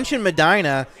 you mentioned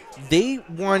Medina. They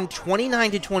won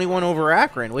 29-21 over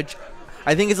Akron, which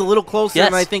I think is a little closer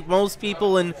than I think most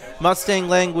people in Mustang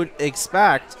Land would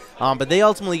expect. But they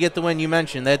ultimately get the win. You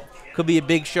mentioned that could be a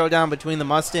big showdown between the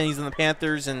Mustangs and the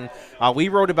Panthers, and we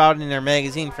wrote about it in our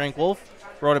magazine. Frank Wolf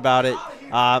wrote about it.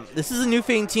 This is a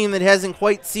Newfane team that hasn't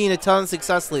quite seen a ton of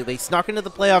success lately. They snuck into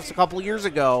the playoffs a couple years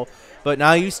ago, but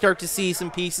now you start to see some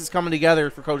pieces coming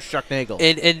together for Coach Chuck Nagel.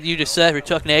 And you just said for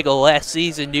Chuck Nagel, last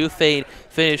season Newfane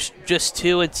finished just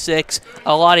 2-6.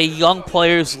 A lot of young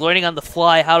players learning on the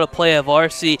fly how to play a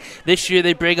varsity. This year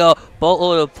they bring a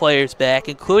boatload of players back,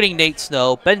 including Nate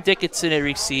Snow, Ben Dickinson at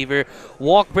receiver,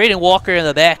 Braden Walker in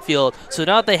the backfield. So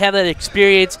now that they have that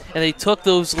experience and they took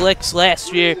those licks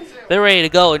last year, they're ready to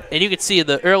go. And you can see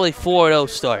the early 4-0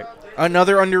 start.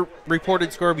 Another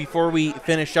underreported score before we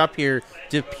finish up here.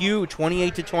 Depew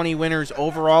 28-20 winners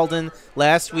over Alden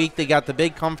last week. They got the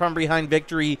big come-from-behind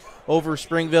victory over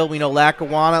Springville. We know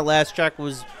Lackawanna last check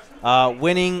was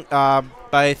winning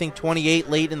by, I think, 28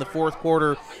 late in the fourth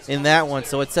quarter in that one.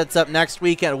 So it sets up next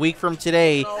week, a week from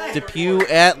today, Depew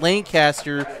at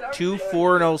Lancaster, 2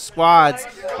 4-0 squads.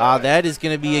 That is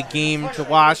going to be a game to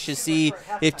watch to see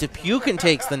if Depew can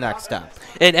take the next step.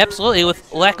 And absolutely,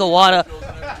 with Lackawanna,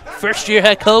 first-year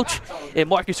head coach, and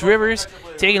Marcus Rivers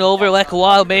taking over.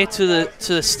 Lackawanna made it to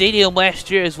the stadium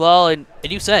last year as well. And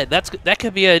you said that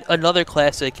could be another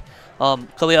classic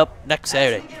coming up next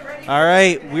Saturday. All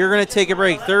right, we're going to take a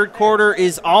break. Third quarter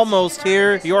is almost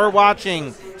here. You're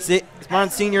watching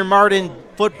Monsignor Martin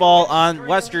football on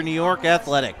Western New York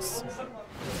Athletics.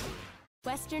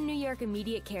 Western New York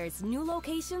Immediate Care's new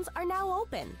locations are now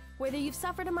open. Whether you've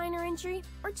suffered a minor injury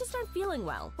or just aren't feeling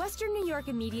well, Western New York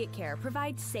Immediate Care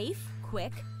provides safe,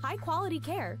 quick, high-quality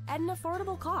care at an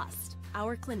affordable cost.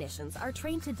 Our clinicians are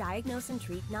trained to diagnose and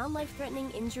treat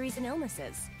non-life-threatening injuries and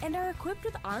illnesses and are equipped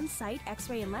with on-site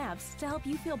x-ray and labs to help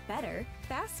you feel better,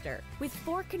 faster. With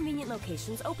 4 convenient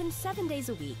locations open 7 days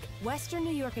a week, Western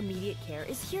New York Immediate Care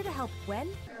is here to help when?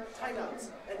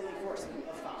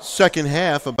 Second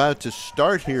half about to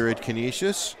start here at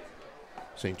Canisius.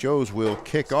 St. Joe's will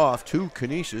kick off to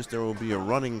Canisius. There will be a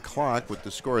running clock with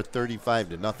the score at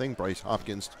 35-0. Bryce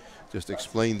Hopkins just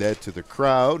explained that to the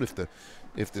crowd.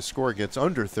 If the score gets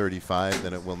under 35,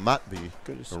 then it will not be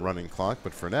a running clock.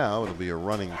 But for now, it'll be a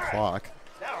running clock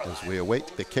as we await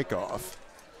the kickoff.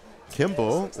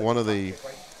 Kimball, one of the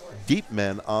deep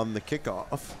men on the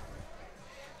kickoff.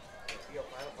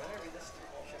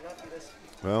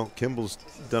 Well, Kimball's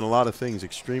done a lot of things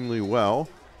extremely well.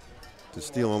 To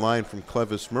steal a line from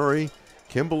Clevis Murray,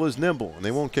 Kimball is nimble, and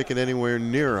they won't kick it anywhere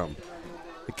near him.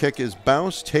 The kick is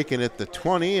bounced, taken at the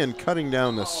 20, and cutting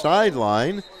down the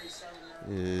sideline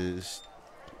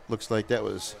looks like that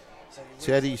was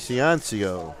Teddy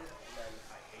Ciancio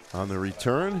on the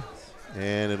return,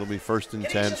 and it'll be 1st and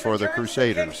 10 for the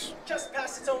Crusaders. Just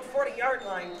past its own 40-yard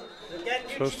line.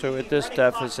 So at this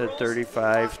deficit,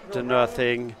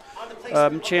 35-0,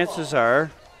 chances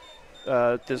are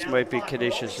this might be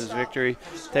Canisius' victory.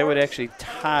 They would actually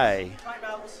tie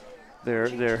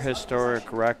their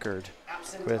historic record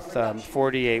with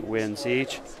 48 wins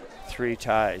each, 3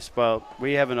 ties. Well,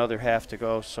 we have another half to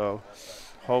go, so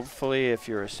hopefully if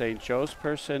you're a St. Joe's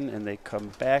person and they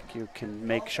come back, you can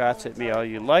make shots at me all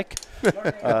you like,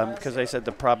 because I said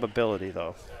the probability,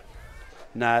 though,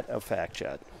 not a fact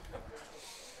yet.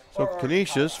 So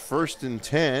Canisius 1st and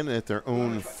 10 at their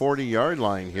own 40-yard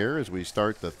line here as we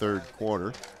start the third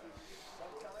quarter.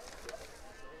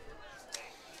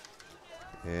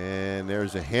 And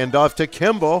there's a handoff to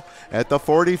Kimball at the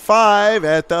 45,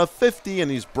 at the 50, and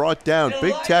he's brought down.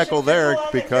 Big tackle there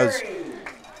because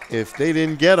if they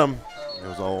didn't get him, there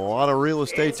was a lot of real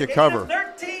estate to cover.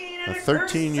 A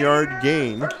 13-yard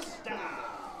gain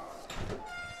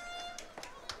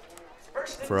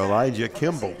for Elijah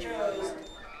Kimball.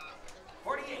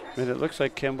 And it looks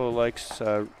like Kimball likes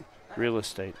real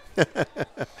estate.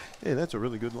 Hey, that's a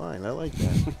really good line. I like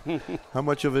that. How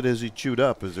much of it has he chewed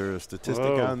up? Is there a statistic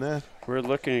on that? We're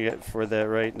looking for that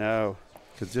right now.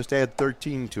 Because just add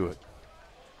 13 to it.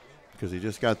 Because he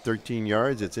just got 13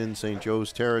 yards. It's in St.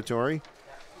 Joe's territory.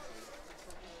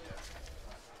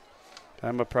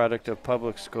 I'm a product of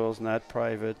public schools, not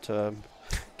private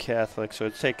Catholic, so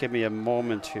it's taking me a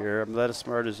moment here. I'm not as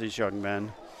smart as these young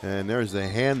men. And there's the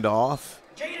handoff.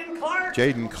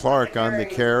 Jaden Clark on the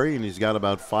carry, and he's got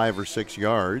about 5 or 6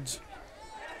 yards.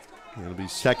 It'll be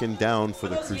 2nd down for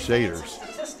the Crusaders.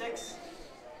 Statistics.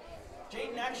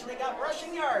 Jaden actually got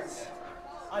rushing yards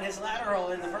on his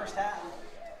lateral in the first half.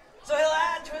 So he'll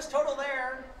add to his total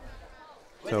there.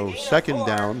 So 2nd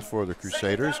down for the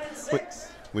Crusaders.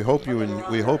 We hope you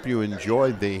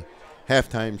enjoyed the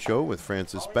halftime show with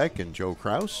Francis Beck and Joe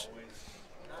Kraus.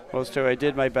 Well, Stu, I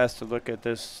did my best to look at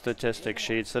this statistic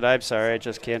sheets that I'm sorry I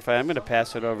just can't find. I'm going to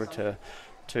pass it over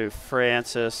to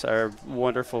Francis, our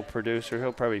wonderful producer.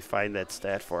 He'll probably find that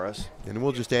stat for us. And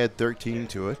we'll just add 13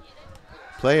 to it.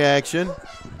 Play action.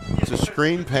 It's a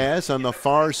screen pass on the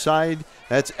far side.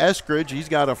 That's Eskridge. He's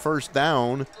got a 1st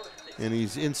down, and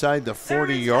he's inside the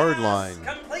 40-yard line.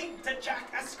 Complete to Jack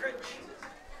Eskridge.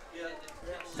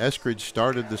 Eskridge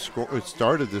started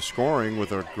the scoring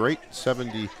with a great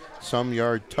 70-some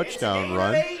yard touchdown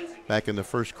run back in the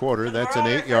first quarter. That's an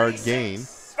 8-yard gain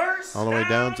all the way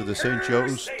down to the St.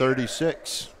 Joe's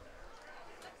 36.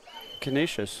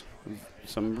 Canisius,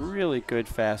 some really good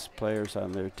fast players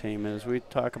on their team. And as we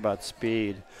talk about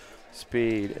speed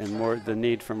and the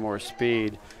need for more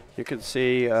speed, You can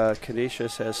see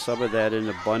Canisius has some of that in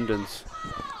abundance.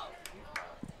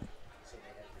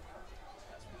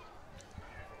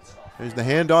 There's the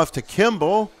handoff to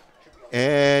Kimball,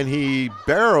 and he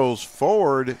barrels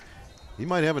forward. He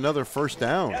might have another first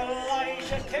down.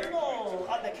 Elijah Kimball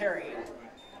on the carry.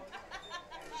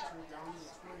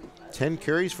 10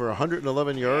 carries for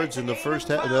 111 yards in the first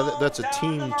half. That's a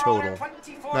team total,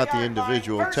 not the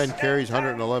individual. 10 carries,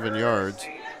 111 yards,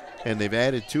 and they've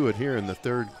added to it here in the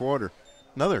third quarter.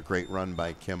 Another great run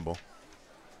by Kimball.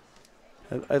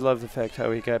 I love the fact how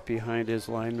he got behind his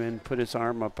lineman, put his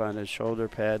arm up on his shoulder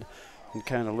pad, and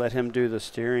kind of let him do the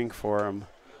steering for him.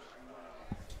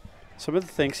 Some of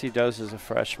the things he does as a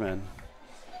freshman,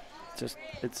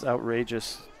 it's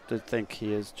outrageous to think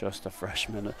he is just a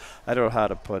freshman. I don't know how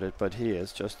to put it, but he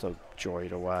is just a joy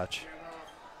to watch.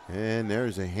 And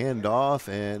there's a handoff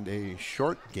and a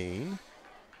short gain.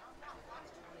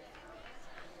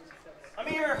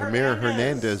 Amir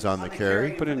Hernandez on the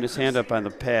carry. Putting his hand up on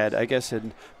the pad, I guess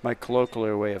in my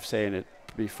colloquial way of saying it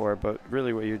before, but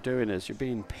really what you're doing is you're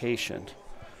being patient.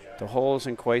 The hole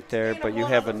isn't quite there, but you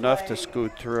have enough to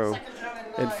scoot through.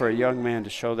 And for a young man to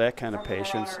show that kind of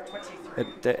patience,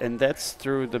 and that's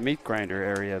through the meat grinder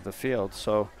area of the field.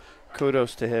 So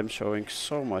kudos to him showing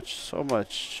so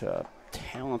much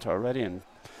talent already. And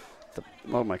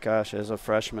oh my gosh, as a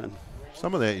freshman.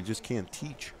 Some of that you just can't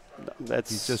teach.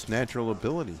 It's just natural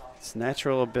ability. It's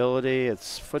natural ability.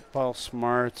 It's football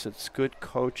smarts. It's good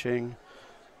coaching.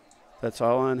 That's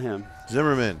all on him.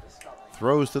 Zimmerman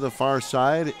throws to the far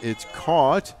side. It's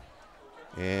caught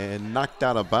and knocked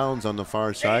out of bounds on the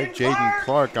far side. Jaden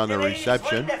Clark on the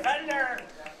reception.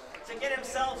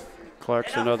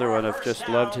 Clark's another one. I've just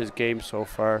loved his game so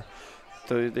far.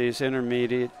 These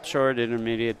short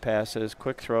intermediate passes,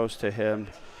 quick throws to him,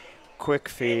 quick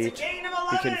feet.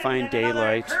 He can find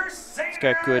daylight. He's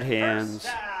got good hands.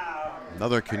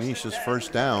 Another Canisius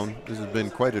first down. This has been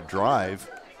quite a drive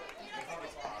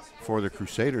for the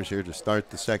Crusaders here to start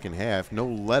the second half. No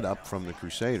let up from the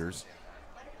Crusaders.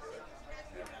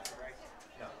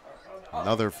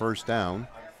 Another first down.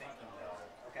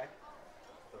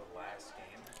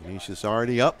 Canisius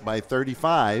already up by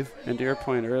 35. And to your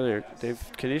point earlier,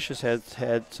 Canisius has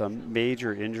had some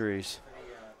major injuries.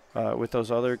 With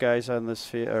those other guys on this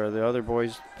field, or the other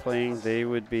boys playing, they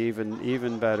would be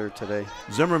even better today.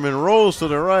 Zimmerman rolls to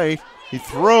the right. He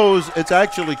throws. It's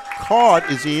actually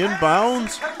caught. Is he in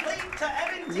bounds?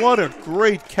 What a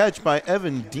great catch by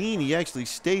Evan Dean. He actually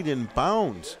stayed in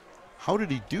bounds. How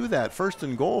did he do that? First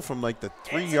and goal from like the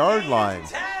 3-yard line.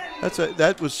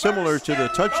 That was similar to the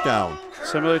touchdown.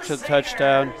 Similar to the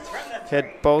touchdown.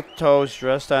 Had both toes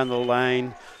just on the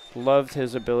line. Loved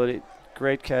his ability.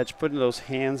 Great catch, putting those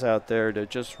hands out there to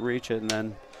just reach it, and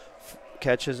then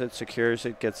catches it, secures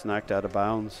it, gets knocked out of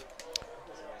bounds.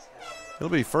 It'll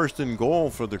be first and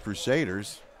goal for the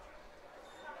Crusaders.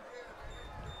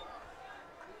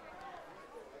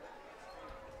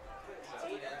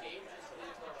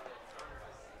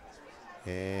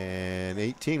 And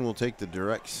 18 will take the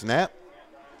direct snap.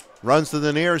 Runs to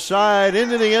the near side,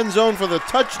 into the end zone for the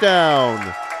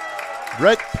touchdown.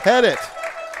 Brett Pettit,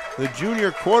 the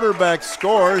junior quarterback,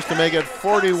 scores to make it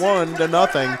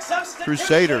 41-0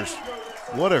 Crusaders.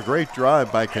 What a great drive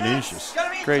by Canisius.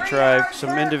 Great drive,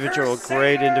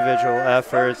 great individual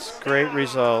efforts, great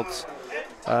results.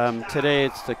 Today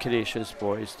it's the Canisius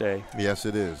boys' day. Yes,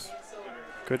 it is.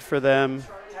 Good for them.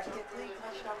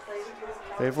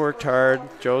 They've worked hard.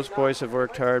 Joe's boys have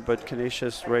worked hard, but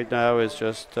Canisius right now is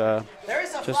just had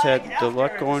the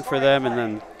luck going for them, and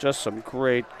then just some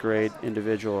great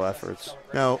individual efforts.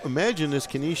 Now, imagine this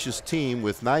Canisius team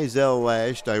with Nizel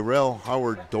Lash, Dyrell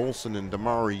Howard-Dolson, and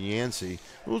Damari Yancey.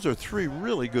 Those are 3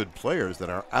 really good players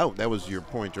that are out. That was your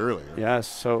point earlier. Yes,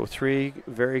 so 3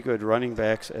 very good running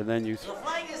backs, and then you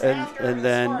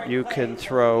can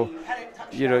throw.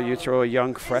 You throw a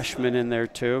young freshman in there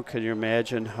too. Can you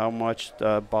imagine how much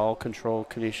ball control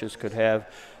Canisius could have?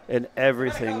 And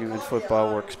everything in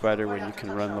football works better when you can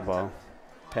run the ball.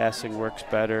 Passing works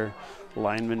better.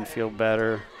 Linemen feel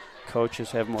better.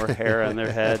 Coaches have more hair on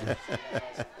their head.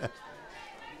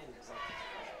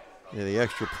 Yeah, the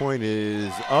extra point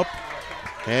is up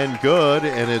and good,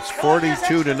 and it's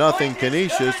 42-0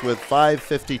 Canisius with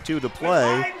 5:52 to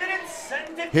play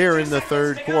here in the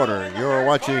third quarter. You're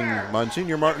watching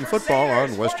Monsignor Martin football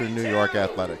on Western New York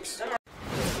Athletics.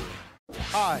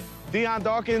 Hi, Deion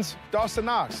Dawkins, Dawson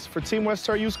Knox for Team West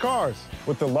Star Used Cars.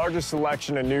 With the largest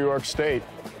selection in New York State,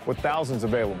 with thousands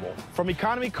available. From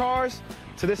economy cars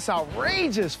to this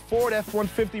outrageous Ford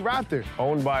F-150 Raptor,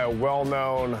 owned by a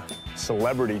well-known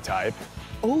celebrity type.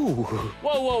 Ooh.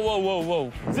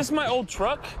 Whoa. Is this my old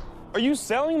truck? Are you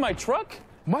selling my truck?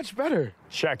 Much better.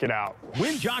 Check it out.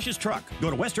 Win Josh's truck. Go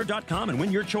to Wester.com and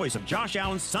win your choice of Josh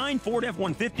Allen's signed Ford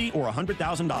F-150 or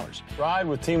 $100,000. Ride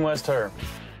with Team West Her.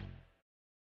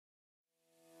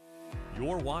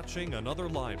 You're watching another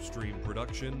live stream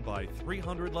production by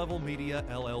 300 Level Media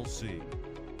LLC.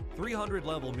 300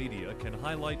 Level Media can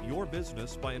highlight your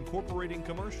business by incorporating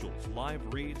commercials, live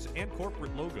reads, and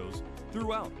corporate logos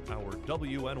throughout our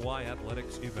WNY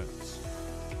Athletics events.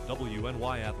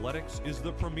 WNY Athletics is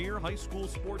the premier high school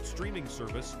sports streaming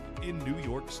service in New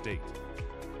York State,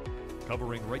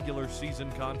 covering regular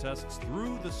season contests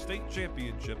through the state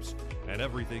championships and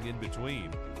everything in between,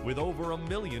 with over 1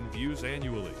 million views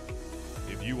annually.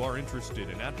 If you are interested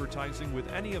in advertising with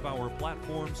any of our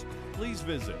platforms, please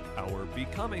visit our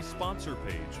Become a Sponsor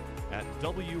page at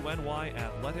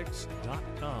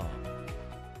WNYathletics.com.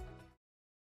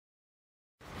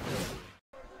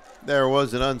 There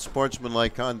was an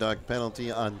unsportsmanlike conduct penalty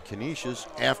on Canisius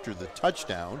after the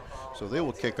touchdown, so they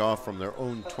will kick off from their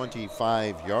own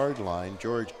 25-yard line.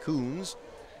 George Coons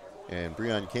and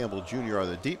Breon Campbell Jr. are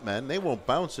the deep men. They will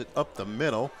bounce it up the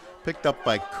middle, picked up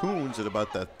by Coons at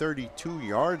about the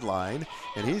 32-yard line,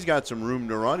 and he's got some room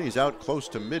to run. He's out close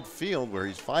to midfield where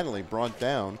he's finally brought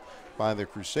down by the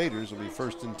Crusaders. It'll be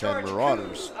 1st and 10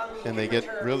 Marauders, and they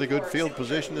get really good field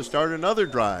position to start another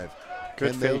drive.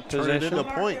 Good field turn position. it into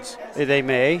points. They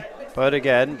may, but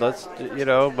again,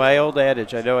 my old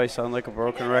adage, I know I sound like a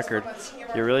broken record.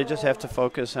 You really just have to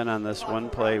focus in on this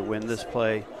one play, win this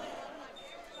play.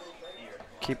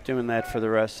 Keep doing that for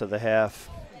the rest of the half.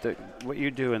 What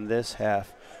you do in this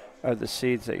half are the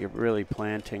seeds that you're really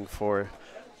planting for.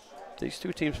 These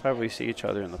two teams probably see each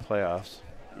other in the playoffs.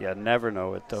 You never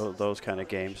know with those kind of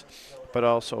games, but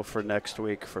also for next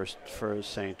week for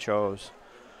St. Joe's.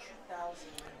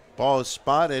 Ball is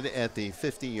spotted at the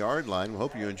 50-yard line. We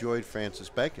hope you enjoyed Francis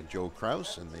Beck and Joe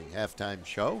Kraus in the halftime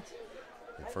show.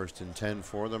 And 1st and 10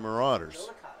 for the Marauders.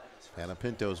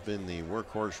 Panapinto's been the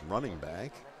workhorse running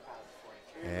back.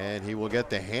 And he will get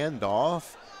the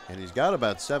handoff. And he's got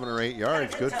about 7 or 8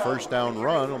 yards. Good first down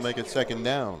run. Will make it 2nd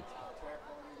down.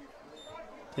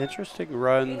 Interesting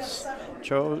runs.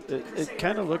 Joe, it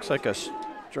kind of looks like a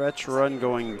stretch run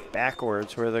going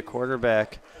backwards where the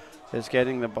quarterback is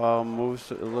getting the ball,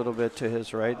 moves a little bit to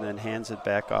his right, and then hands it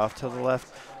back off to the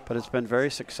left. But it's been very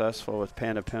successful with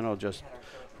Panapinto just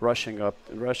rushing up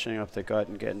the gut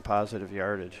and getting positive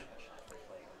yardage.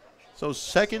 So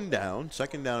 2nd down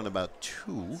and about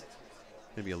 2,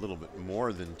 maybe a little bit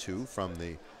more than 2 from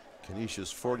the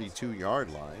Canisius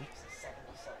 42-yard line.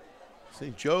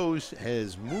 St. Joe's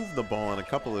has moved the ball on a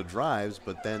couple of drives,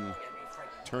 but then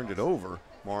turned it over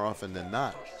more often than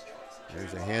not.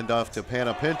 There's a handoff to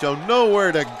Panapinto.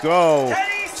 Nowhere to go.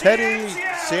 Teddy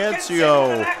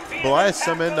Sancio blasts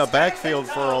him in the backfield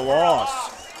for a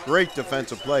loss. Great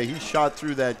defensive play. He shot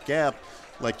through that gap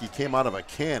like he came out of a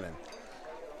cannon.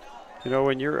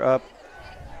 When you're up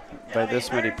by this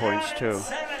many points, too,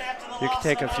 you can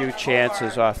take a few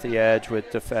chances off the edge with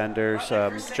defenders,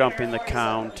 jumping the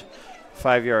count.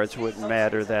 5 yards wouldn't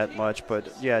matter that much,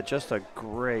 but, yeah, just a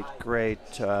great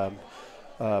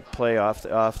play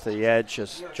off the edge,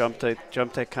 just jumped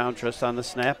that count just on the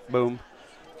snap, boom,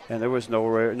 and there was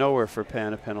nowhere for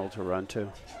Panapinto to run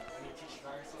to.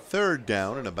 3rd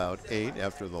down and about 8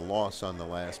 after the loss on the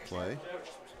last play.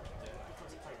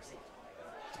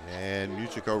 And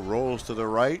Musica rolls to the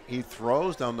right. He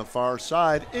throws down the far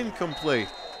side, incomplete.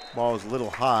 Ball is a little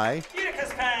high.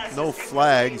 No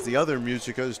flags. The other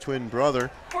Musica's twin brother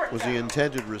was the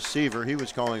intended receiver. He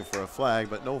was calling for a flag,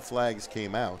 but no flags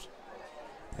came out.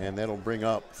 And that'll bring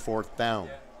up 4th down.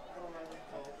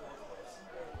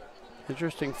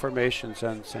 Interesting formations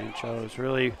on St. Joe's.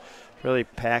 Really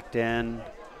packed in.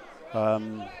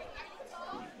 I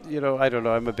don't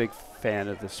know. I'm a big fan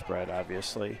of the spread,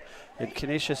 obviously. And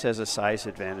Canisius has a size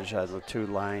advantage on the 2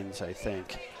 lines, I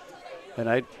think. And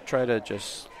I try to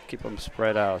just keep them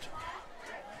spread out.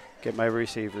 Get my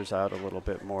receivers out a little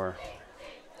bit more.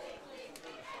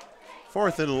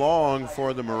 4th and long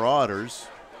for the Marauders.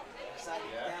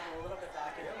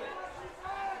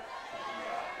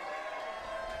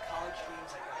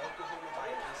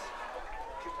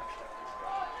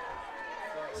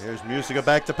 Here's Musica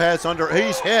back to pass under.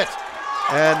 He's hit.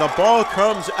 And the ball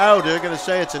comes out. They're going to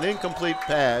say it's an incomplete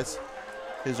pass.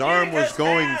 His arm was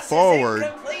going forward.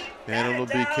 And it'll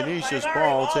be Canisius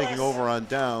ball taking over on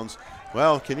downs.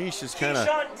 Well, Canisius kind of,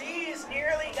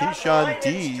 Keyshawn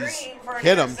Dees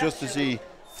hit him just as he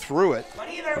threw it.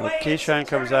 Well, Keyshawn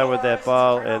comes out with that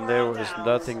ball, and there was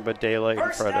nothing but daylight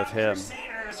in front of him.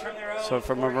 So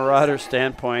from a Marauder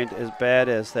standpoint, as bad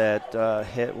as that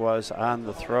hit was on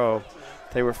the throw,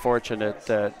 they were fortunate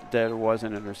that it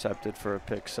wasn't intercepted for a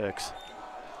pick six.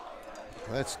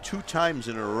 Well, that's 2 times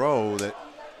in a row that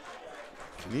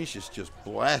Canisius just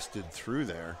blasted through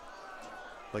there,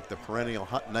 like the perennial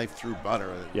hot knife through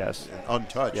butter. Yes. And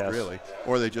untouched, yes. really.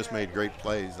 Or they just made great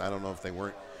plays. I don't know if they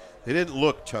weren't. They didn't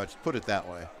look touched, put it that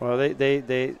way. Well,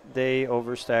 they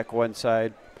overstack one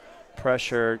side.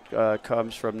 Pressure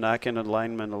comes from knocking a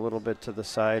lineman a little bit to the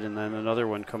side, and then another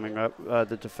one coming up,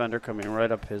 the defender coming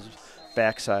right up his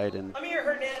backside, and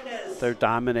they're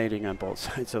dominating on both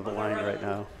sides of the line right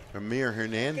now. Amir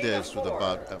Hernandez with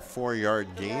about a 4-yard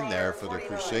gain there for the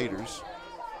Crusaders.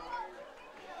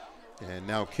 And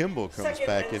now Kimball comes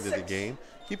back into the game.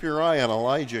 Keep your eye on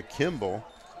Elijah Kimball,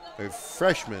 a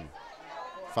freshman.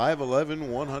 5'11",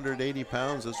 180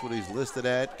 pounds. That's what he's listed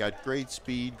at. Got great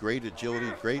speed, great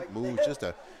agility, great moves. Just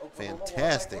a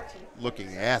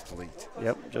fantastic-looking athlete.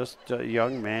 Yep, just a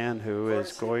young man who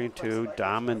is going to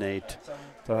dominate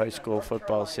the high school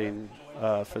football scene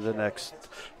for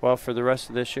the rest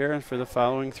of this year and for the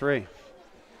following 3.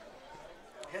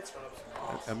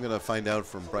 I'm going to find out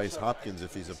from Bryce Hopkins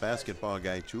if he's a basketball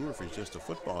guy too or if he's just a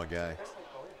football guy.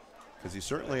 Because he's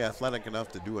certainly athletic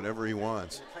enough to do whatever he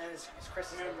wants.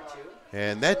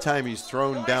 And that time he's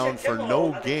thrown down for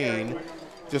no gain.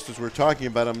 Just as we're talking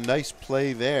about him, nice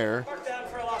play there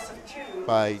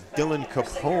by Dylan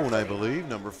Capone, I believe,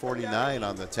 number 49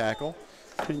 on the tackle.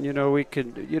 And, we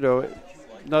can,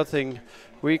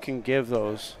 we can give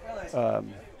those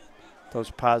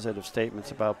positive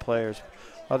statements about players.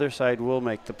 Other side will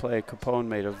make the play. Capone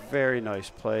made a very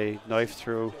nice play, knife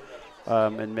through,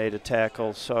 and made a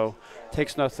tackle. So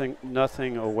takes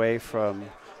nothing away from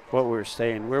what we're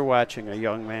saying. We're watching a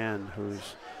young man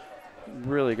who's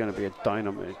really going to be a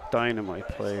dynamite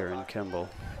player in Kimball.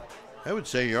 I would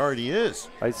say he already is.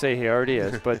 I'd say he already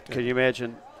is, but can you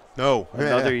imagine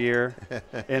another year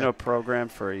in a program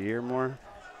for a year more?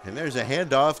 And there's a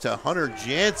handoff to Hunter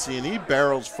Jancy, and he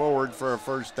barrels forward for a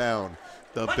first down.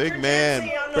 The big man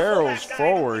barrels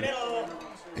forward.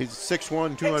 He's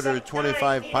 6'1",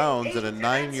 225 pounds, and a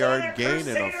 9-yard gain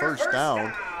and a first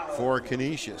down for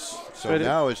Canisius. So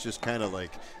now it's just kind of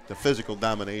like the physical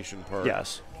domination part.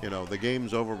 Yes. The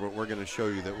game's over, but we're going to show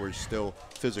you that we're still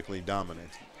physically dominant.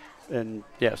 And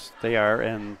yes, they are,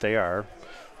 and they are.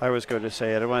 I was going to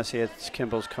say, I don't want to say it's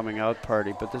Kimball's coming out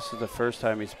party, but this is the first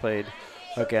time he's played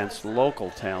against local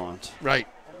talent. Right,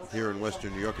 here in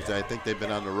Western New York, because I think they've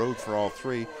been on the road for all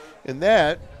 3. And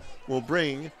that will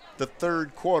bring the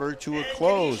third quarter to a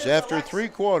close after 3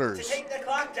 quarters.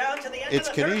 It's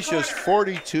Canisius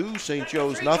 42, St.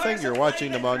 Joe's nothing. You're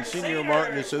watching the Monsignor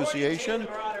Martin Association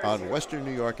on Western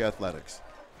New York Athletics.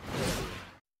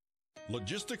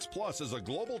 Logistics Plus is a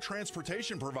global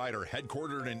transportation provider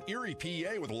headquartered in Erie,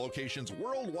 PA, with locations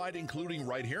worldwide, including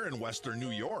right here in Western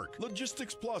New York.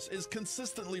 Logistics Plus is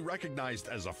consistently recognized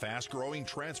as a fast-growing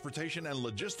transportation and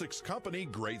logistics company,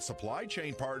 great supply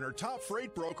chain partner, top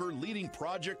freight broker, leading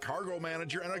project cargo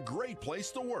manager, and a great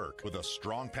place to work. With a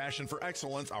strong passion for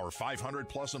excellence, our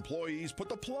 500-plus employees put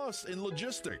the plus in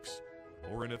logistics.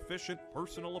 For an efficient,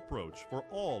 personal approach for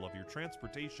all of your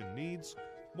transportation needs,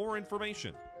 more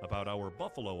information about our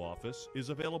Buffalo office is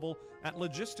available at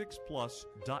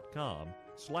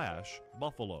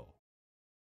logisticsplus.com/Buffalo.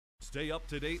 Stay up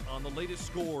to date on the latest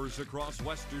scores across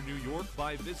Western New York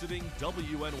by visiting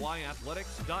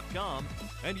WNYathletics.com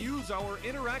and use our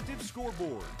interactive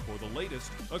scoreboard for the latest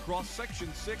across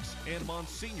Section 6 and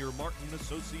Monsignor Martin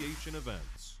Association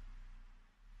events.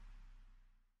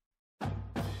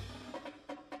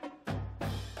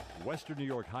 Western New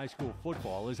York High School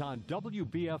football is on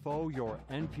WBFO, your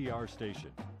NPR station.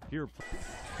 Here.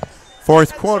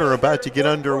 Fourth quarter about to get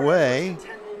underway,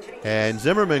 and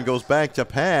Zimmerman goes back to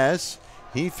pass.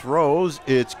 He throws.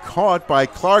 It's caught by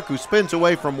Clark, who spins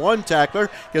away from one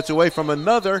tackler, gets away from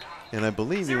another, and I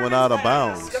believe he went out of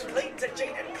bounds.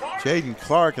 Jaden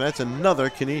Clark, and that's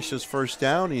another Canisius first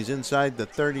down. He's inside the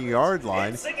 30-yard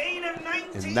line.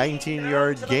 A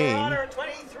 19-yard gain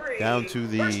down to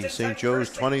the St.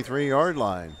 Joe's 23-yard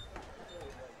line.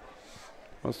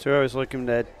 Well, Stu, I was looking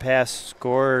at past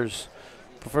scores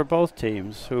for both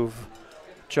teams who've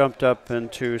jumped up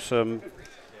into some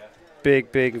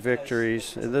big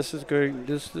victories, and this is going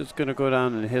to go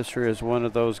down in history as one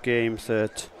of those games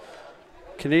that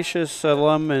Canisius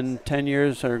alum in 10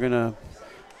 years are going to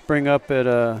bring up at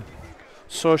a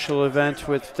social event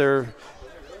with their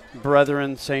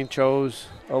brethren St. Joe's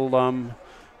alum,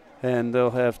 and they'll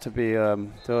have to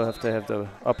have the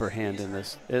upper hand in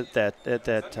this at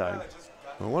that time.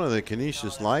 Well, one of the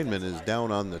Canisius linemen is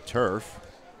down on the turf.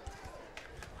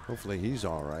 Hopefully he's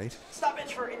all right.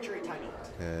 Stoppage for injury time.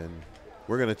 And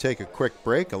We're going to take a quick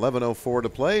break. 11:04 to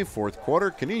play, fourth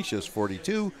quarter. Canisius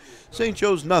 42, St.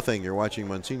 Joe's nothing. You're watching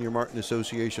Monsignor Martin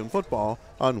Association football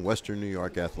on Western New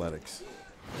York Athletics.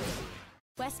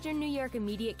 Western New York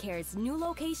Immediate Care's new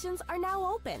locations are now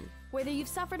open. Whether you've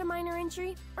suffered a minor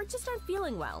injury or just aren't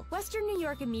feeling well, Western New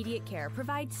York Immediate Care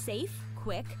provides safe,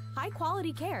 quick,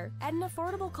 high-quality care at an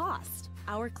affordable cost.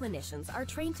 Our clinicians are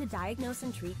trained to diagnose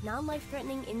and treat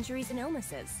non-life-threatening injuries and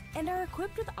illnesses and are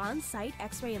equipped with on-site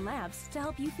x-ray and labs to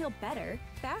help you feel better,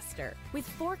 faster. With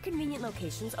 4 convenient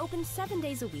locations open 7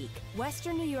 days a week,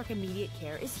 Western New York Immediate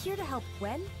Care is here to help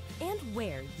when and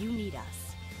where you need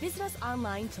us. Visit us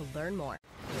online to learn more.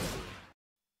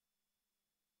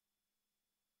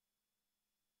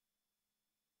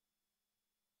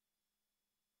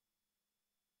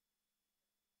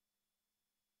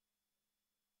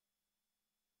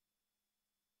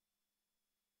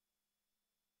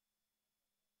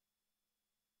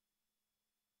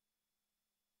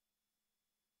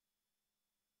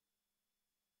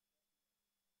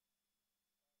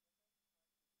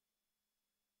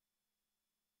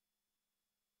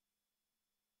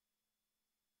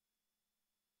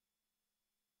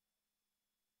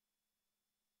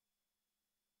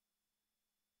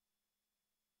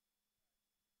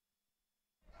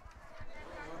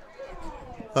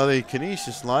 The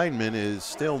Canisius lineman is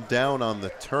still down on the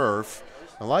turf.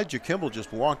 Elijah Kimball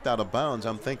just walked out of bounds.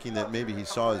 I'm thinking that maybe he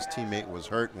saw his teammate was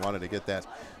hurt and wanted to get that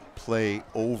play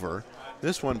over.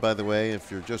 This one, by the way, if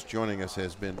you're just joining us,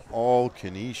 has been all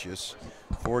Canisius,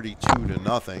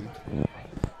 42-0.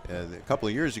 A couple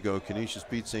of years ago, Canisius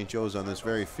beat St. Joe's on this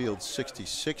very field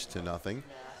 66-0.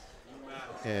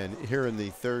 And here in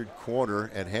the third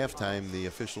quarter at halftime, the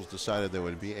officials decided there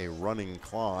would be a running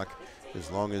clock as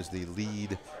long as the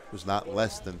lead was not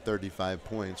less than 35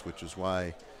 points, which is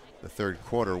why the third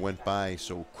quarter went by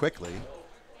so quickly.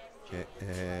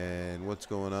 And what's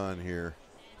going on here?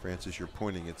 Francis, you're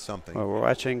pointing at something. Well, we're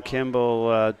watching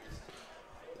Kimball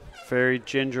very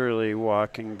gingerly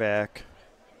walking back.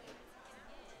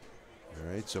 All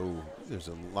right, so there's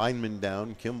a lineman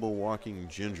down, Kimball walking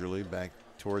gingerly back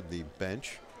toward the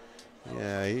bench.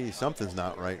 Yeah, something's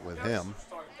not right with him.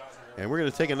 And we're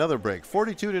going to take another break.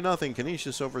 42-0,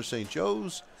 Canisius over St.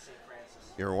 Joe's.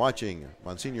 You're watching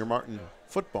Monsignor Martin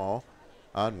football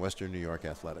on Western New York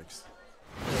Athletics.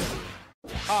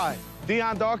 Hi,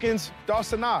 Deion Dawkins,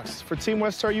 Dawson Knox for Team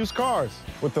Western Used Cars.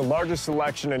 With the largest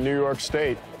selection in New York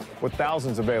State, with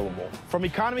thousands available. From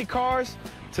economy cars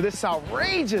to this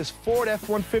outrageous Ford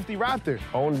F-150 Raptor,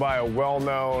 owned by a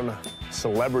well-known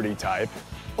celebrity type.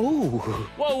 Ooh.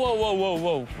 Whoa, whoa, whoa, whoa,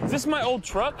 whoa. Is this my old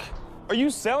truck? Are you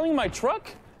selling my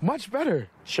truck? Much better.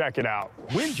 Check it out.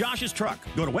 Win Josh's truck.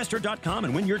 Go to Western.com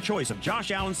and win your choice of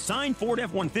Josh Allen's signed Ford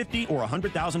F-150 or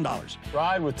 $100,000.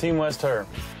 Ride with Team Western.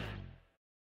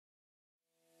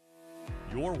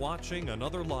 You're watching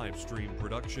another live stream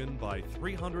production by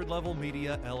 300 Level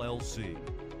Media LLC.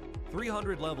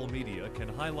 300 Level Media can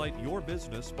highlight your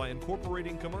business by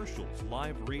incorporating commercials,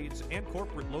 live reads, and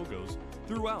corporate logos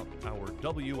throughout our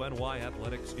WNY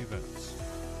Athletics events.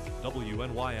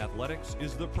 WNY Athletics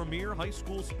is the premier high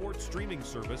school sports streaming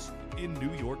service in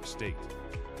New York State,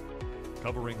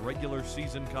 covering regular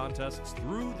season contests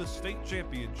through the state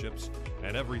championships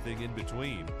and everything in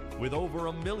between, with over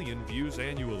 1 million views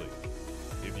annually.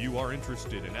 If you are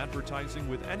interested in advertising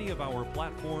with any of our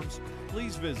platforms,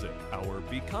 please visit our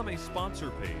Become a Sponsor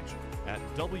page at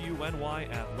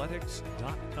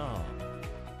WNYathletics.com.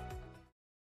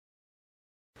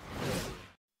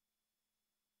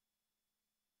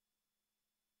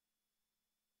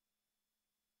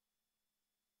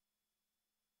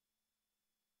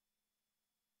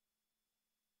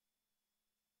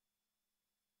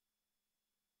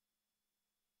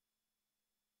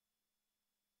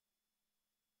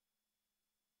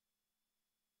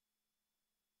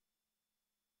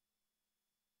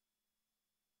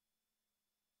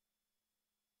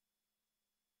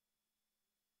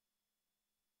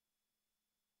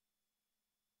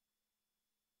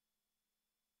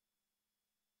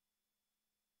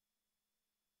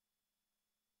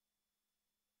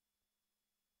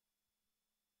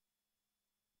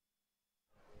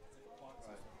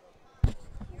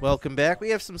 Welcome back.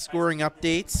 We have some scoring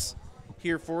updates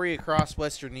here for you across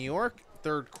Western New York.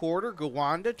 Third quarter,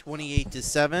 Gowanda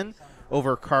 28-7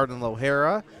 over Cardinal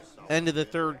O'Hara. End of the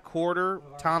third quarter,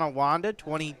 Tonawanda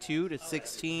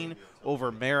 22-16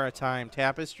 over Maritime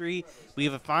Tapestry. We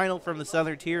have a final from the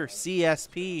Southern Tier,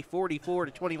 CSP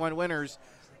 44-21 winners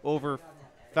over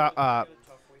Falconer,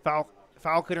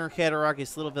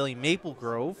 Cattaraugus, Little Valley, Maple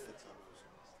Grove.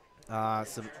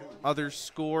 Some other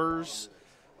scores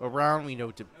around, we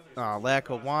know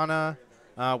Lackawanna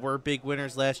were big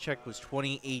winners. Last check was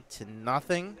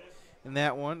 28-0 in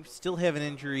that one. Still have an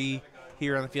injury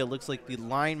here on the field. Looks like the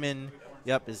lineman,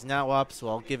 is now up, so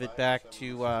I'll give it back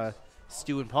to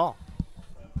Stu and Paul.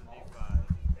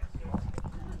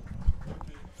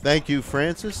 Thank you,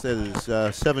 Francis. That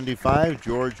is 75,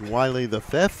 George Wiley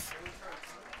V,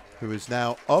 who is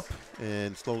now up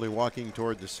and slowly walking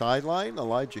toward the sideline.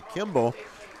 Elijah Kimball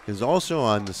is also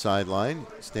on the sideline,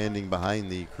 standing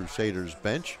behind the Crusaders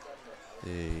bench.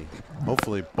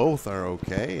 Hopefully both are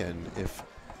okay, and if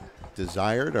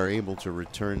desired, are able to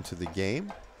return to the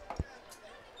game.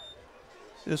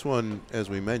 This one, as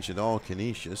we mentioned, all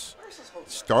Canisius.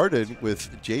 Started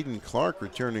with Jaden Clark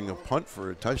returning a punt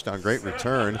for a touchdown. Great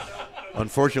return.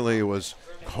 Unfortunately, it was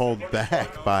called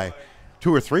back by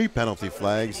 2 or 3 penalty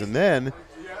flags. And then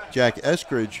Jack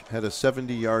Eskridge had a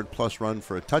 70-yard plus run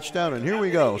for a touchdown. And here we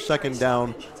go, second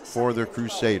down for the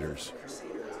Crusaders.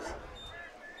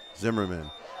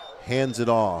 Zimmerman hands it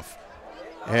off.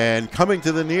 And coming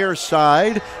to the near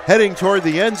side, heading toward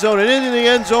the end zone, and into the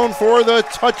end zone for the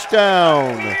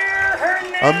touchdown.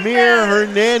 Amir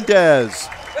Hernandez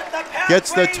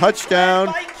gets the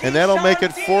touchdown, and that'll make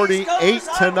it 48-0.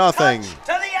 To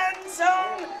the end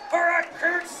zone for a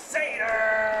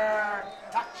Crusader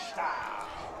touchdown.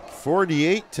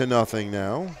 48-0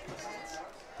 now.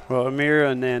 Well, Amir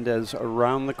Hernandez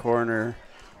around the corner,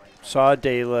 saw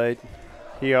daylight.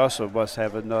 He also must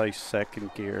have a nice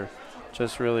second gear.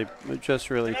 Just really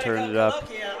turned it up.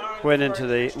 Went into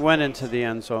the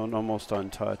end zone almost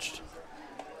untouched.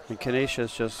 And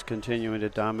Canisius just continuing to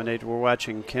dominate. We're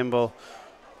watching Kimball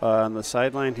on the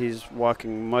sideline. He's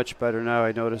walking much better now.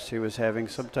 I noticed he was having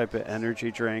some type of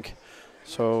energy drink.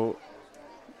 So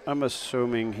I'm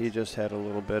assuming he just had a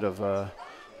little bit of a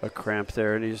cramp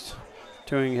there, and he's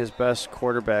doing his best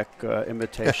quarterback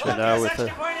imitation now with a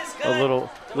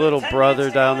little brother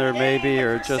down there maybe,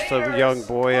 or just a young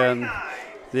boy on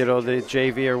the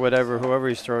JV or whoever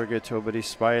he's throwing it to, but he's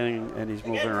smiling and he's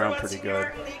moving around pretty good.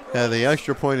 Yeah, the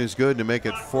extra point is good to make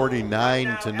it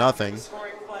 49-0.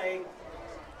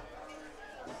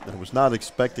 I was not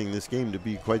expecting this game to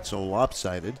be quite so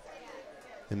lopsided,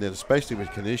 and then especially with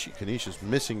Canisius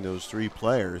missing those 3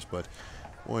 players, but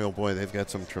boy, oh boy, they've got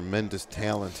some tremendous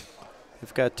talent.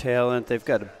 They've got talent. They've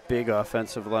got a big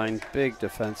offensive line, big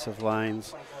defensive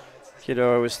lines.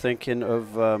 I was thinking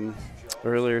of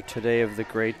earlier today of the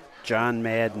great John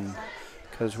Madden,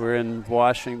 because we're in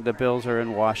Washington. The Bills are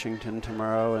in Washington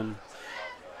tomorrow, and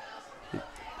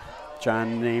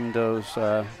John named those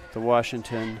the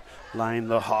Washington line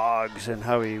the Hogs, and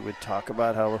how he would talk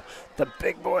about how the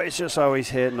big boys just always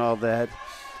hit and all that.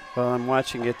 Well, I'm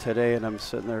watching it today, and I'm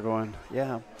sitting there going,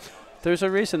 yeah. There's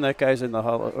a reason that guy's in the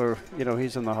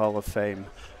he's in the Hall of Fame.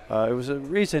 It was a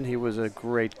reason he was a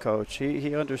great coach.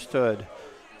 He understood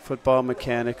football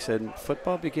mechanics, and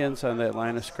football begins on that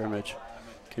line of scrimmage.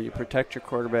 Can you protect your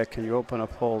quarterback? Can you open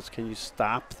up holes? Can you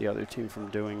stop the other team from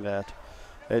doing that?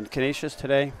 And Canisius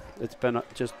today, it's been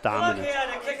just dominant.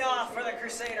 Lokia to kick off for the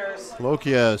Crusaders.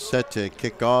 Lokia set to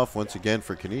kick off once again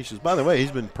for Canisius. By the way,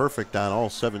 he's been perfect on all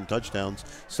 7 touchdowns,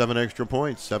 7 extra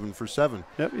points, 7 for 7.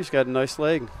 Yep, he's got a nice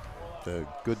leg. A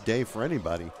good day for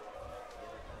anybody.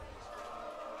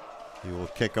 He will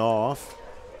kick off.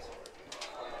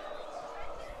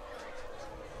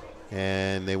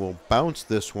 And they will bounce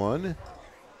this one.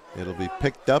 It'll be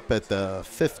picked up at the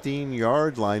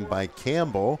 15-yard line by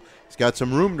Campbell. He's got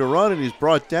some room to run, and he's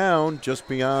brought down just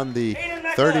beyond the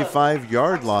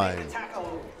 35-yard line.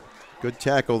 Good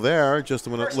tackle there. Just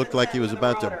when it looked like he was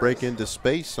about to break into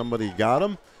space, somebody got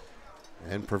him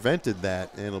and prevented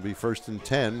that, and it'll be 1st and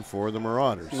 10 for the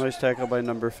Marauders. Nice tackle by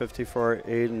number 54,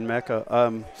 Aiden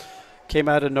Mecca. Came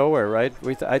out of nowhere, right?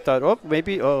 I thought, oh,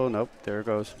 maybe. Oh, nope. There it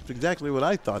goes. That's exactly what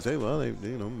I thought.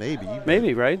 Maybe.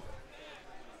 Maybe, right?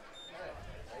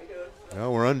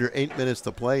 Well, we're under 8 minutes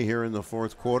to play here in the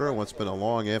 4th quarter. What's been a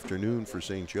long afternoon for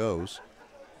St. Joe's.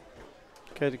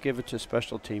 Got to give it to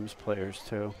special teams players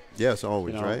too. Yes,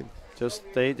 always, right? Just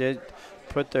they did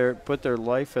put their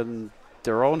life in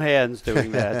their own hands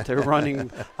doing that. They're running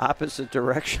opposite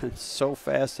directions so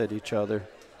fast at each other.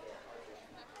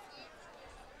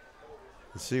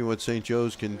 Let's see what St.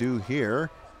 Joe's can do here.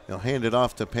 They'll hand it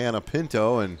off to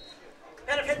Panapinto, and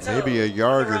maybe a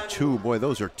yard or 2. Boy,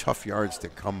 those are tough yards to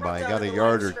come by. Got a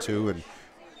yard or 2 and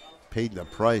paid the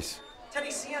price.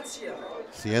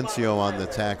 Ciencio on the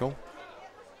tackle.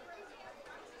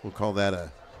 We'll call that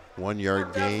a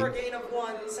 1-yard gain.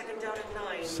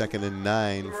 2nd and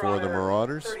 9 for the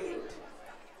Marauders.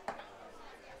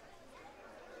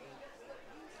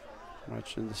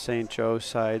 Watching the St. Joe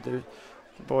side,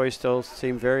 The boys still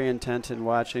seem very intent in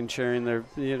watching, cheering their,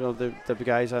 the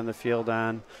guys on the field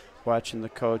on, watching the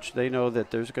coach. They know that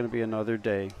there's going to be another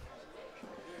day.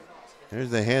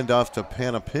 There's the handoff to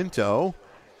Panapinto,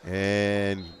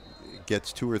 and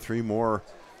gets 2 or 3 more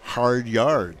hard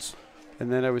yards.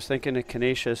 And then I was thinking of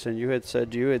Canisius, and you had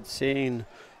said you had seen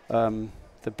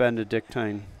the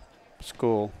Benedictine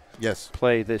school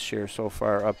play this year so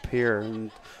far up here,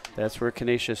 and that's where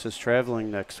Canisius is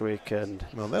traveling next weekend.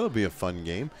 Well, that'll be a fun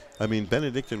game. I mean,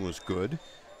 Benedictine was good.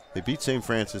 They beat St.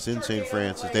 Francis in St.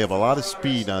 Francis. They have a lot of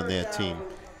speed on that team.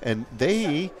 And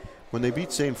when they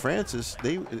beat St. Francis,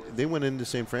 they went into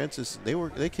St. Francis.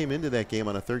 They came into that game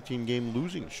on a 13-game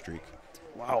losing streak.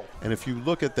 Wow. And if you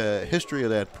look at the history of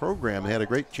that program, they had a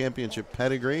great championship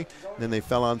pedigree, and then they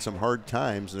fell on some hard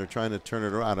times, and they're trying to turn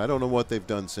it around. I don't know what they've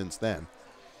done since then,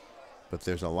 but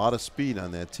there's a lot of speed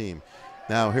on that team.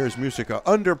 Now here's Musica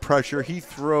under pressure. He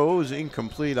throws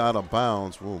incomplete, out of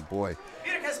bounds. Oh, boy.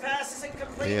 Utica's pass is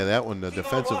incomplete. Yeah, that one, the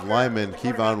defensive lineman,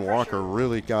 Kevon Walker,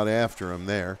 really got after him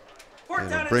there.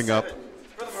 And it'll bring up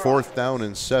 4th down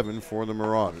and 7 for the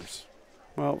Marauders.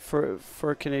 Well,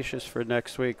 for Canisius for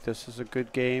next week, this is a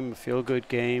good game, a feel-good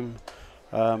game.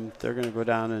 They're going to go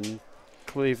down in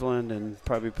Cleveland and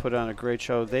probably put on a great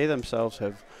show. They themselves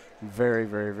have very,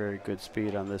 very, very good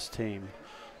speed on this team.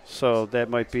 So that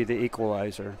might be the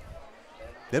equalizer.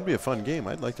 That'd be a fun game.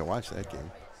 I'd like to watch that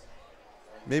game.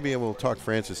 Maybe we'll talk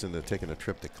Francis into taking a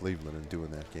trip to Cleveland and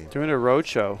doing that game. Doing a road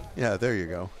show. Yeah, there you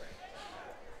go.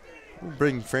 We'll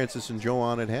bring Francis and Joe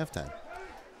on at halftime.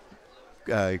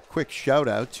 Quick shout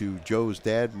out to Joe's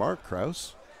dad, Mark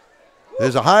Krause.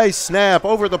 There's a high snap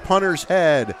over the punter's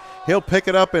head. He'll pick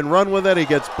it up and run with it. He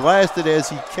gets blasted as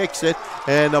he kicks it,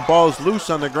 and the ball's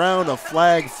loose on the ground. A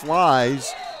flag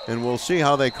flies, and we'll see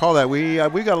how they call that. We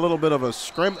got a little bit of a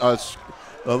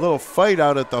little fight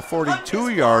out at the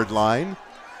 42-yard line,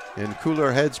 and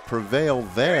cooler heads prevail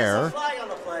there.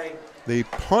 The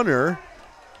punter,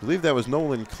 I believe that was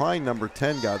Nolan Klein, number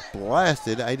 10, got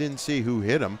blasted. I didn't see who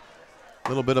hit him. A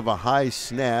little bit of a high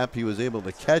snap. He was able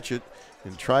to catch it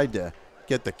and tried to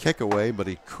get the kick away, but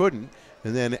he couldn't.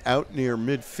 And then out near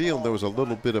midfield, there was a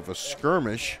little bit of a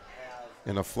skirmish,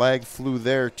 and a flag flew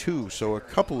there too. So a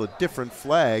couple of different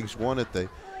flags, one at the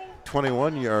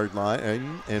 21-yard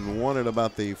line and one at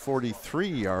about the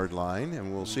 43-yard line,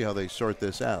 and we'll see how they sort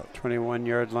this out.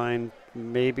 21-yard line,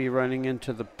 maybe running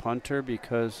into the punter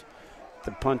because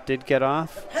the punt did get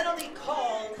off. Penalty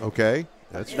call. Okay,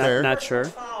 that's fair. Not sure.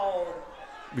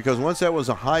 Because once that was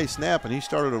a high snap and he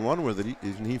started to run with it,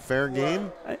 isn't he fair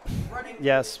game?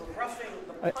 Yes.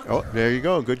 Oh, there you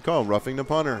go. Good call. Roughing the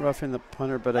punter. Roughing the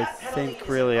punter, but I think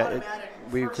really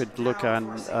we could look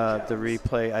on the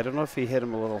replay. I don't know if he hit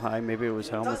him a little high. Maybe it was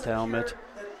helmet to helmet.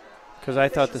 Because I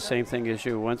thought the same thing as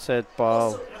you. Once that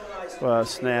ball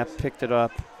snapped, picked it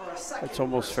up, it's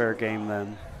almost fair game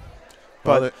then.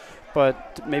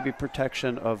 But maybe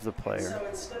protection of the player.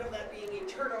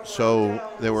 So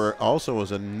there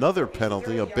was another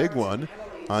penalty, a big one,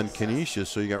 on Canisius.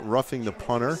 So you got roughing the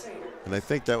punter, and I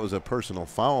think that was a personal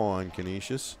foul on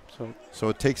Canisius. So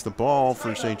it takes the ball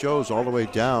for St. Joe's all the way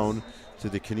down to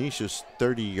the Canisius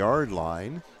 30-yard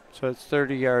line. So it's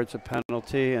 30 yards of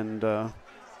penalty, and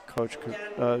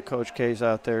Coach K's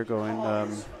out there going,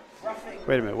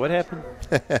 wait a minute, what happened?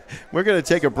 We're going to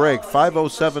take a break.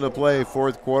 5:07 to play,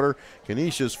 fourth quarter.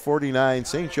 Canisius 49,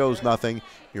 St. Joe's nothing.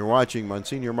 You're watching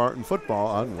Monsignor Martin football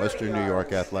on Western New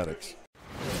York Athletics.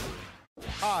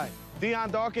 Hi, Deion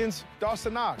Dawkins,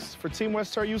 Dawson Knox for Team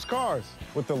Western Used Cars.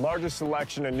 With the largest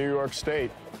selection in New York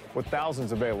State, with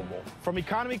thousands available. From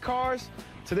economy cars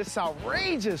to this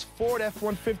outrageous Ford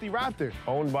F-150 Raptor,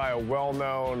 owned by a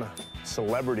well-known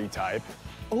celebrity type.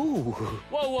 Ooh.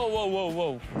 Whoa, whoa, whoa, whoa,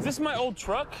 whoa. Is this my old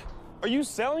truck? Are you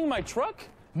selling my truck?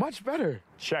 Much better.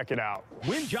 Check it out.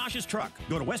 Win Josh's truck.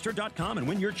 Go to Western.com and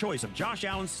win your choice of Josh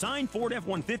Allen's signed Ford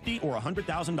F-150 or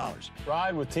 $100,000.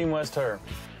 Ride with Team West Her.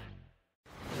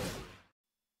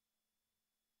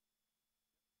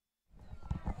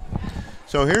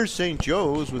 So here's St.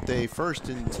 Joe's with a 1st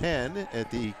and 10 at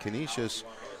the Canisius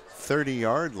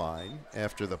 30-yard line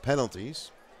after the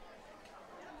penalties.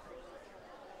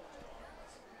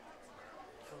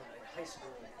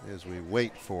 As we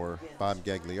wait for Bob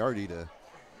Gagliardi to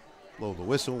blow the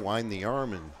whistle, wind the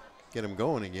arm, and get him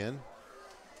going again.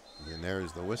 And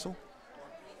there's the whistle.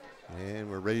 And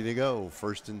we're ready to go.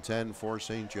 1st and 10 for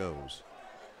St. Joe's.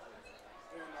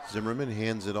 Zimmerman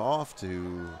hands it off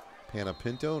to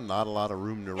Panapinto. Not a lot of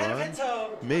room to run.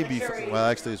 Maybe, well,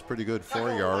 actually it's pretty good,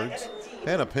 4 yards.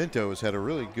 Panapinto has had a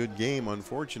really good game.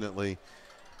 Unfortunately,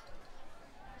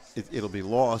 it'll be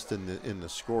lost in the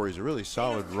score. He's a really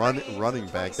solid running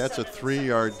back. That's a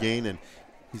 3-yard gain, and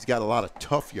he's got a lot of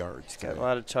tough yards. He's got a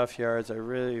lot of tough yards. I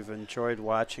really have enjoyed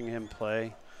watching him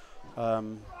play.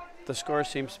 The score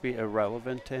seems to be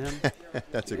irrelevant to him.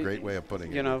 That's a great way of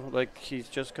putting it. You know, like he's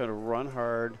just going to run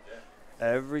hard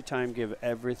every time, give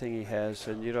everything he has.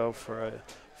 And, you know, for a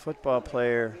football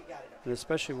player, and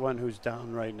especially one who's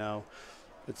down right now,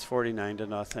 it's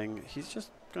 49-0. He's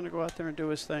just going to go out there and do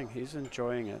his thing. He's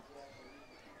enjoying it.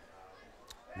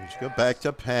 Let's go back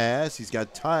to pass. He's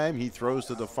got time. He throws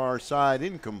to the far side.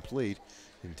 Incomplete.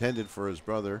 Intended for his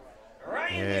brother.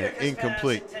 And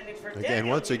incomplete. Again,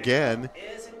 once again,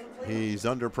 he's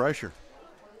under pressure.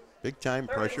 Big time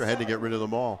pressure. Had to get rid of the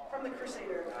ball.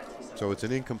 So it's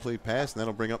an incomplete pass, and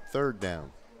that'll bring up 3rd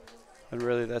down. And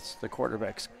really, that's the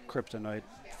quarterback's kryptonite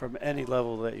from any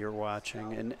level that you're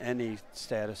watching and any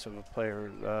status of a player,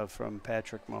 from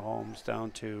Patrick Mahomes down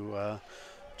to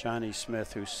Johnny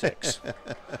Smith, who's 6.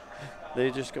 They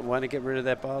just want to get rid of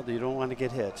that ball. You don't want to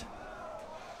get hit.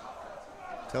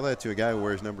 Tell that to a guy who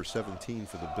wears number 17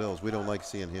 for the Bills. We don't like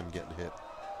seeing him getting hit,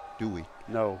 do we?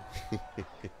 No.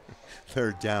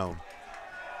 3rd down.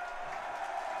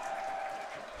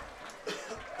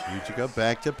 Utica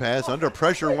back to pass. Under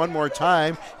pressure one more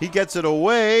time. He gets it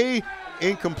away.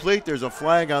 Incomplete. There's a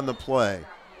flag on the play.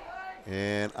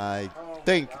 And I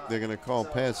think they're going to call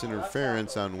pass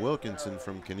interference on Wilkinson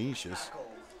from Canisius.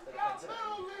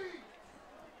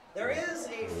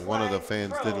 One of the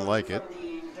fans didn't like it.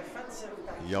 He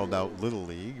yelled out Little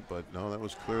League, but no, that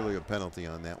was clearly a penalty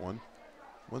on that one.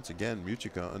 Once again,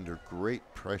 Utica under great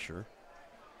pressure.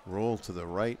 Roll to the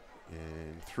right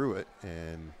and threw it.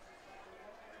 And,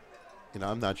 you know,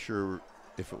 I'm not sure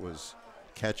if it was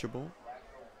catchable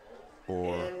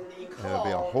or it'll be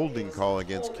a holding call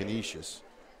against Canisius.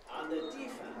 On the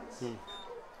defense.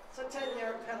 It's a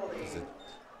 10-yard penalty.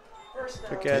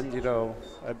 Again, you know,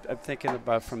 I'm thinking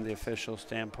about from the official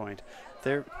standpoint.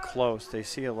 They're close. They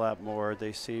see a lot more.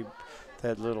 They see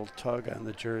that little tug on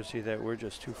the jersey that we're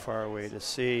just too far away to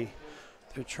see.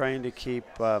 They're trying to keep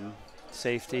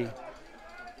safety.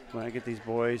 When I get these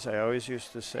boys, I always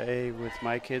used to say with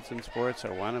my kids in sports, I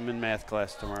want them in math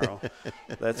class tomorrow.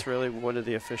 That's really one of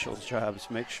the officials'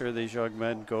 jobs. Make sure these young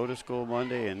men go to school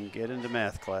Monday and get into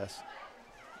math class.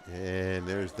 And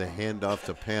there's the handoff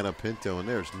to Panapinto, and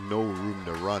there's no room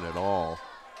to run at all.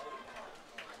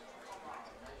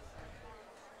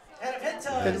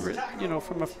 And, you know,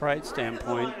 from a pride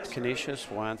standpoint,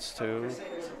 Canisius wants to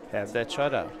have that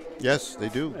shutout. Yes, they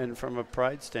do. And from a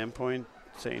pride standpoint,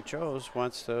 St. Joe's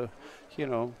wants to, you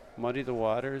know, muddy the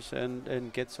waters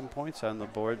and get some points on the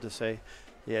board to say,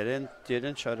 yeah, you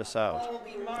didn't shut us out.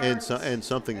 And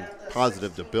something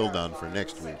positive to build on for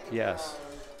next week. Yes.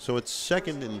 So it's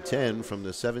 2nd and 10 from the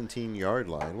 17-yard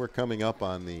line. We're coming up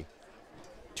on the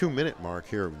 2-minute mark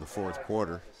here in the 4th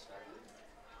quarter.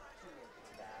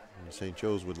 And St.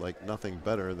 Joe's would like nothing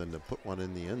better than to put one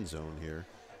in the end zone here.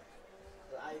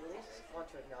 I at least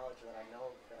want to acknowledge that I know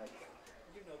that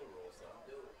you know the rules,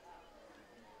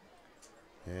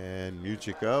 though. And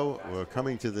Muchico, we're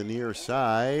coming to the near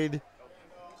side.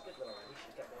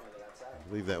 I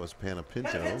believe that was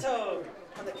Panapinto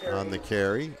on the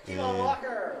carry. And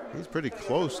he's pretty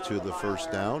close to the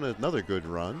 1st down. Another good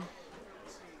run.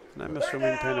 And I'm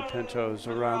assuming Panapinto's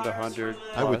around 100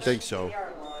 plus. I would think so.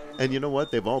 And you know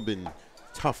what? They've all been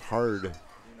tough, hard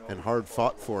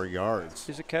fought for yards.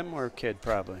 He's a Kenmore kid,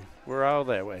 probably. We're all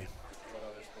that way.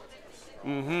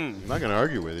 I'm not going to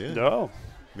argue with you. No.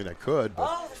 I mean, I could,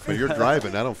 but you're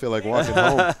driving. I don't feel like walking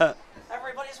home.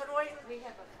 Everybody's been waiting.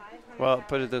 Well,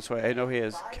 put it this way. I know he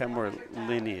has Kenmore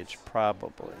lineage,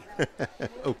 probably.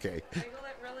 Okay.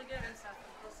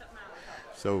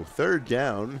 So 3rd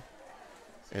down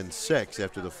and 6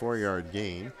 after the 4-yard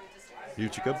gain.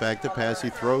 Utica back to pass. He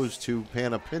throws to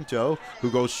Panapinto,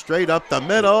 who goes straight up the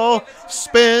middle,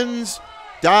 spins,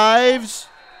 dives,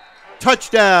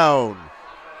 touchdown.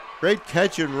 Great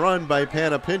catch and run by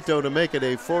Panapinto to make it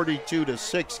a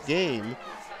 42-6 game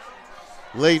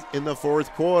late in the 4th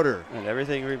quarter. And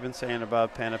everything we've been saying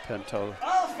about Panapinto,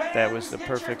 that was the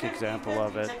perfect example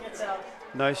of it.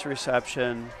 Nice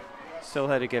reception. Still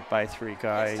had to get by 3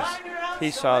 guys.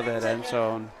 He saw that end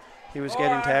zone. He was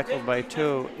getting tackled by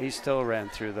 2. He still ran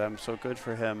through them, so good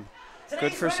for him.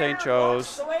 Good for St.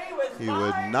 Joe's. He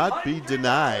would not be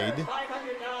denied.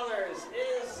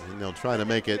 And they'll try to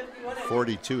make it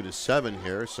 42-7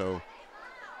 here, so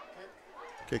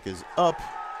kick is up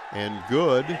and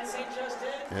good.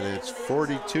 And it's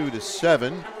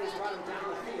 42-7.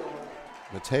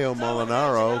 Mateo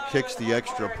Molinaro kicks the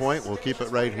extra point. We'll keep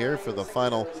it right here for the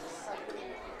final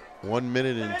 1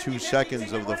 minute and 2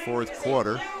 seconds of the fourth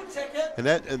quarter. And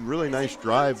that a really nice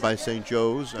drive by St.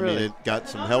 Joe's. I mean, it got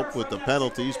some help with the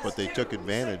penalties, but they took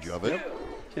advantage of it.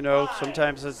 You know,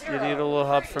 sometimes you need a little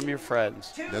help from your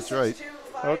friends. That's right.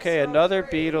 Okay, another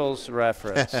Beatles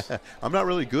reference. I'm not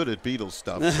really good at Beatles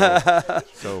stuff.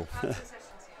 So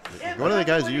one of the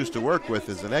guys I used to work with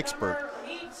is an expert.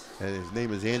 And his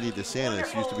name is Andy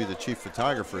DeSantis. Used to be the chief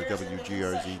photographer at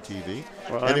WGRZ TV.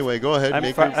 Well, anyway, go ahead.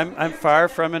 I'm far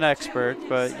from an expert,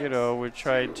 but, you know, we're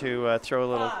trying to throw a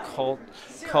little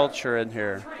culture in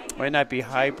here. Might not be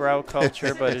highbrow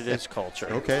culture, but it is culture.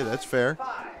 Okay, that's fair.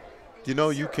 You know,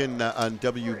 you can, on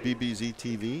WBBZ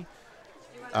TV,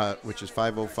 which is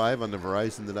 505 on the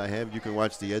Verizon that I have, you can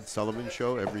watch the Ed Sullivan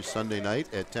Show every Sunday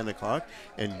night at 10 o'clock.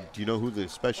 And do you know who the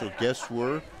special guests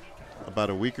were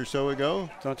about a week or so ago?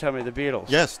 Don't tell me the Beatles.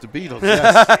 Yes, the Beatles,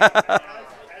 yes.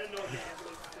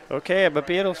 Okay, I'm a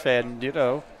Beatles fan, you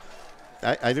know.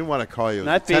 I didn't want to call you.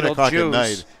 Not 10 o'clock Beetlejuice. at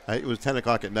night. It was 10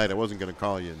 o'clock at night. I wasn't going to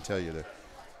call you and tell you to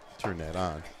turn that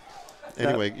on.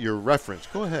 Anyway, your reference.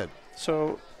 Go ahead.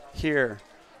 So here,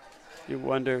 you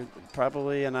wonder,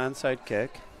 probably an onside kick,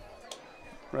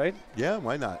 right? Yeah,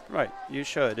 why not? Right, you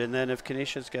should. And then if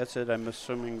Canisius gets it, I'm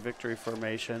assuming victory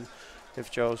formation. If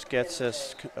Joe's gets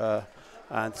this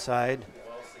onside.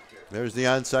 There's the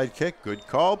onside kick. Good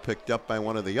call. Picked up by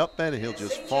one of the up men, and he'll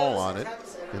just fall on it.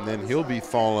 And then he'll be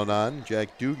falling on.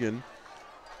 Jack Duggan,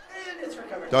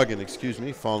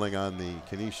 falling on the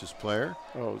Canisius player.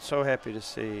 Oh, so happy to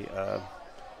see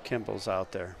Kimball's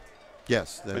out there.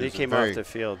 Yes. When he came off the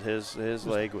field, his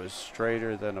leg was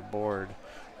straighter than a board.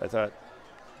 I thought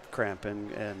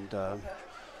cramping. And,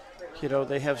 you know,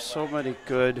 they have so many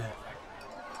good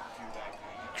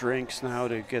drinks now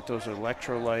to get those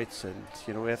electrolytes, and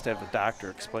you know we have to have a doctor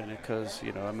explain it because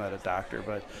you know I'm not a doctor,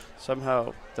 but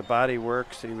somehow the body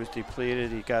works. He was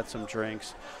depleted, he got some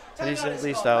drinks, and he's at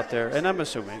least out there, and I'm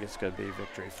assuming it's going to be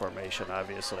victory formation,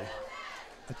 obviously.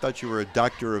 I thought you were a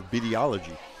doctor of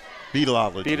beetology.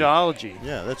 Beetology.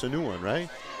 Yeah, that's a new one, right?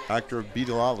 Doctor of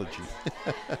beetology.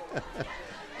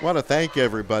 Want to thank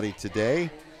everybody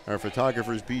today. Our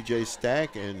photographers BJ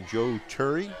Stack and Joe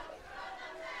Turry.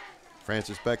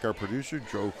 Francis Beck, our producer,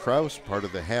 Joe Kraus, part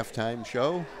of the halftime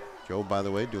show. Joe, by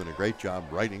the way, doing a great job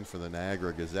writing for the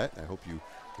Niagara Gazette. I hope you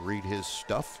read his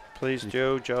stuff. Please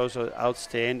do. Joe's an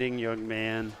outstanding young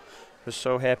man. Was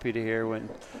so happy to hear when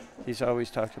he's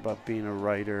always talked about being a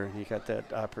writer. He got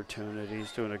that opportunity.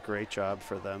 He's doing a great job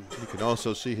for them. You can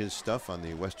also see his stuff on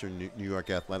the Western New York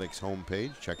Athletics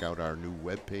homepage. Check out our new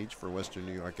webpage for Western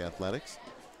New York Athletics.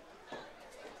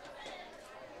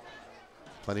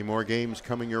 Plenty more games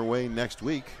coming your way next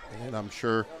week, and I'm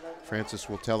sure Francis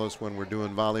will tell us when we're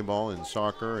doing volleyball and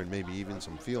soccer and maybe even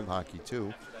some field hockey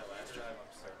too.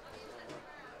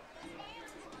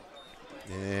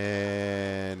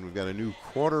 And we've got a new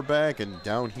quarterback, and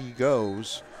down he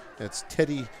goes. That's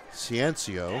Teddy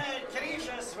Ciancio.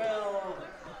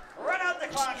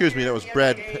 Excuse me, that was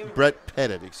Brett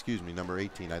Pettit. Excuse me, number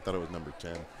 18. I thought it was number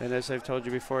 10. And as I've told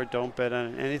you before, don't bet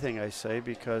on anything I say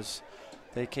because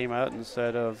they came out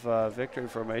instead of victory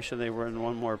formation. They were in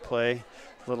one more play.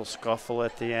 Little scuffle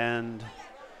at the end.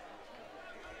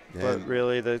 But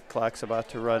really, the clock's about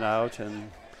to run out,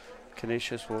 and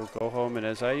Canisius will go home. And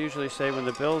as I usually say, when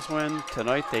the Bills win,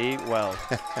 tonight they eat well.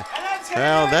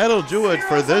 Well, that'll do it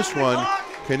for this one.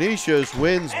 Canisius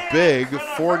wins big,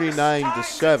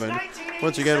 49-7.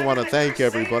 Once again, I want to thank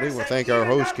everybody. We'll thank our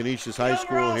host, Canisius High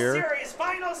School here,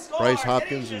 Bryce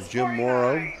Hopkins and Jim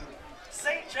Morrow.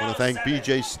 I want to thank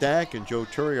BJ Stack and Joe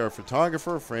Turry, our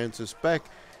photographer, Francis Beck,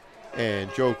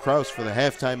 and Joe Kraus for the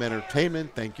halftime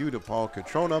entertainment. Thank you to Paul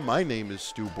Catrona. My name is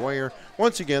Stu Boyer.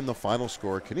 Once again, the final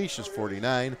score, Canisius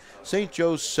 49, St.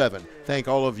 Joe's 7. Thank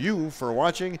all of you for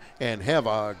watching, and have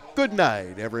a good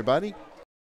night, everybody.